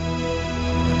Lion.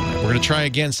 We're going to try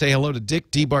again. Say hello to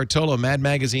Dick D. Bartolo, Mad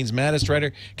Magazine's maddest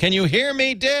writer. Can you hear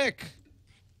me, Dick?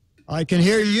 I can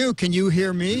hear you. Can you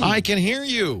hear me? I can hear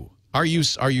you. Are you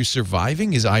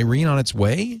surviving? Is Irene on its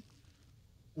way?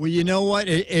 Well, you know what?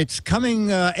 It's coming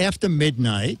after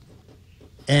midnight.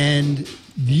 And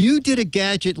you did a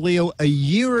gadget, Leo, a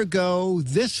year ago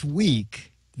this week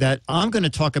that I'm going to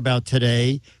talk about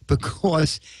today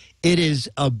because it is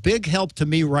a big help to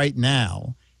me right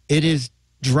now. It is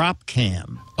Drop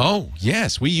Cam. Oh,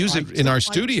 yes. We use it in our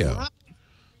studio.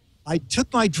 I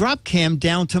took my Drop Cam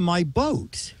down to my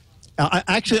boat.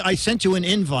 I sent you an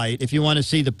invite if you want to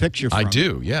see the picture from I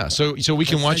do, yeah. So we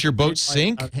can watch your boat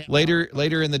sink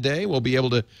later in the day. We'll be able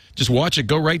to just watch it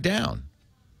go right down.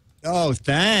 Oh,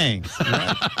 thanks.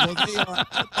 Right. Well,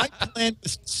 my plan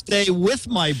is to stay with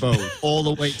my boat all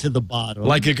the way to the bottom.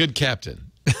 Like a good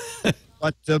captain.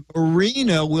 But the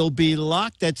marina will be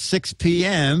locked at 6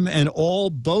 p.m., and all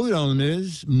boat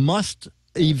owners must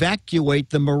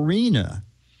evacuate the marina.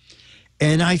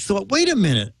 And I thought, wait a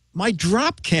minute. My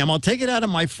drop cam, I'll take it out of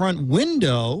my front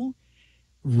window,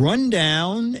 run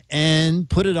down, and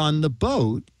put it on the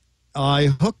boat. I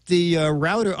hooked the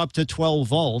router up to 12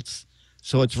 volts,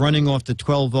 so it's running off the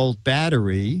 12-volt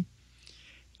battery.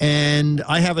 And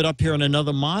I have it up here on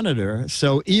another monitor.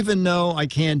 So even though I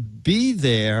can't be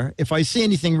there, if I see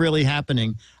anything really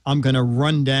happening, I'm going to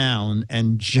run down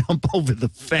and jump over the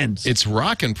fence. It's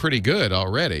rocking pretty good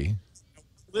already.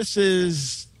 This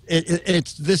is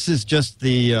this is just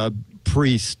the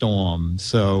pre-storm.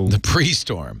 So the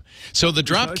pre-storm. So the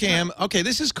drop cam. Okay,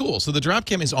 this is cool. So the drop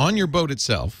cam is on your boat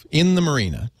itself in the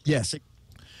marina. Yes.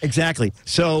 Exactly.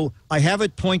 So I have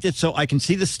it pointed so I can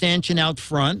see the stanchion out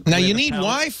front. Now, you need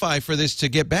Wi-Fi for this to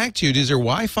get back to you. Is there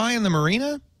Wi-Fi in the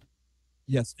marina?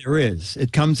 Yes, there is.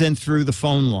 It comes in through the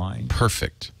phone line.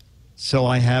 Perfect. So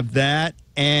I have that.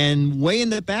 And way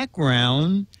in the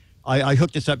background, I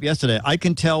hooked this up yesterday. I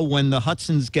can tell when the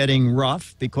Hudson's getting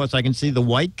rough because I can see the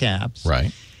white caps.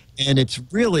 Right. And it's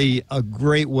really a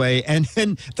great way. And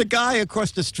then the guy across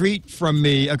the street from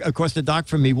me, across the dock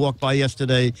from me, walked by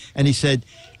yesterday, and he said,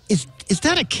 Is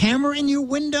that a camera in your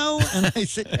window? And I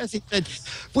said, yes. He said,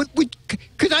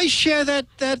 could I share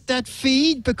that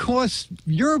feed? Because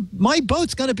my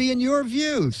boat's going to be in your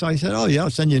view. So I said, oh, yeah, I'll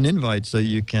send you an invite so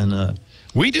you can...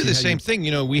 we do the same thing.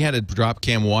 You know, we had a drop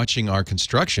cam watching our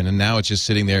construction, and now it's just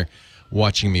sitting there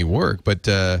watching me work. But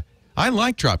I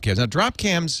like drop cams. Now, drop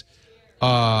cams,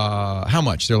 how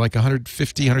much? They're like $150,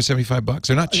 $175?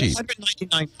 They're not cheap.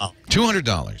 $199.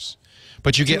 $200.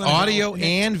 But you get audio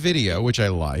and video, which I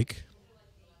like.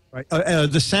 Right.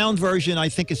 The sound version, I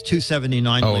think, is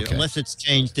 $279, okay. Unless it's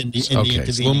changed in the Okay,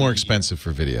 it's a little more expensive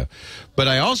for video. But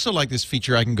I also like this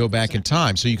feature. I can go back in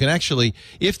time. So you can actually,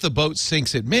 if the boat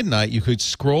sinks at midnight, you could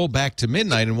scroll back to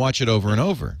midnight and watch it over and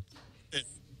over.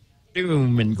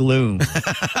 Doom and gloom.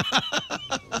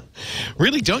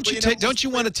 Really? Don't you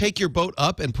want to take your boat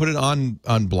up and put it on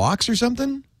blocks or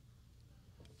something?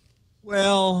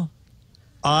 Well...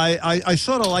 I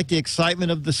sort of like the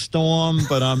excitement of the storm,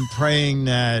 but I'm praying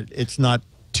that it's not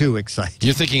too exciting.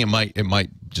 You're thinking it might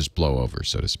just blow over,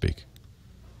 so to speak.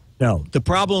 No. The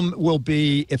problem will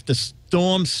be if the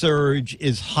storm surge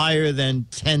is higher than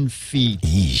 10 feet.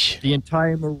 Eesh. The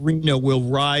entire marina will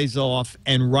rise off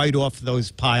and right off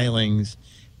those pilings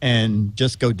and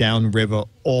just go downriver,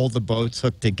 all the boats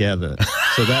hooked together.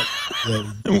 So that's a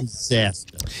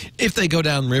disaster. If they go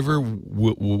downriver,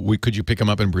 could you pick them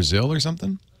up in Brazil or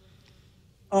something?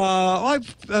 I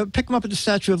pick them up at the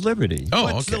Statue of Liberty. Oh,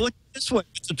 But okay. Look this way.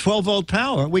 It's a 12-volt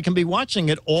power. We can be watching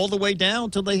it all the way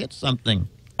down till they hit something.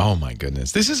 Oh, my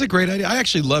goodness. This is a great idea. I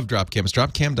actually love Dropcam. It's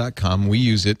dropcam.com. We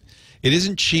use it. It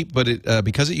isn't cheap, but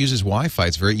because it uses Wi-Fi,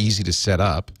 it's very easy to set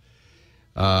up.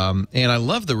 And I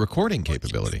love the recording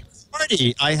capability.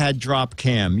 Party, I had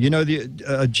Dropcam. You know,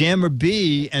 the Jammer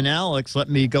B and Alex let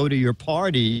me go to your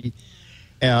party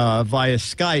via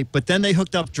Skype, but then they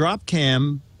hooked up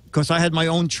Dropcam because I had my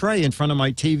own tray in front of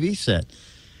my TV set.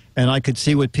 And I could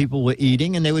see what people were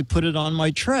eating, and they would put it on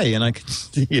my tray, and I could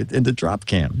see it in the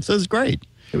Dropcam. So it was great.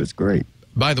 It was great.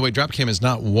 By the way, Dropcam is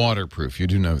not waterproof. You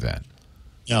do know that.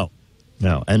 No,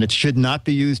 and it should not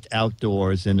be used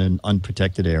outdoors in an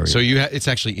unprotected area. So it's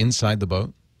actually inside the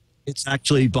boat? It's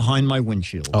actually behind my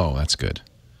windshield. Oh, that's good.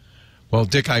 Well,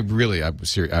 Dick, I've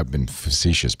been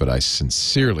facetious, but I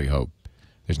sincerely hope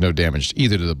there's no damage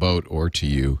either to the boat or to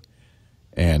you.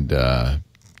 And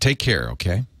take care,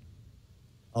 okay?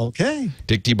 Okay.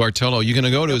 Dick DiBartolo, you're going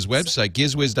to go to his website,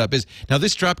 gizwiz.biz. Now,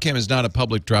 this Dropcam is not a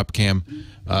public Dropcam,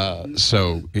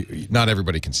 so not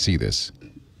everybody can see this.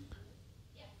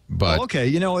 But okay,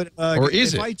 you know what? Or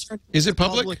is it? Is it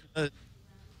public? You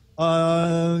know,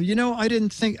 I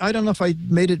don't know if I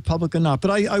made it public or not,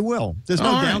 but I will. There's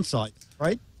no downside,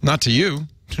 right? Not to you.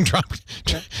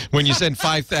 When you send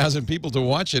 5,000 people to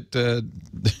watch it,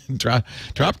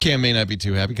 Dropcam may not be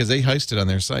too happy because they host it on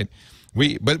their site.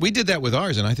 But we did that with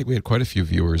ours, and I think we had quite a few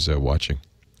viewers watching.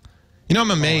 You know,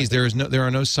 I'm amazed there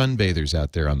are no sunbathers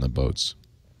out there on the boats.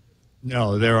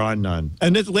 No, there are none.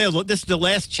 And this is the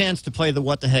last chance to play the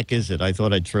What the Heck Is It? I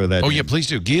thought I'd throw that in. Yeah, please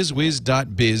do.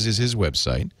 Gizwiz.biz is his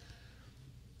website.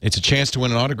 It's a chance to win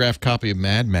an autographed copy of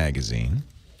Mad Magazine.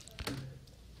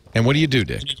 And what do you do,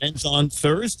 Dick? It ends on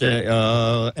Thursday.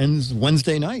 Ends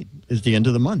Wednesday night is the end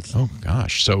of the month. Oh,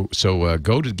 gosh. So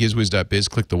go to gizwiz.biz,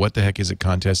 click the What the Heck Is It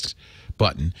contest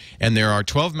button, and there are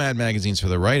 12 Mad Magazines for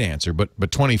the right answer,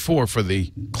 but 24 for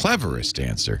the cleverest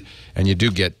answer. And you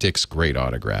do get Dick's great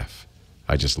autograph.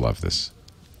 I just love this.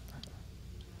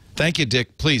 Thank you,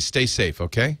 Dick. Please stay safe,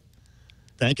 okay?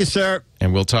 Thank you, sir.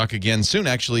 And we'll talk again soon.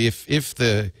 Actually, if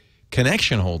the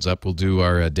connection holds up, we'll do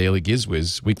our weekly Daily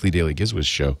Gizwiz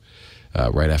show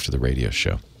right after the radio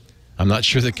show. I'm not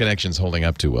sure the connection's holding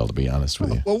up too well, to be honest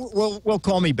with you. Well,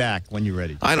 call me back when you're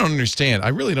ready. I don't understand. I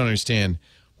really don't understand.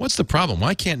 What's the problem?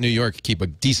 Why can't New York keep a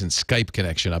decent Skype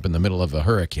connection up in the middle of a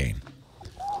hurricane?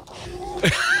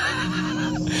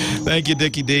 Thank you,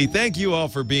 Dickie D. Thank you all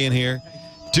for being here.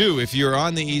 If you're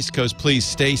on the East Coast, please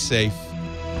stay safe.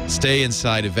 Stay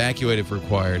inside. Evacuate if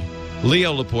required.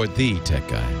 Leo Laporte, the Tech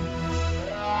Guy.